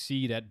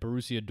succeed at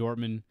Borussia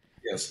Dortmund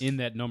in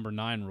that number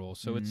 9 role.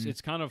 So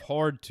it's kind of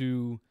hard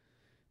to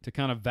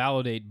kind of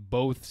validate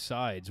both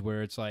sides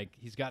where it's like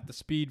he's got the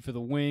speed for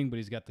the wing, but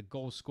he's got the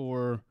goal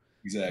scorer.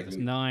 Exactly.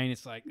 9.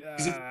 It's like,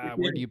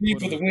 where do you speed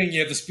put for the wing?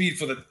 You have the speed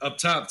for the up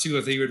top too.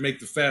 I think he would make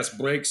the fast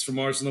breaks from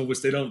Arsenal,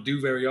 which they don't do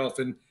very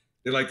often.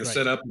 They like to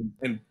set up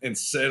and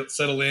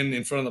settle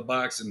in front of the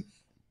box and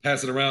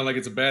pass it around like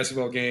it's a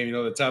basketball game,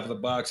 the top of the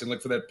box, and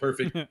look for that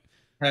perfect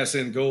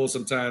pass-in goal.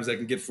 Sometimes that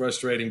can get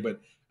frustrating,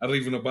 but I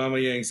believe when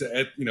Aubameyang's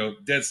at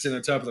dead center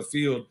top of the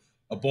field,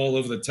 a ball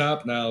over the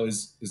top now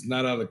is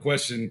not out of the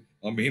question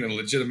on being a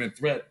legitimate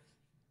threat.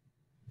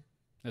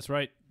 That's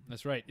right.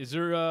 That's right. Is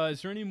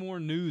there any more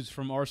news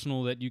from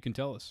Arsenal that you can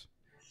tell us?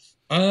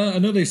 I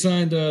know they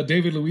signed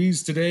David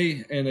Luiz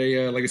today, and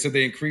they, like I said,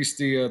 they increased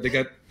they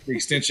got the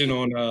extension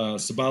on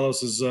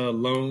Ceballos'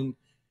 loan.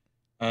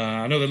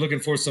 I know they're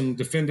looking for some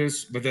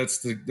defenders, but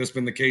that's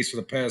been the case for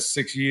the past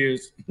 6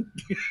 years.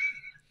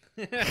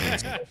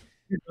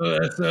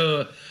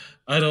 So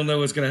I don't know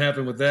what's going to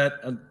happen with that.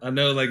 I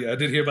know, like I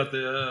did hear about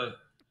the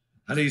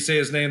how do you say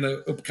his name?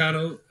 The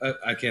Upamecano.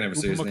 I can't ever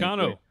say his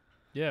name.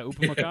 Yeah,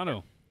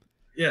 Upamecano.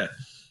 Yeah.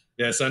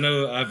 Yes, I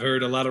know. I've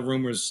heard a lot of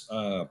rumors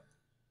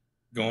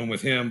going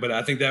with him, but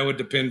I think that would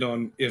depend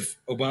on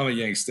if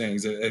Aubameyang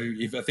stays. I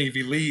think if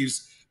he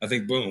leaves, I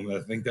think boom.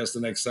 I think that's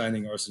the next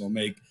signing Arsenal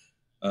make,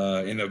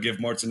 and they'll give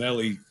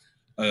Martinelli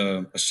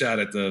a shot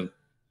at the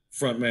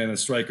front man and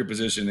striker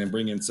position and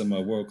bring in some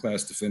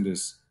world-class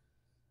defenders,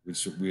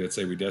 which I'd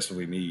say we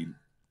desperately need.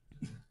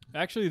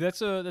 Actually,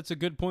 that's a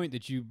good point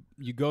that you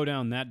go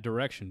down that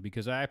direction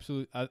because I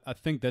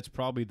think that's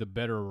probably the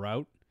better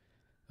route.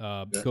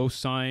 Go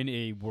sign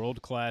a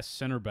world-class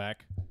center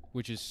back,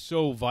 which is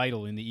so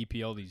vital in the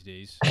EPL these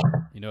days.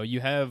 You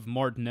have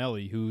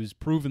Martinelli, who's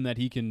proven that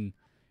he can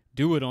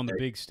do it on the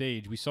big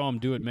stage. We saw him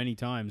do it many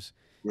times.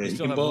 Yeah, we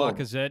still have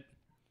Lacazette,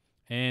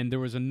 and there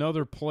was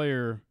another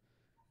player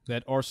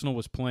that Arsenal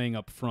was playing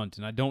up front,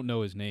 and I don't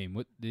know his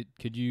name.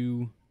 Could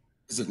you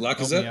Is it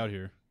Lacazette? help me out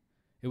here?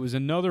 It was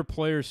another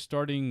player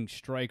starting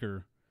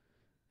striker,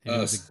 and it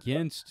was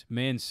against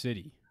Man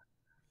City.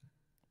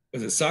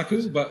 Is it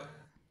Saku? But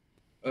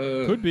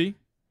could be.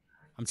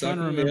 I'm trying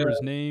to remember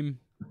his name.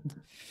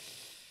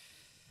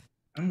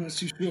 I'm not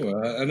too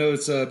sure. I know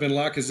it's been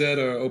Lacazette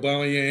or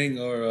Aubameyang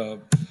or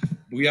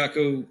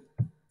Buyako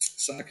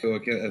Sako. I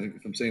think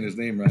if I'm saying his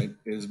name right.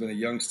 There's been a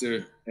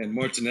youngster and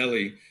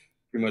Martinelli,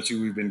 pretty much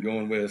who we've been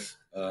going with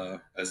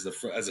as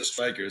the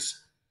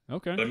strikers.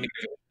 Okay. But,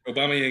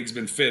 Aubameyang's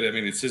been fit.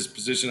 It's his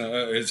position.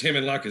 It's him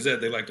and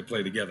Lacazette. They like to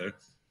play together.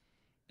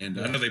 And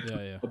I know they put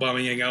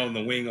Aubameyang out on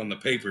the wing on the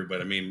paper,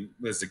 but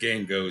as the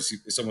game goes,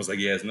 it's almost like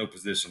he has no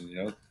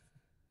position,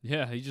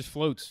 Yeah, he just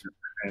floats.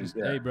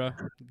 Hey, bro,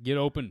 get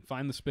open,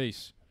 find the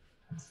space.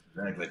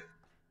 Exactly.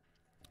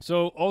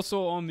 So,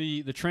 also on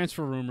the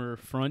transfer rumor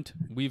front,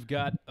 we've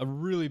got a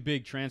really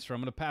big transfer.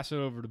 I'm going to pass it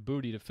over to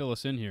Booty to fill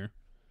us in here.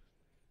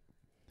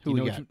 Who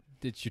we got?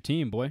 It's your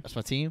team, boy. That's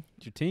my team?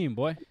 It's your team,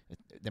 boy.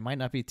 They might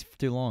not be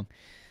too long.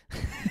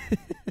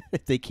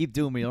 They keep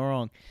doing me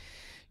wrong.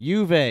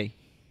 Juve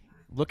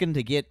looking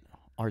to get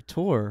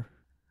Artur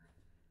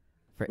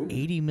for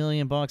 $80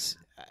 million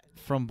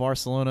from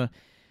Barcelona.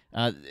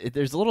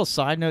 There's a little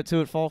side note to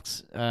it,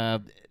 folks.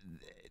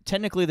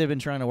 Technically, they've been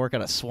trying to work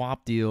out a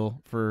swap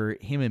deal for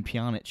him and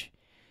Pjanic.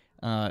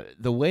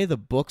 The way the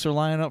books are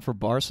lining up for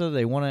Barca,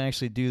 they want to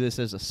actually do this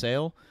as a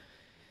sale.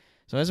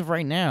 So as of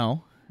right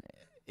now,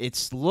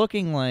 it's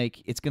looking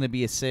like it's going to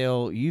be a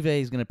sale. Juve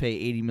is going to pay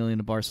 $80 million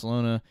to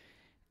Barcelona,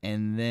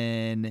 and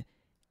then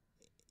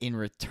in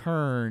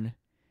return,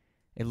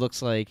 it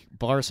looks like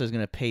Barca is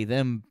going to pay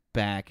them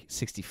back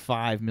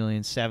 65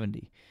 million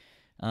 70.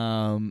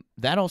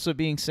 That also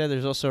being said,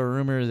 there's also a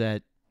rumor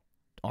that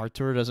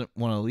Artur doesn't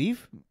want to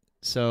leave,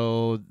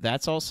 so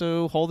that's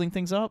also holding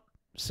things up.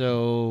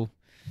 So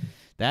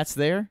that's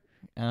there.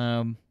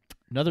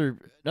 Another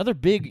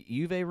big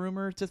Juve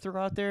rumor to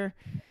throw out there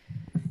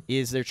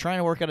is they're trying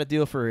to work out a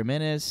deal for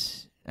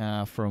Jimenez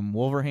from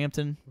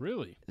Wolverhampton.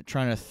 Really? They're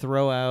trying to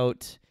throw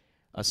out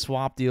a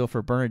swap deal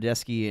for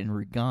Bernardeschi and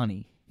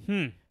Rigani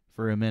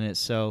for Jimenez.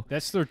 So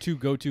that's their two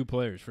go-to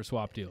players for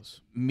swap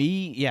deals.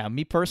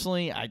 Me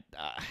personally,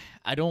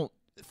 I don't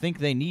think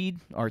they need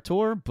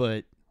Artur,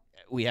 but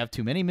we have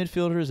too many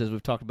midfielders, as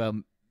we've talked about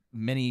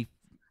many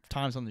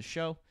times on the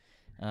show.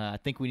 I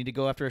think we need to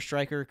go after a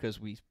striker because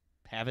we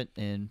haven't,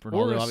 and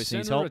Ronaldo obviously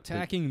needs help. Or a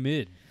attacking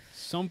mid.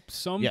 Some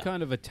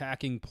kind of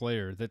attacking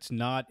player that's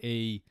not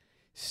a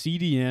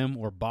CDM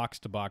or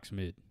box-to-box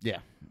mid. Yeah.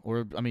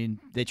 Or, I mean,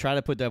 they try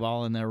to put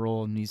Dybala in that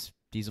role, and he's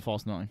a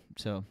false nine.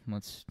 So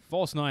let's...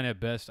 False nine at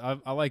best.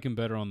 I like him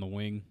better on the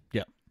wing.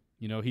 Yeah.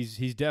 You know,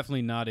 he's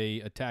definitely not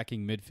a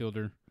attacking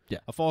midfielder. Yeah.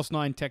 A false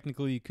nine,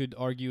 technically, you could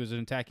argue is an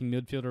attacking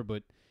midfielder,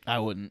 but... I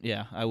wouldn't.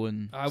 Yeah, I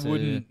wouldn't.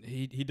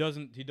 He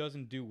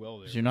doesn't do well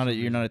there. You're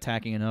not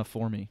attacking enough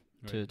for me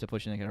to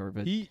push anything over.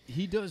 But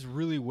he does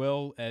really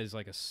well as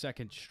like a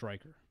second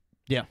striker.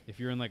 Yeah.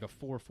 If you're in like a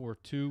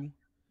 4-4-2.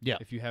 Yeah.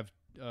 If you have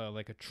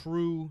like a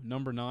true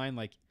number 9,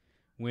 like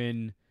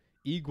when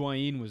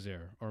Higuain was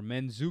there or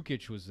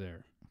Mandzukic was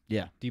there.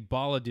 Yeah.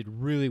 Dybala did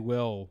really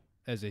well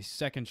as a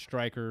second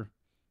striker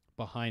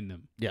behind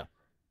them. Yeah.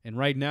 And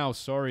right now,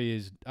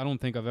 I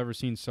don't think I've ever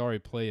seen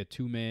Sarri play a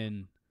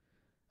 2-man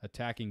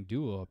attacking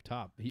duo up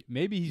top.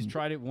 Maybe he's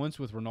tried it once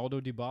with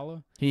Ronaldo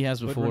Dybala. He has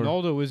before. But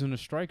Ronaldo isn't a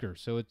striker,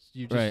 so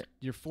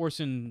you're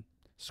forcing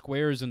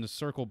squares into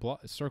circle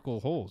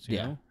holes. You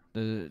know,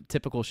 the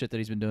typical shit that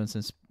he's been doing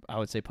since I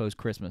would say post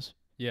Christmas.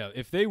 Yeah,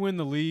 if they win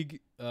the league,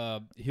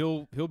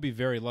 he'll be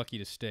very lucky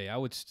to stay. I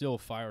would still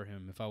fire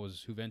him if I was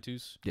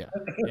Juventus. Yeah,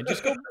 and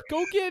just go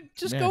get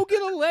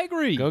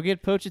Allegri. Go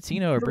get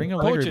Pochettino or bring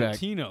Allegri back.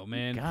 Pochettino,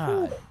 man.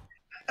 God.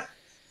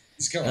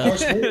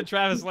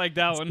 Travis liked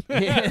that one.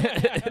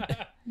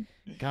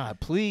 God,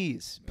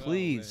 please. Oh,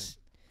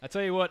 I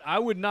tell you what, I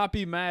would not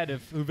be mad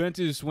if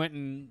Juventus went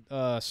and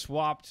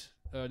went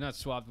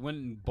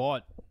and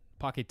bought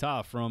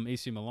Paquetá from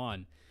AC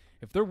Milan.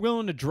 If they're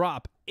willing to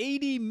drop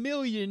 80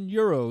 million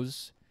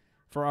euros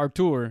for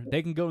Artur,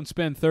 they can go and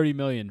spend 30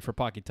 million for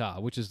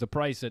Paquetá, which is the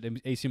price that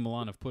AC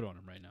Milan have put on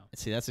him right now.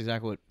 See, that's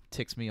exactly what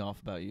ticks me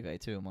off about Juve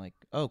too. I'm like,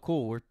 oh,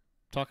 cool. We're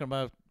talking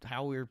about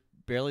how we're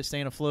barely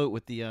staying afloat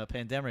with the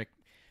pandemic,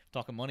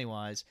 talking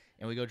money-wise,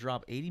 and we go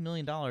drop $80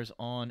 million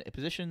on a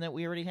position that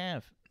we already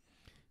have.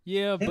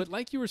 Yeah, but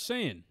like you were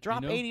saying,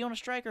 drop 80 on a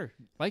striker.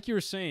 Like you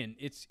were saying,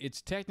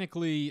 it's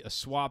technically a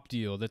swap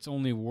deal that's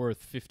only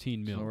worth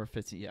 15 mil. Or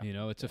 50, yeah. You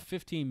know, it's a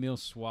 15 mil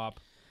swap,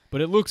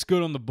 but it looks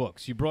good on the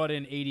books. You brought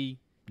in 80,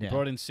 you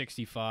brought in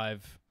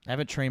 65. I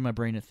haven't trained my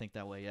brain to think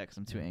that way yet because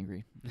I'm too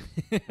angry.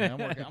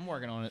 I'm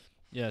working on it.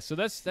 Yeah, so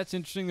that's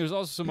interesting. There's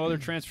also some other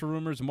transfer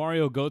rumors.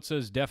 Mario Götze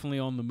is definitely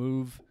on the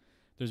move.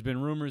 There's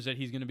been rumors that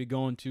he's going to be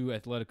going to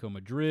Atletico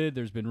Madrid.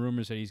 There's been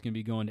rumors that he's going to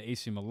be going to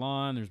AC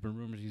Milan. There's been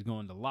rumors he's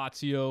going to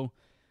Lazio.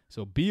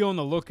 So be on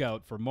the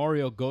lookout for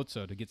Mario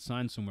Götze to get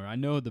signed somewhere. I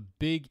know the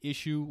big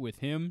issue with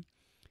him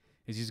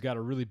is he's got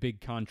a really big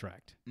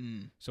contract.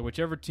 So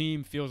whichever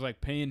team feels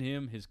like paying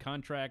him his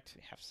contract,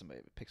 they have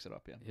somebody that picks it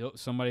up. Yeah,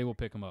 somebody will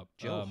pick him up.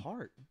 Joe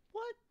Hart.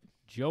 What?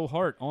 Joe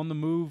Hart on the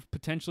move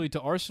potentially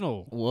to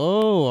Arsenal.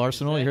 Whoa,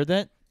 Arsenal! You heard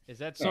that? Is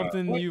that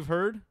something you've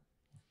heard?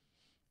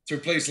 To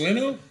replace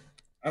Leno?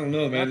 I don't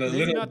know, man.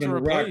 Leno's been a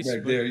rock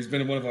back there. He's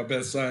been one of our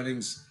best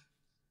signings.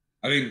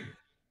 I mean,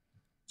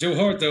 Joe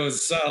Hart, though,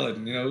 is solid.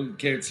 You know,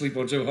 can't sleep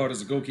on Joe Hart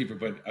as a goalkeeper,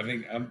 but I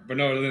think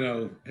Bernardo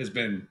Leno has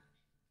been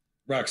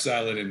rock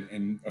solid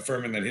in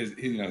affirming that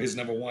his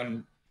number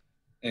one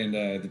and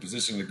the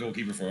position of the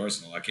goalkeeper for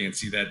Arsenal. I can't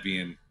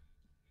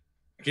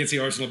see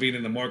Arsenal being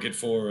in the market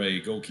for a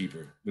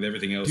goalkeeper with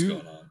everything else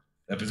going on.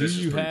 That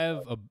position. Do you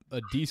have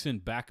a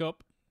decent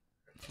backup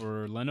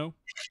for Leno?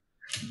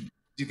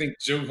 Do you think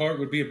Joe Hart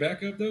would be a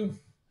backup, though?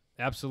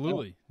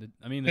 Absolutely.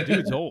 I mean, the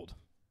dude's old.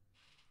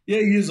 Yeah,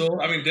 he is old.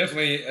 I mean,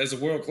 definitely as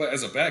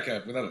a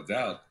backup, without a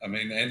doubt. I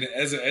mean, and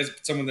as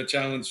someone that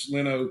challenged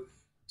Leno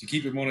to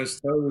keep him on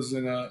his toes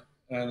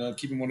and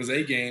keep him on his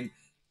A game,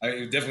 it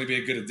would definitely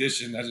be a good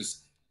addition.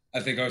 I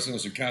think Arsenal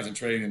should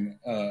concentrate in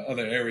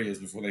other areas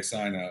before they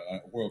sign a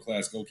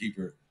world-class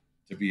goalkeeper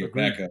to be a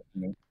backup.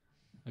 You know?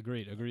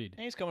 Agreed. And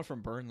he's coming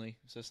from Burnley,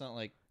 so it's not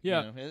like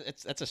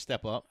that's a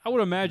step up. I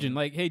would imagine,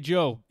 like, hey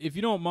Joe, if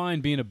you don't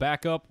mind being a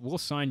backup, we'll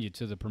sign you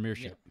to the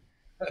Premiership.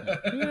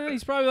 Yeah,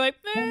 he's probably like,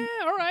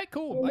 all right,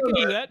 cool, I can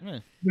do that.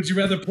 Would you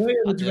rather play,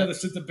 or would you rather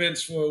sit the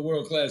bench for a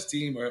world-class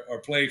team, or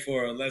play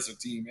for a lesser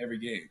team every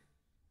game?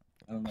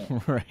 I don't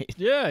know. Right?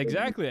 Yeah,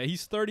 exactly.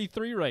 He's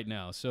 33 right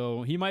now,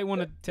 so he might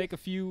want to take a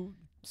few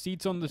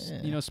seats on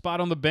the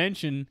spot on the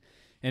bench and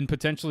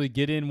potentially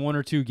get in one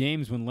or two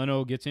games when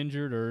Leno gets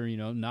injured or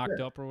knocked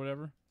up or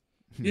whatever.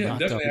 Yeah, Knocked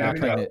definitely. up, I not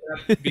mean, pregnant.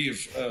 that'd be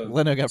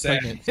Leno got sad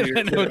pregnant. to-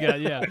 I know,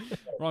 God, yeah.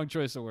 Wrong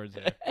choice of words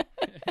there.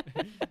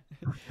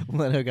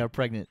 Leno got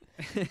pregnant.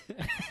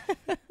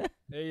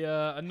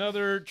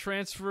 Another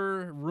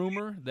transfer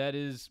rumor that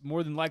is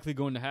more than likely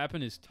going to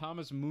happen is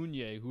Thomas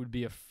Meunier, who would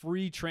be a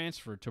free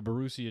transfer to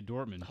Borussia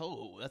Dortmund.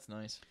 Oh, that's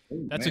nice.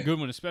 Oh, That's man. a good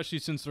one, especially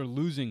since they're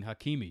losing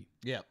Hakimi.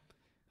 Yep.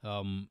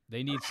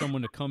 They need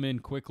someone to come in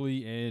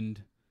quickly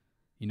and,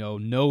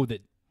 know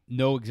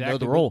exactly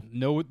the role.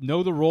 know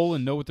the role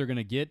and know what they're going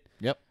to get.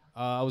 Yep.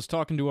 I was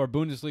talking to our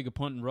Bundesliga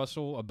pundit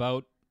Russell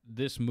about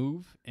this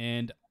move,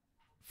 and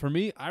for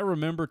me, I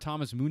remember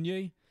Thomas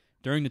Meunier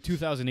during the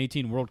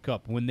 2018 World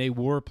Cup when they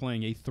were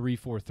playing a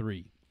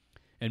 3-4-3,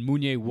 and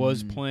Meunier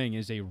was playing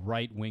as a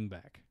right wing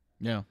back.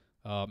 Yeah.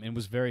 And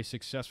was very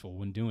successful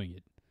when doing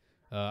it.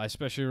 I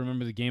especially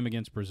remember the game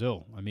against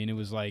Brazil. I mean, I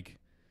was like,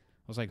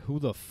 who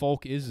the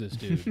fuck is this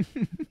dude?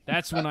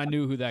 That's when I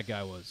knew who that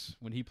guy was,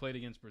 when he played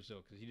against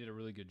Brazil, because he did a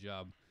really good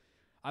job.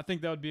 I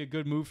think that would be a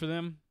good move for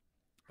them,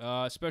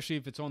 especially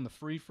if it's on the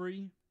free.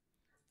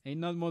 Ain't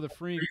nothing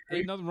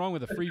wrong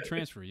with a free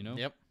transfer,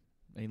 Yep.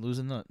 Ain't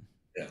losing nothing.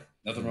 Yeah,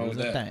 nothing wrong with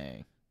that.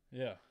 Thing.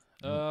 Yeah.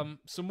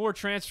 Some more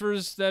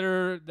transfers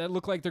that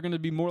look like they're going to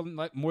be more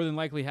than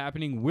likely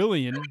happening.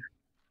 Willian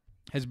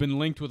has been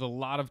linked with a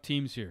lot of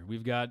teams here.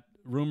 We've got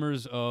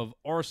rumors of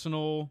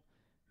Arsenal,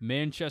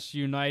 Manchester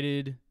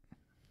United,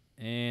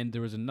 and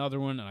there was another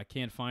one, and I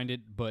can't find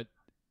it, but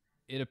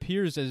it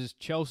appears as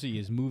Chelsea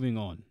is moving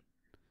on.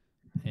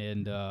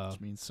 And Which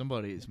means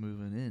somebody is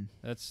moving in.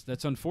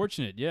 that's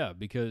unfortunate, yeah,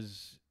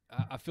 because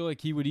I feel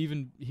like he would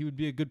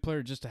be a good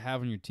player just to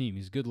have on your team.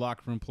 He's a good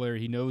locker room player.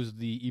 He knows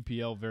the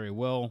EPL very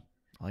well.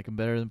 I like him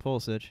better than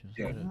Pulisic.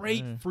 Yeah.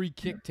 Great free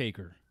kick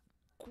taker.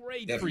 Great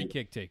free Definitely.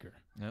 kick taker.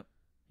 Yep.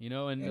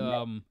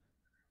 And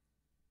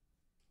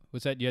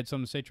what's that? You had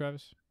something to say,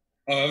 Travis?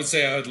 Oh, I would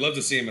say I'd love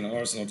to see him in an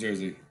Arsenal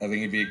jersey. I think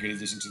he'd be a good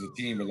addition to the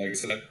team. But like I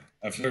said,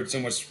 I've heard so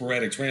much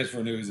sporadic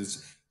transfer news.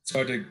 It's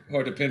hard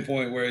to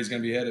pinpoint where he's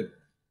going to be headed.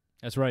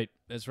 That's right.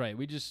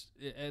 We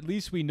at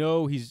least we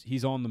know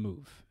he's on the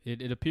move.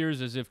 It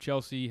appears as if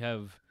Chelsea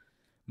have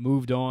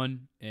moved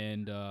on,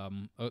 and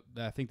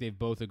I think they've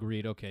both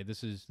agreed. Okay,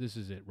 this is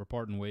it. We're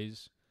parting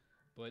ways.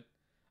 But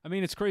I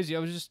mean, it's crazy.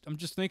 I'm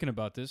just thinking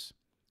about this.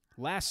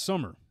 Last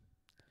summer,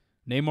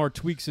 Neymar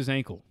tweaks his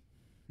ankle.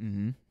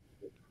 Mm-hmm.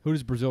 Who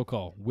does Brazil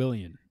call?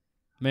 Willian.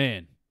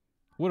 Man,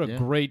 what a Yeah.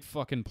 great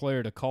fucking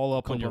player to call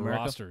up on Copa your America.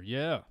 roster.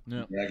 Yeah.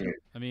 Exactly.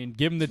 I mean,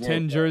 give him the It's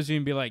 10 World Cup. jersey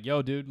and be like,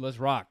 yo, dude, let's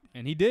rock.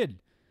 And he did.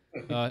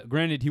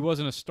 Granted, he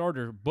wasn't a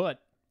starter,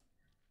 but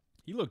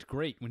he looked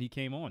great when he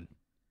came on.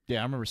 Yeah,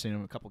 I remember seeing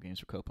him in a couple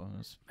games for Copa. It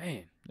was,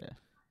 Man. Yeah.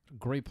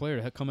 Great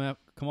player to come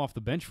off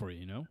the bench for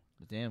you,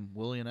 but damn,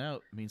 Willian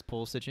out means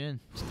Pulisic in.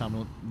 It's time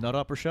to nut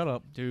up or shut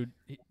up. Dude,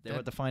 They're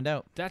about to find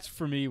out. that's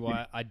for me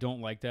why I don't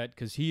like that,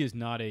 because he is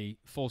not a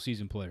full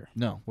season player.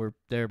 No,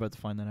 they're about to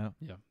find that out.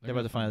 Yeah. They're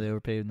about to find out they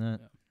overpaid in that.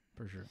 Yeah.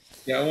 For sure.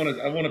 Yeah, I want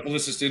a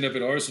Pulisic to end up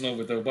at Arsenal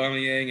with the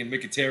Aubameyang and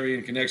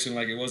Mkhitaryan connection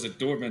like it was at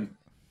Dortmund.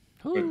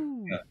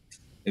 Woo. Yeah,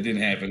 it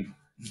didn't happen.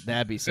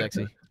 That'd be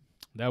sexy.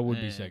 That would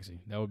be Man. sexy.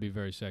 That would be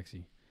very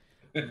sexy.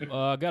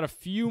 Got a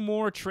few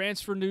more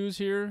transfer news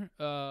here.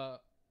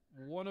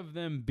 One of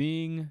them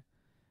being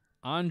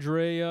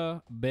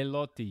Andrea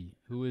Bellotti,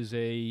 who is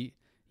a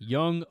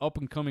young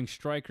up-and-coming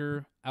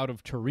striker out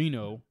of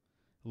Torino,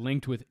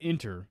 linked with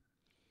Inter.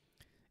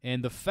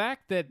 And the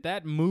fact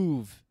that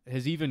move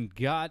has even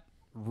got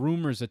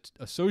rumors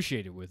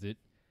associated with it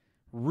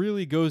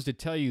really goes to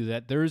tell you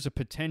that there is a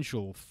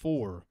potential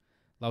for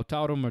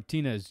Lautaro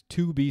Martinez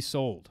to be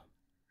sold.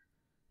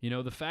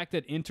 The fact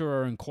that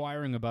Inter are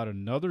inquiring about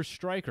another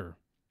striker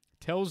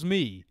tells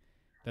me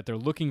that they're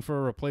looking for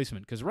a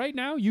replacement. Because right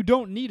now, you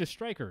don't need a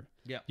striker.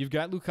 Yeah. You've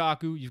got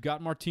Lukaku, you've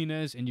got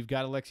Martinez, and you've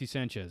got Alexis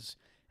Sanchez.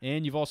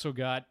 And you've also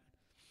got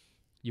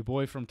your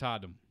boy from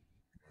Tottenham,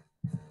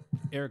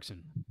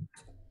 Eriksson.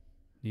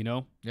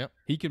 Yep.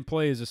 He can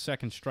play as a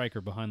second striker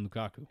behind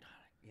Lukaku.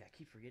 Yeah, I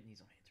keep forgetting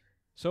he's on Inter.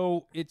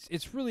 So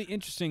it's really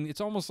interesting.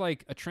 It's almost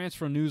like a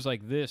transfer news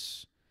like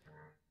this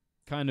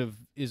kind of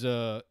is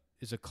a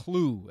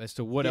clue as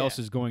to what else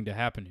is going to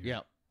happen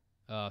here.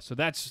 Yeah. So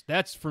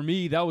that's for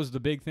me. That was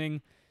the big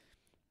thing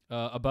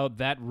about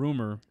that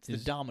rumor. It's the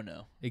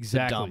domino.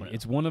 Exactly. domino.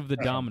 It's one of the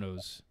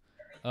dominoes.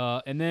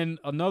 And then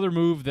another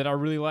move that I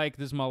really like.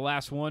 This is my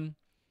last one.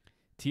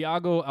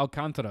 Thiago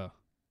Alcantara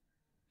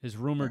is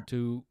rumored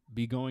to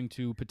be going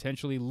to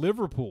potentially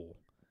Liverpool.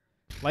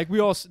 Like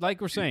we're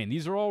saying,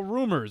 these are all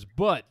rumors,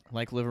 but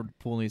Like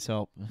Liverpool needs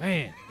help.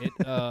 man,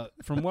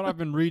 from what I've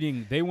been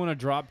reading, they want to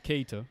drop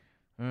Keita.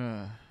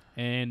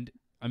 And,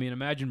 I mean,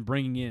 imagine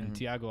bringing in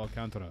Thiago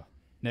Alcantara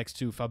next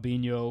to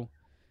Fabinho,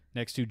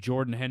 next to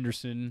Jordan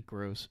Henderson.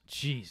 Gross.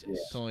 Jesus.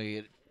 It's only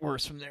get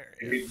worse from there.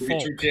 We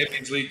true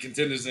Champions League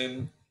contenders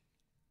in.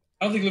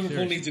 I don't think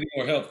Liverpool needs any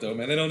more help, though,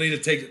 man. They don't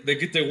need to they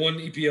get their one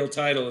EPL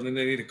title, and then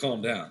they need to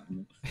calm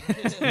down.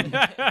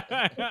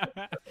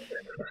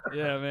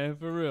 Yeah, man,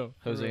 for real.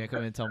 Jose gonna come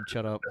in and tell him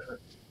shut up.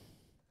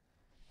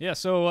 Yeah,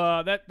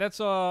 so that's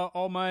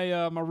all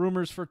my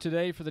rumors for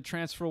today for the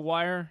transfer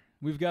wire.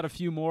 We've got a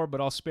few more, but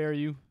I'll spare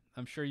you.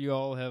 I'm sure you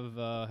all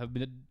have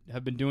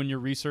been doing your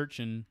research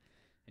and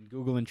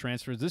Googling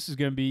transfers. This is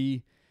going to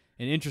be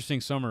an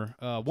interesting summer.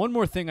 One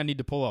more thing I need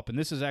to pull up, and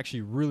this is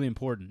actually really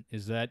important,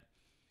 is that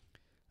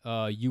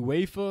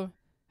UEFA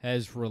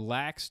has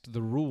relaxed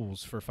the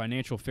rules for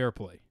financial fair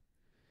play.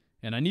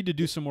 And I need to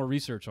do some more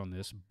research on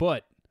this,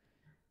 but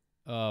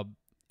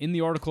in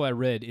the article I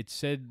read, it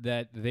said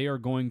that they are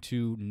going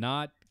to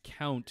not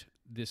count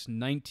this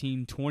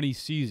 1920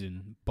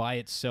 season by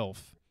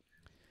itself,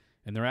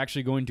 and they're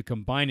actually going to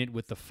combine it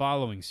with the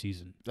following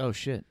season. Oh,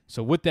 shit.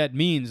 So what that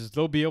means is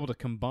they'll be able to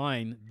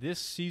combine this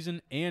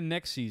season and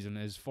next season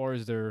as far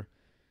as their,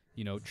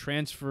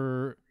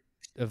 transfer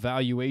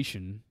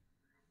evaluation,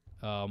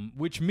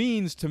 which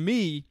means to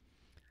me,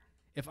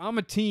 if I'm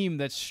a team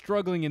that's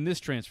struggling in this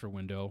transfer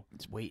window,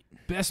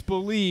 best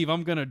believe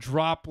I'm going to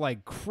drop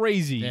like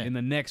crazy in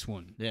the next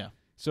one. Yeah.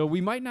 So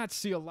we might not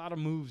see a lot of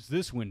moves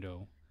this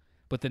window,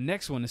 but the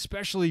next one,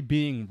 especially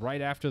being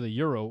right after the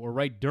Euro or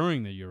right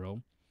during the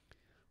Euro,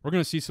 we're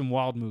going to see some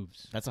wild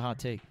moves. That's a hot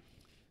take.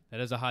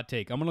 That is a hot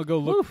take. I'm going to go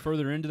look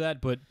further into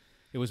that, but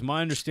it was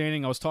my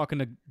understanding. I was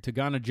talking to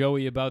Ghana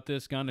Joey about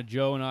this. Ghana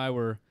Joe and I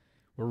were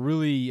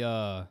really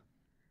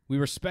we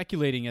were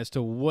speculating as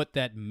to what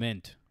that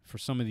meant for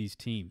some of these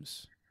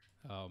teams.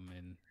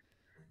 And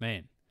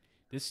man,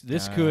 this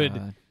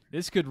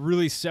could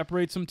really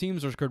separate some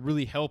teams, or could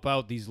really help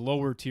out these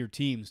lower tier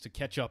teams to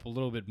catch up a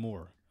little bit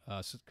more,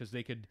 because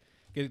they could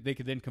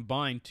then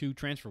combine two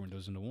transfer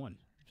windows into one.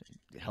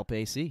 Help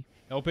AC.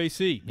 Help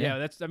AC. Yeah,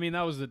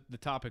 that was the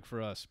topic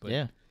for us. But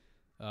yeah.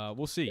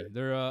 We'll see.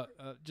 They're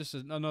just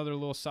another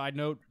little side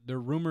note. They're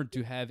rumored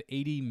to have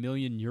 80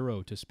 million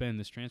euro to spend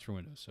this transfer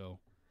window. So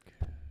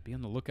be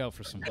on the lookout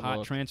for some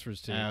hot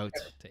transfers to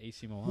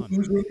AC Milan.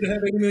 Who's rumored to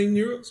have 80 million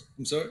euros?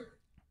 I'm sorry.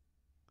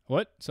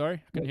 What?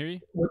 Sorry, I couldn't hear you.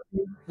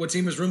 What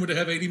team is rumored to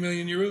have 80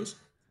 million euros?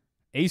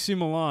 AC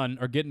Milan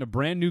are getting a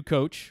brand new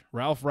coach,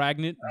 Ralph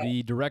Ragnick,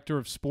 the director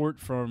of sport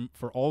for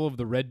all of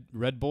the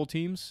Red Bull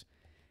teams,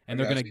 and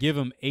they're going to give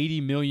him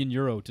 80 million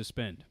euro to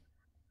spend.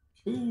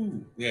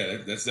 Ooh, yeah,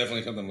 that's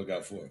definitely something to look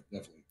out for.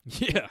 Definitely.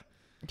 Yeah.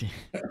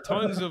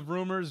 Tons of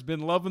rumors.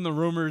 Been loving the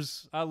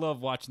rumors. I love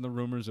watching the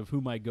rumors of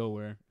who might go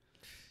where.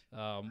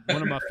 One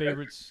of my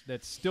favorites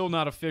that's still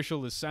not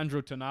official is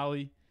Sandro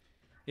Tonali.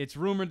 It's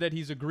rumored that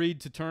he's agreed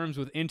to terms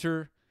with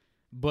Inter,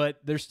 but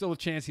there's still a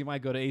chance he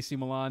might go to AC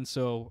Milan.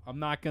 So I'm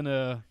not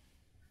gonna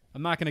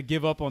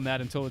give up on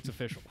that until it's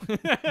official.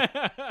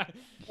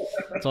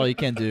 That's all you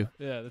can do.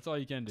 Yeah, that's all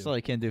you can do. That's all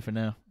you can do for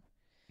now.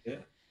 Yeah.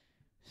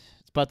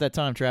 It's about that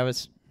time,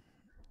 Travis.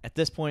 At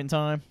this point in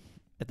time,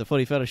 at the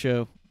Footy Feta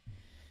Show,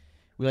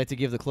 we like to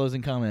give the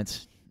closing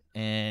comments.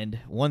 And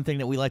one thing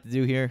that we like to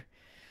do here,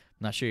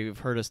 I'm not sure you've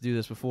heard us do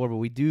this before, but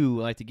we do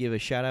like to give a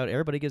shout-out.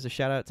 Everybody gives a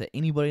shout-out to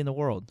anybody in the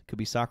world. Could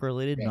be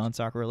soccer-related,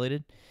 non-soccer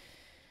related.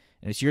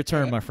 And it's your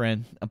turn, my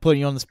friend. I'm putting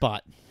you on the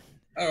spot.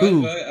 All right,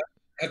 well, I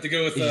have to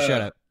go with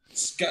shout-out?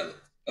 Scott.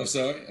 Oh,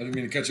 sorry. I didn't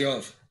mean to cut you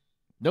off.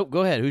 Nope,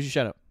 go ahead. Who's your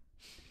shout-out?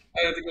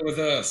 I have to go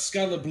with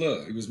Scott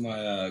LeBlanc. He was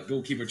my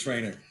goalkeeper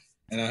trainer.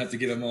 And I have to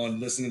get him on,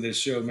 listen to this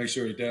show, make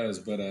sure he does.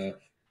 But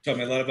taught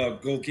me a lot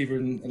about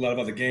goalkeeping, a lot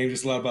about the game,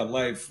 just a lot about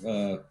life.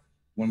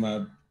 One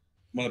of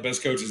the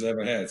best coaches I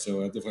ever had.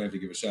 So I definitely have to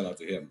give a shout out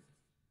to him.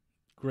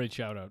 Great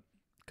shout out.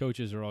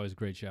 Coaches are always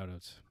great shout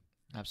outs.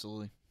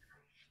 Absolutely.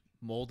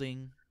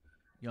 Molding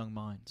young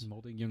minds.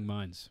 Molding young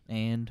minds.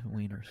 And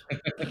wieners.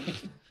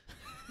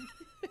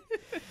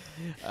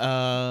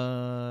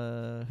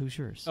 Who's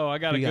yours? Oh, I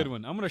got a good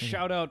one. I'm going to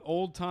shout out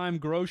Old Time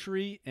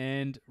Grocery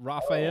and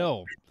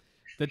Raphael.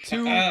 The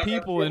two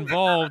people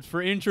involved for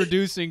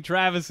introducing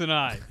Travis and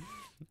I.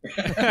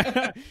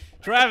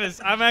 Travis,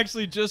 I'm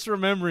actually just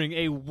remembering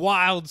a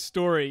wild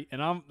story,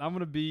 and I'm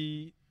gonna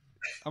be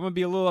a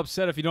little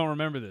upset if you don't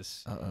remember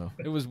this. Uh-oh.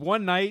 It was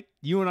one night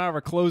you and I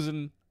were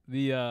closing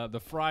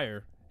the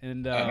fryer,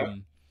 and I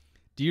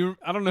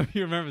don't know if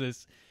you remember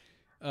this.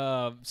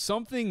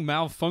 Something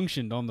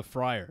malfunctioned on the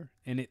fryer,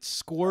 and it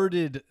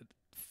squirted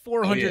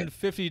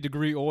 450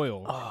 degree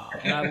oil. Oh.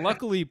 And I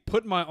luckily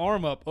put my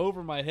arm up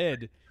over my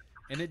head,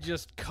 and it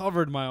just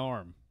covered my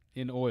arm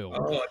in oil.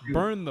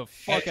 Burned the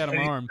fuck out of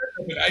my arm.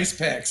 With ice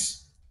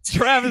packs.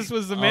 Travis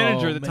was the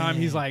manager at the time.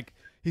 Man.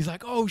 He's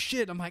like, oh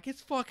shit. I'm like,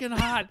 it's fucking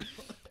hot.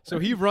 So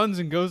he runs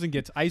and goes and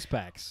gets ice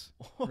packs,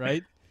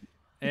 right?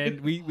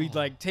 And we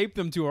like tape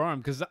them to our arm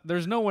because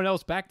there's no one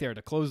else back there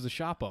to close the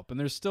shop up. And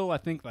there's still, I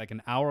think, like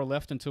an hour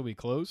left until we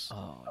close.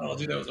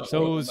 Dude, that was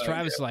So it was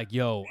Travis like,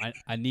 yo,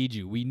 I need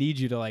you. We need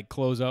you to like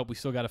close up. We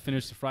still got to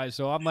finish the fries.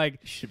 So I'm like,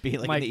 should be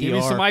like, Mike, in the give me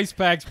ER. some ice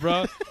packs,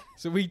 bro.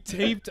 So we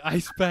taped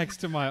ice packs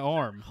to my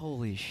arm.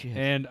 Holy shit.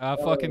 And I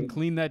fucking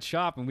cleaned that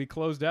shop and we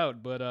closed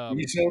out. But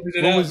you sorted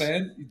it out,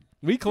 man.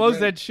 we closed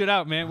that shit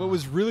out, man. What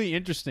was really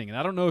interesting, and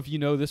I don't know if you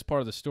know this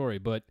part of the story,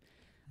 but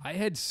I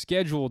had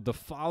scheduled the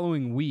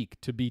following week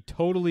to be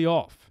totally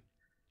off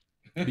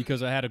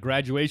because I had a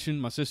graduation,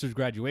 my sister's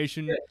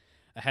graduation. Yeah.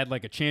 I had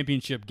like a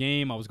championship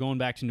game. I was going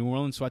back to New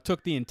Orleans, so I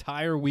took the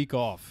entire week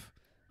off,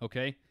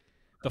 okay?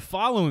 The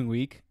following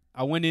week,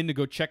 I went in to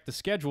go check the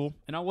schedule,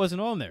 and I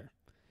wasn't on there.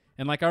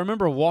 And like I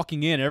remember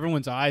walking in,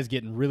 everyone's eyes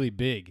getting really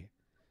big.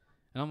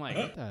 And I'm like,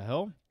 what the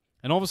hell?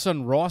 And all of a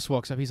sudden Ross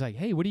walks up. He's like,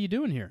 hey, what are you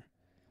doing here?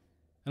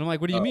 And I'm like,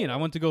 what do you mean? I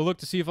went to go look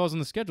to see if I was on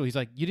the schedule. He's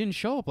like, you didn't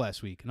show up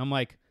last week. And I'm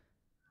like,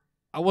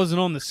 I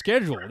wasn't on the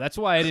schedule. That's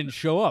why I didn't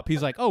show up.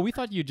 He's like, oh, we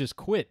thought you just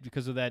quit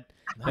because of that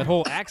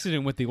whole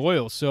accident with the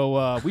oil.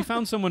 So we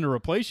found someone to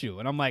replace you.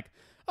 And I'm like,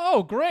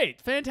 oh, great.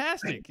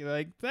 Fantastic.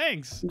 Like,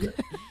 thanks.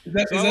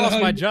 So I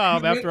lost my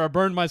job after I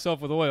burned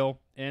myself with oil.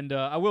 And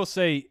I will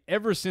say,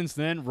 ever since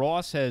then,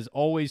 Ross has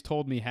always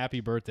told me happy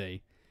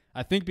birthday.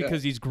 I think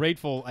because he's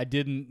grateful I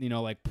didn't,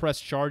 like press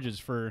charges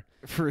for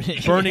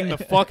burning the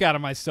fuck out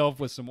of myself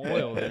with some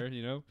oil there, Me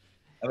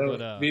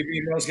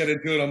and Ross got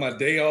into it on my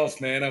day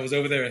off, man. I was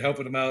over there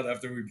helping him out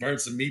after we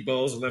burnt some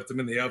meatballs and left them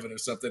in the oven or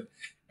something.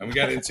 And we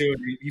got into it.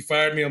 He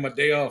fired me on my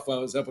day off while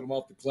I was helping him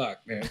off the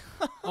clock, man.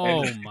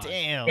 Oh, my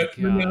damn. But,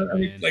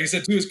 like I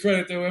said, to his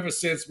credit, though, ever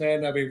since,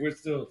 man, I mean,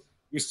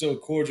 we're still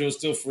cordial,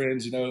 still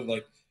friends,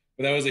 but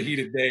that was a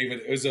heated day. But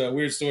it was a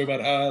weird story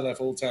about how I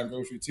left Old Time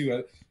Grocery,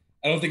 too.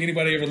 I don't think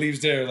anybody ever leaves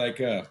there like,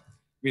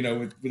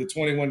 with a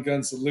 21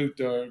 gun salute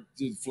or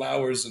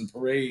flowers and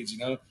parades,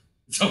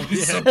 It's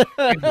always something.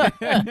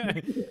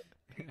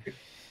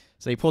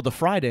 So he pulled the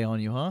Friday on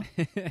you, huh?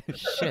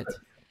 Shit.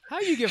 How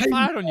you get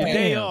fired on your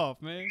day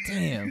off, man?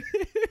 Damn.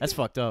 That's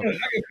fucked up. I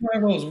get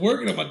fired while I was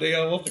working on my day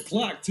off the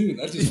clock, too.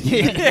 That's just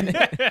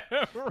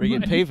We're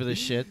getting paid for this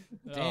shit.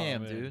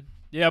 Damn, dude.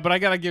 Yeah, but I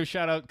got to give a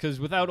shout out because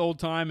without Old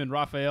Time and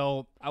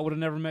Raphael, I would have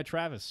never met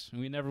Travis.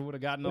 We never would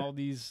have gotten all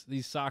these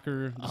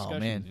soccer discussions,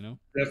 man.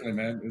 Definitely,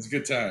 man. It was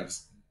good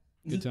times.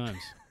 Good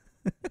times.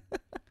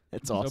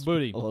 That's awesome. So,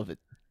 Booty, I love it.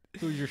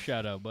 Who's your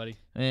shout out, buddy?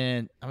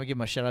 And I'm gonna give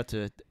my shout out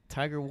to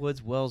Tiger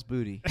Woods Wells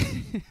Booty.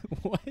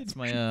 What? That's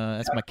my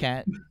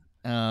cat.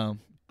 It's a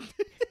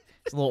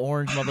little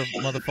orange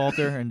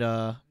motherfucker, and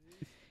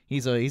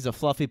he's a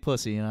fluffy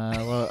pussy, and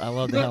I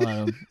love the hell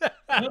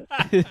out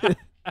of him.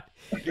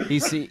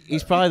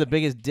 He's probably the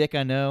biggest dick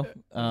I know,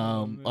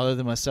 other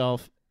than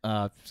myself.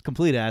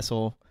 Complete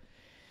asshole.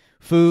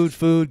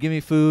 Food, give me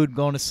food,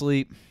 going to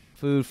sleep.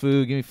 Food,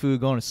 give me food,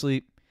 going to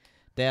sleep.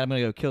 Dad, I'm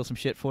gonna go kill some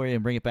shit for you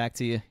and bring it back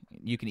to you.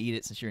 You can eat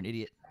it since you're an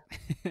idiot.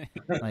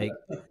 Like,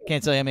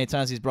 can't tell you how many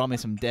times he's brought me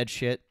some dead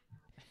shit,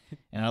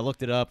 and I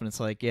looked it up, and it's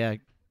like, yeah,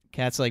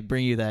 cats like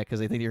bring you that because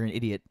they think you're an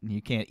idiot and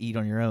you can't eat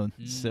on your own.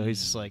 So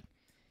he's just like,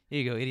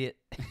 here you go, idiot.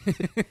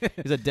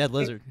 He's a dead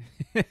lizard.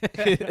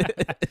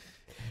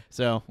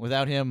 So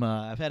without him,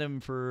 I've had him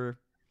for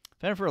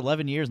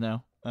 11 years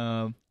now.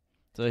 So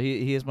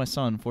he is my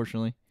son,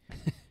 unfortunately.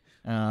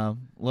 Love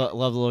the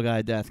little guy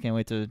to death. Can't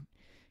wait to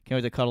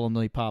cuddle him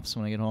till he pops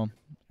when I get home.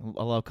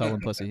 I love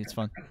cuddling pussy. It's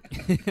fun.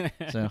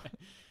 So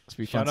it's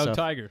pretty fun Shout out stuff.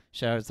 Tiger.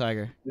 Shout out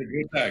Tiger.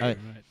 Good Tiger.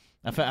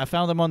 I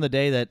found him on the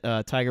day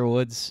that Tiger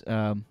Woods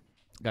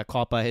got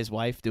caught by his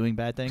wife doing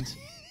bad things.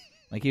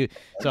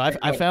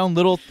 I found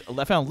little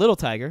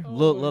Tiger,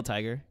 little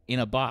Tiger in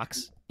a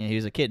box, and he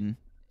was a kitten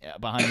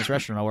behind this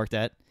restaurant I worked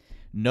at.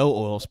 No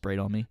oil sprayed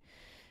on me.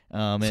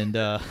 And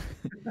I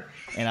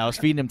was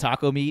feeding him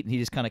taco meat, and he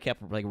just kind of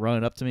kept like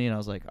running up to me, and I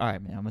was like, all right,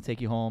 man, I'm gonna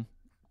take you home.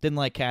 Didn't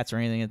like cats or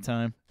anything at the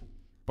time.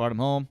 Brought him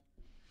home.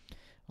 I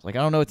was like, I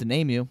don't know what to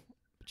name you,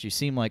 but you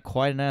seem like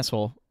quite an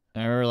asshole.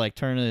 And I remember like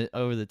turning it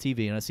over the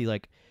TV, and I see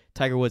like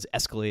Tiger Woods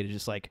Escalated,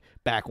 just like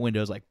back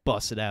windows like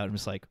busted out. I'm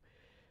just like,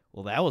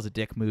 well, that was a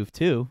dick move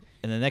too.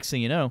 And the next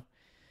thing you know,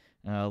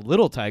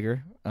 little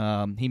Tiger,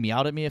 he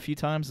meowed at me a few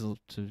times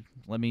to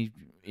let me,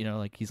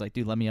 he's like,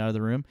 dude, let me out of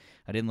the room.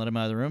 I didn't let him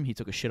out of the room. He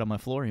took a shit on my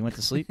floor. He went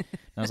to sleep. And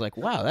I was like,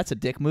 wow, that's a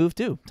dick move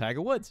too.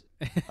 Tiger Woods.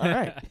 All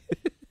right.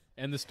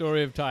 And the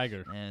story of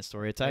Tiger. And the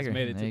story of Tiger.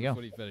 Made it there to you the go.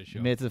 Footy Fetish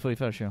Show. Made it to the Footy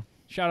Fetish Show.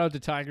 Shout out to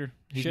Tiger.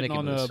 He's shitting making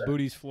on moves.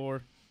 Booty's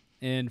floor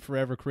and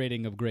forever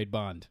creating a great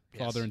bond.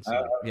 Yes. Father and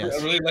son. Yes.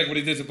 I really like what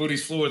he did to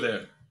Booty's floor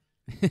there.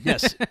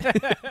 Yes.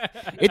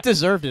 It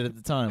deserved it at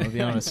the time, I'll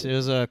be honest. It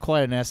was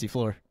quite a nasty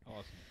floor.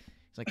 Awesome.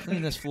 He's like,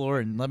 clean this floor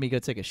and let me go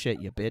take a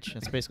shit, you bitch.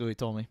 That's basically what he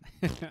told me.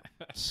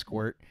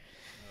 Squirt.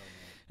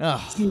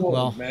 Oh,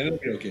 well, Man, it'll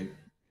be okay.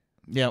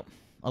 yeah.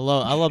 I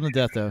love him to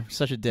death, though.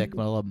 Such a dick,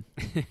 but I love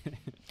him.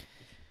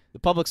 The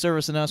public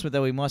service announcement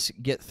that we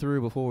must get through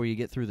before we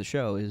get through the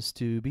show is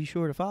to be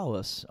sure to follow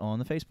us on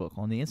the Facebook,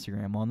 on the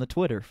Instagram, on the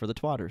Twitter for the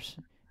twatters.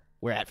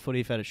 We're at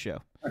Footy Fetish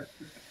Show.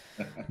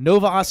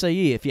 Nova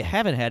Acai, if you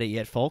haven't had it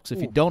yet, folks, if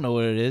you don't know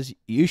what it is,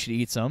 you should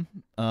eat some.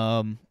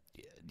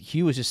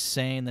 Hugh was just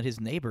saying that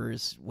his neighbor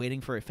is waiting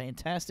for a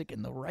fantastic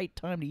and the right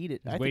time to eat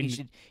it. I think you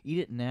should eat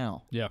it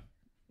now. Yeah.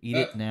 Eat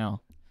it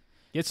now.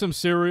 Get some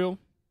cereal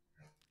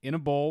in a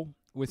bowl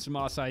with some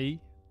acai.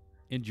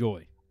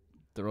 Enjoy.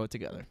 Throw it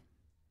together.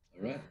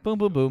 All right. Boom,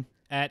 boom, boom.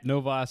 At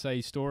Nova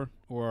Acai Store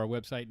or our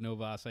website,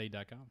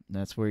 novaacai.com.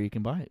 That's where you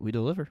can buy it. We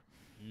deliver.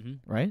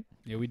 Right?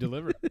 Yeah, we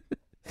deliver.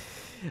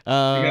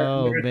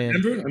 Oh, man.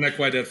 Denver? I'm not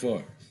quite that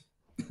far.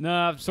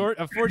 No,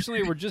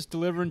 unfortunately, we're just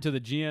delivering to the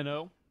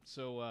GNO,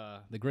 so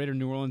the greater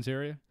New Orleans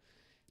area.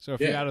 So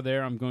if you're out of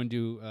there, I'm going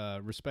to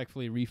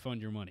respectfully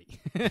refund your money.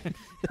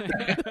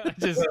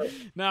 Just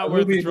not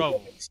worth the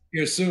trouble.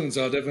 Here soon,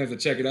 so I'll definitely have to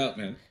check it out,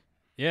 man.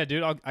 Yeah,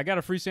 dude, I got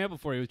a free sample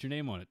for you with your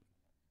name on it.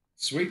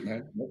 Sweet,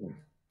 man. Lovely.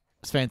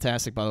 It's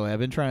fantastic, by the way. I've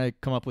been trying to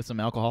come up with some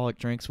alcoholic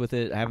drinks with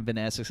it. I haven't been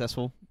as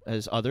successful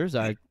as others.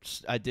 I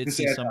did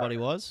see somebody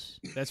was.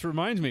 That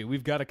reminds me,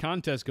 we've got a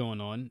contest going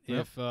on. Yep.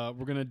 If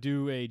we're gonna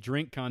do a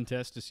drink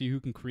contest to see who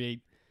can create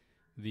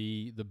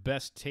the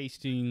best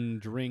tasting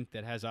drink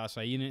that has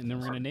acai in it, and then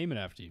we're gonna name it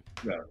after you.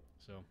 Yeah.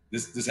 So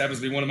This happens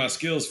to be one of my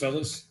skills,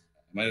 fellas.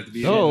 I might have to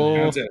be Oh. in the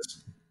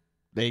contest.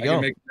 There you I go.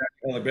 can make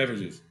alcoholic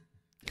beverages.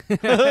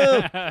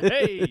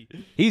 hey,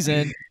 He's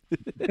in.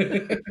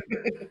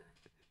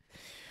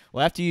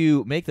 Well, after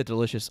you make the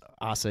delicious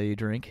acai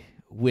drink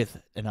with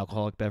an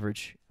alcoholic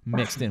beverage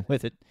mixed in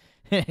with it,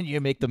 and you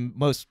make the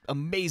most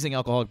amazing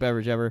alcoholic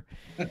beverage ever,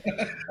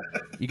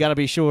 you got to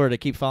be sure to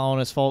keep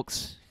following us,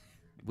 folks.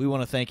 We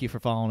want to thank you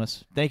for following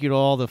us. Thank you to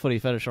all the Footy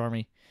Fetish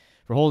Army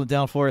for holding it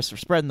down for us, for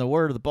spreading the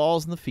word of the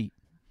balls and the feet,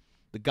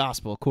 the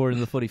gospel according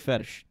to the Footy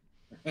Fetish.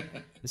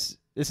 This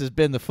has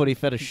been the Footy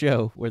Fetish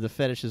Show, where the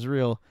fetish is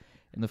real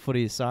and the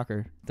footy is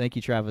soccer. Thank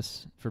you,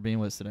 Travis, for being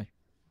with us today.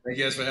 Thank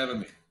you guys for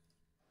having me.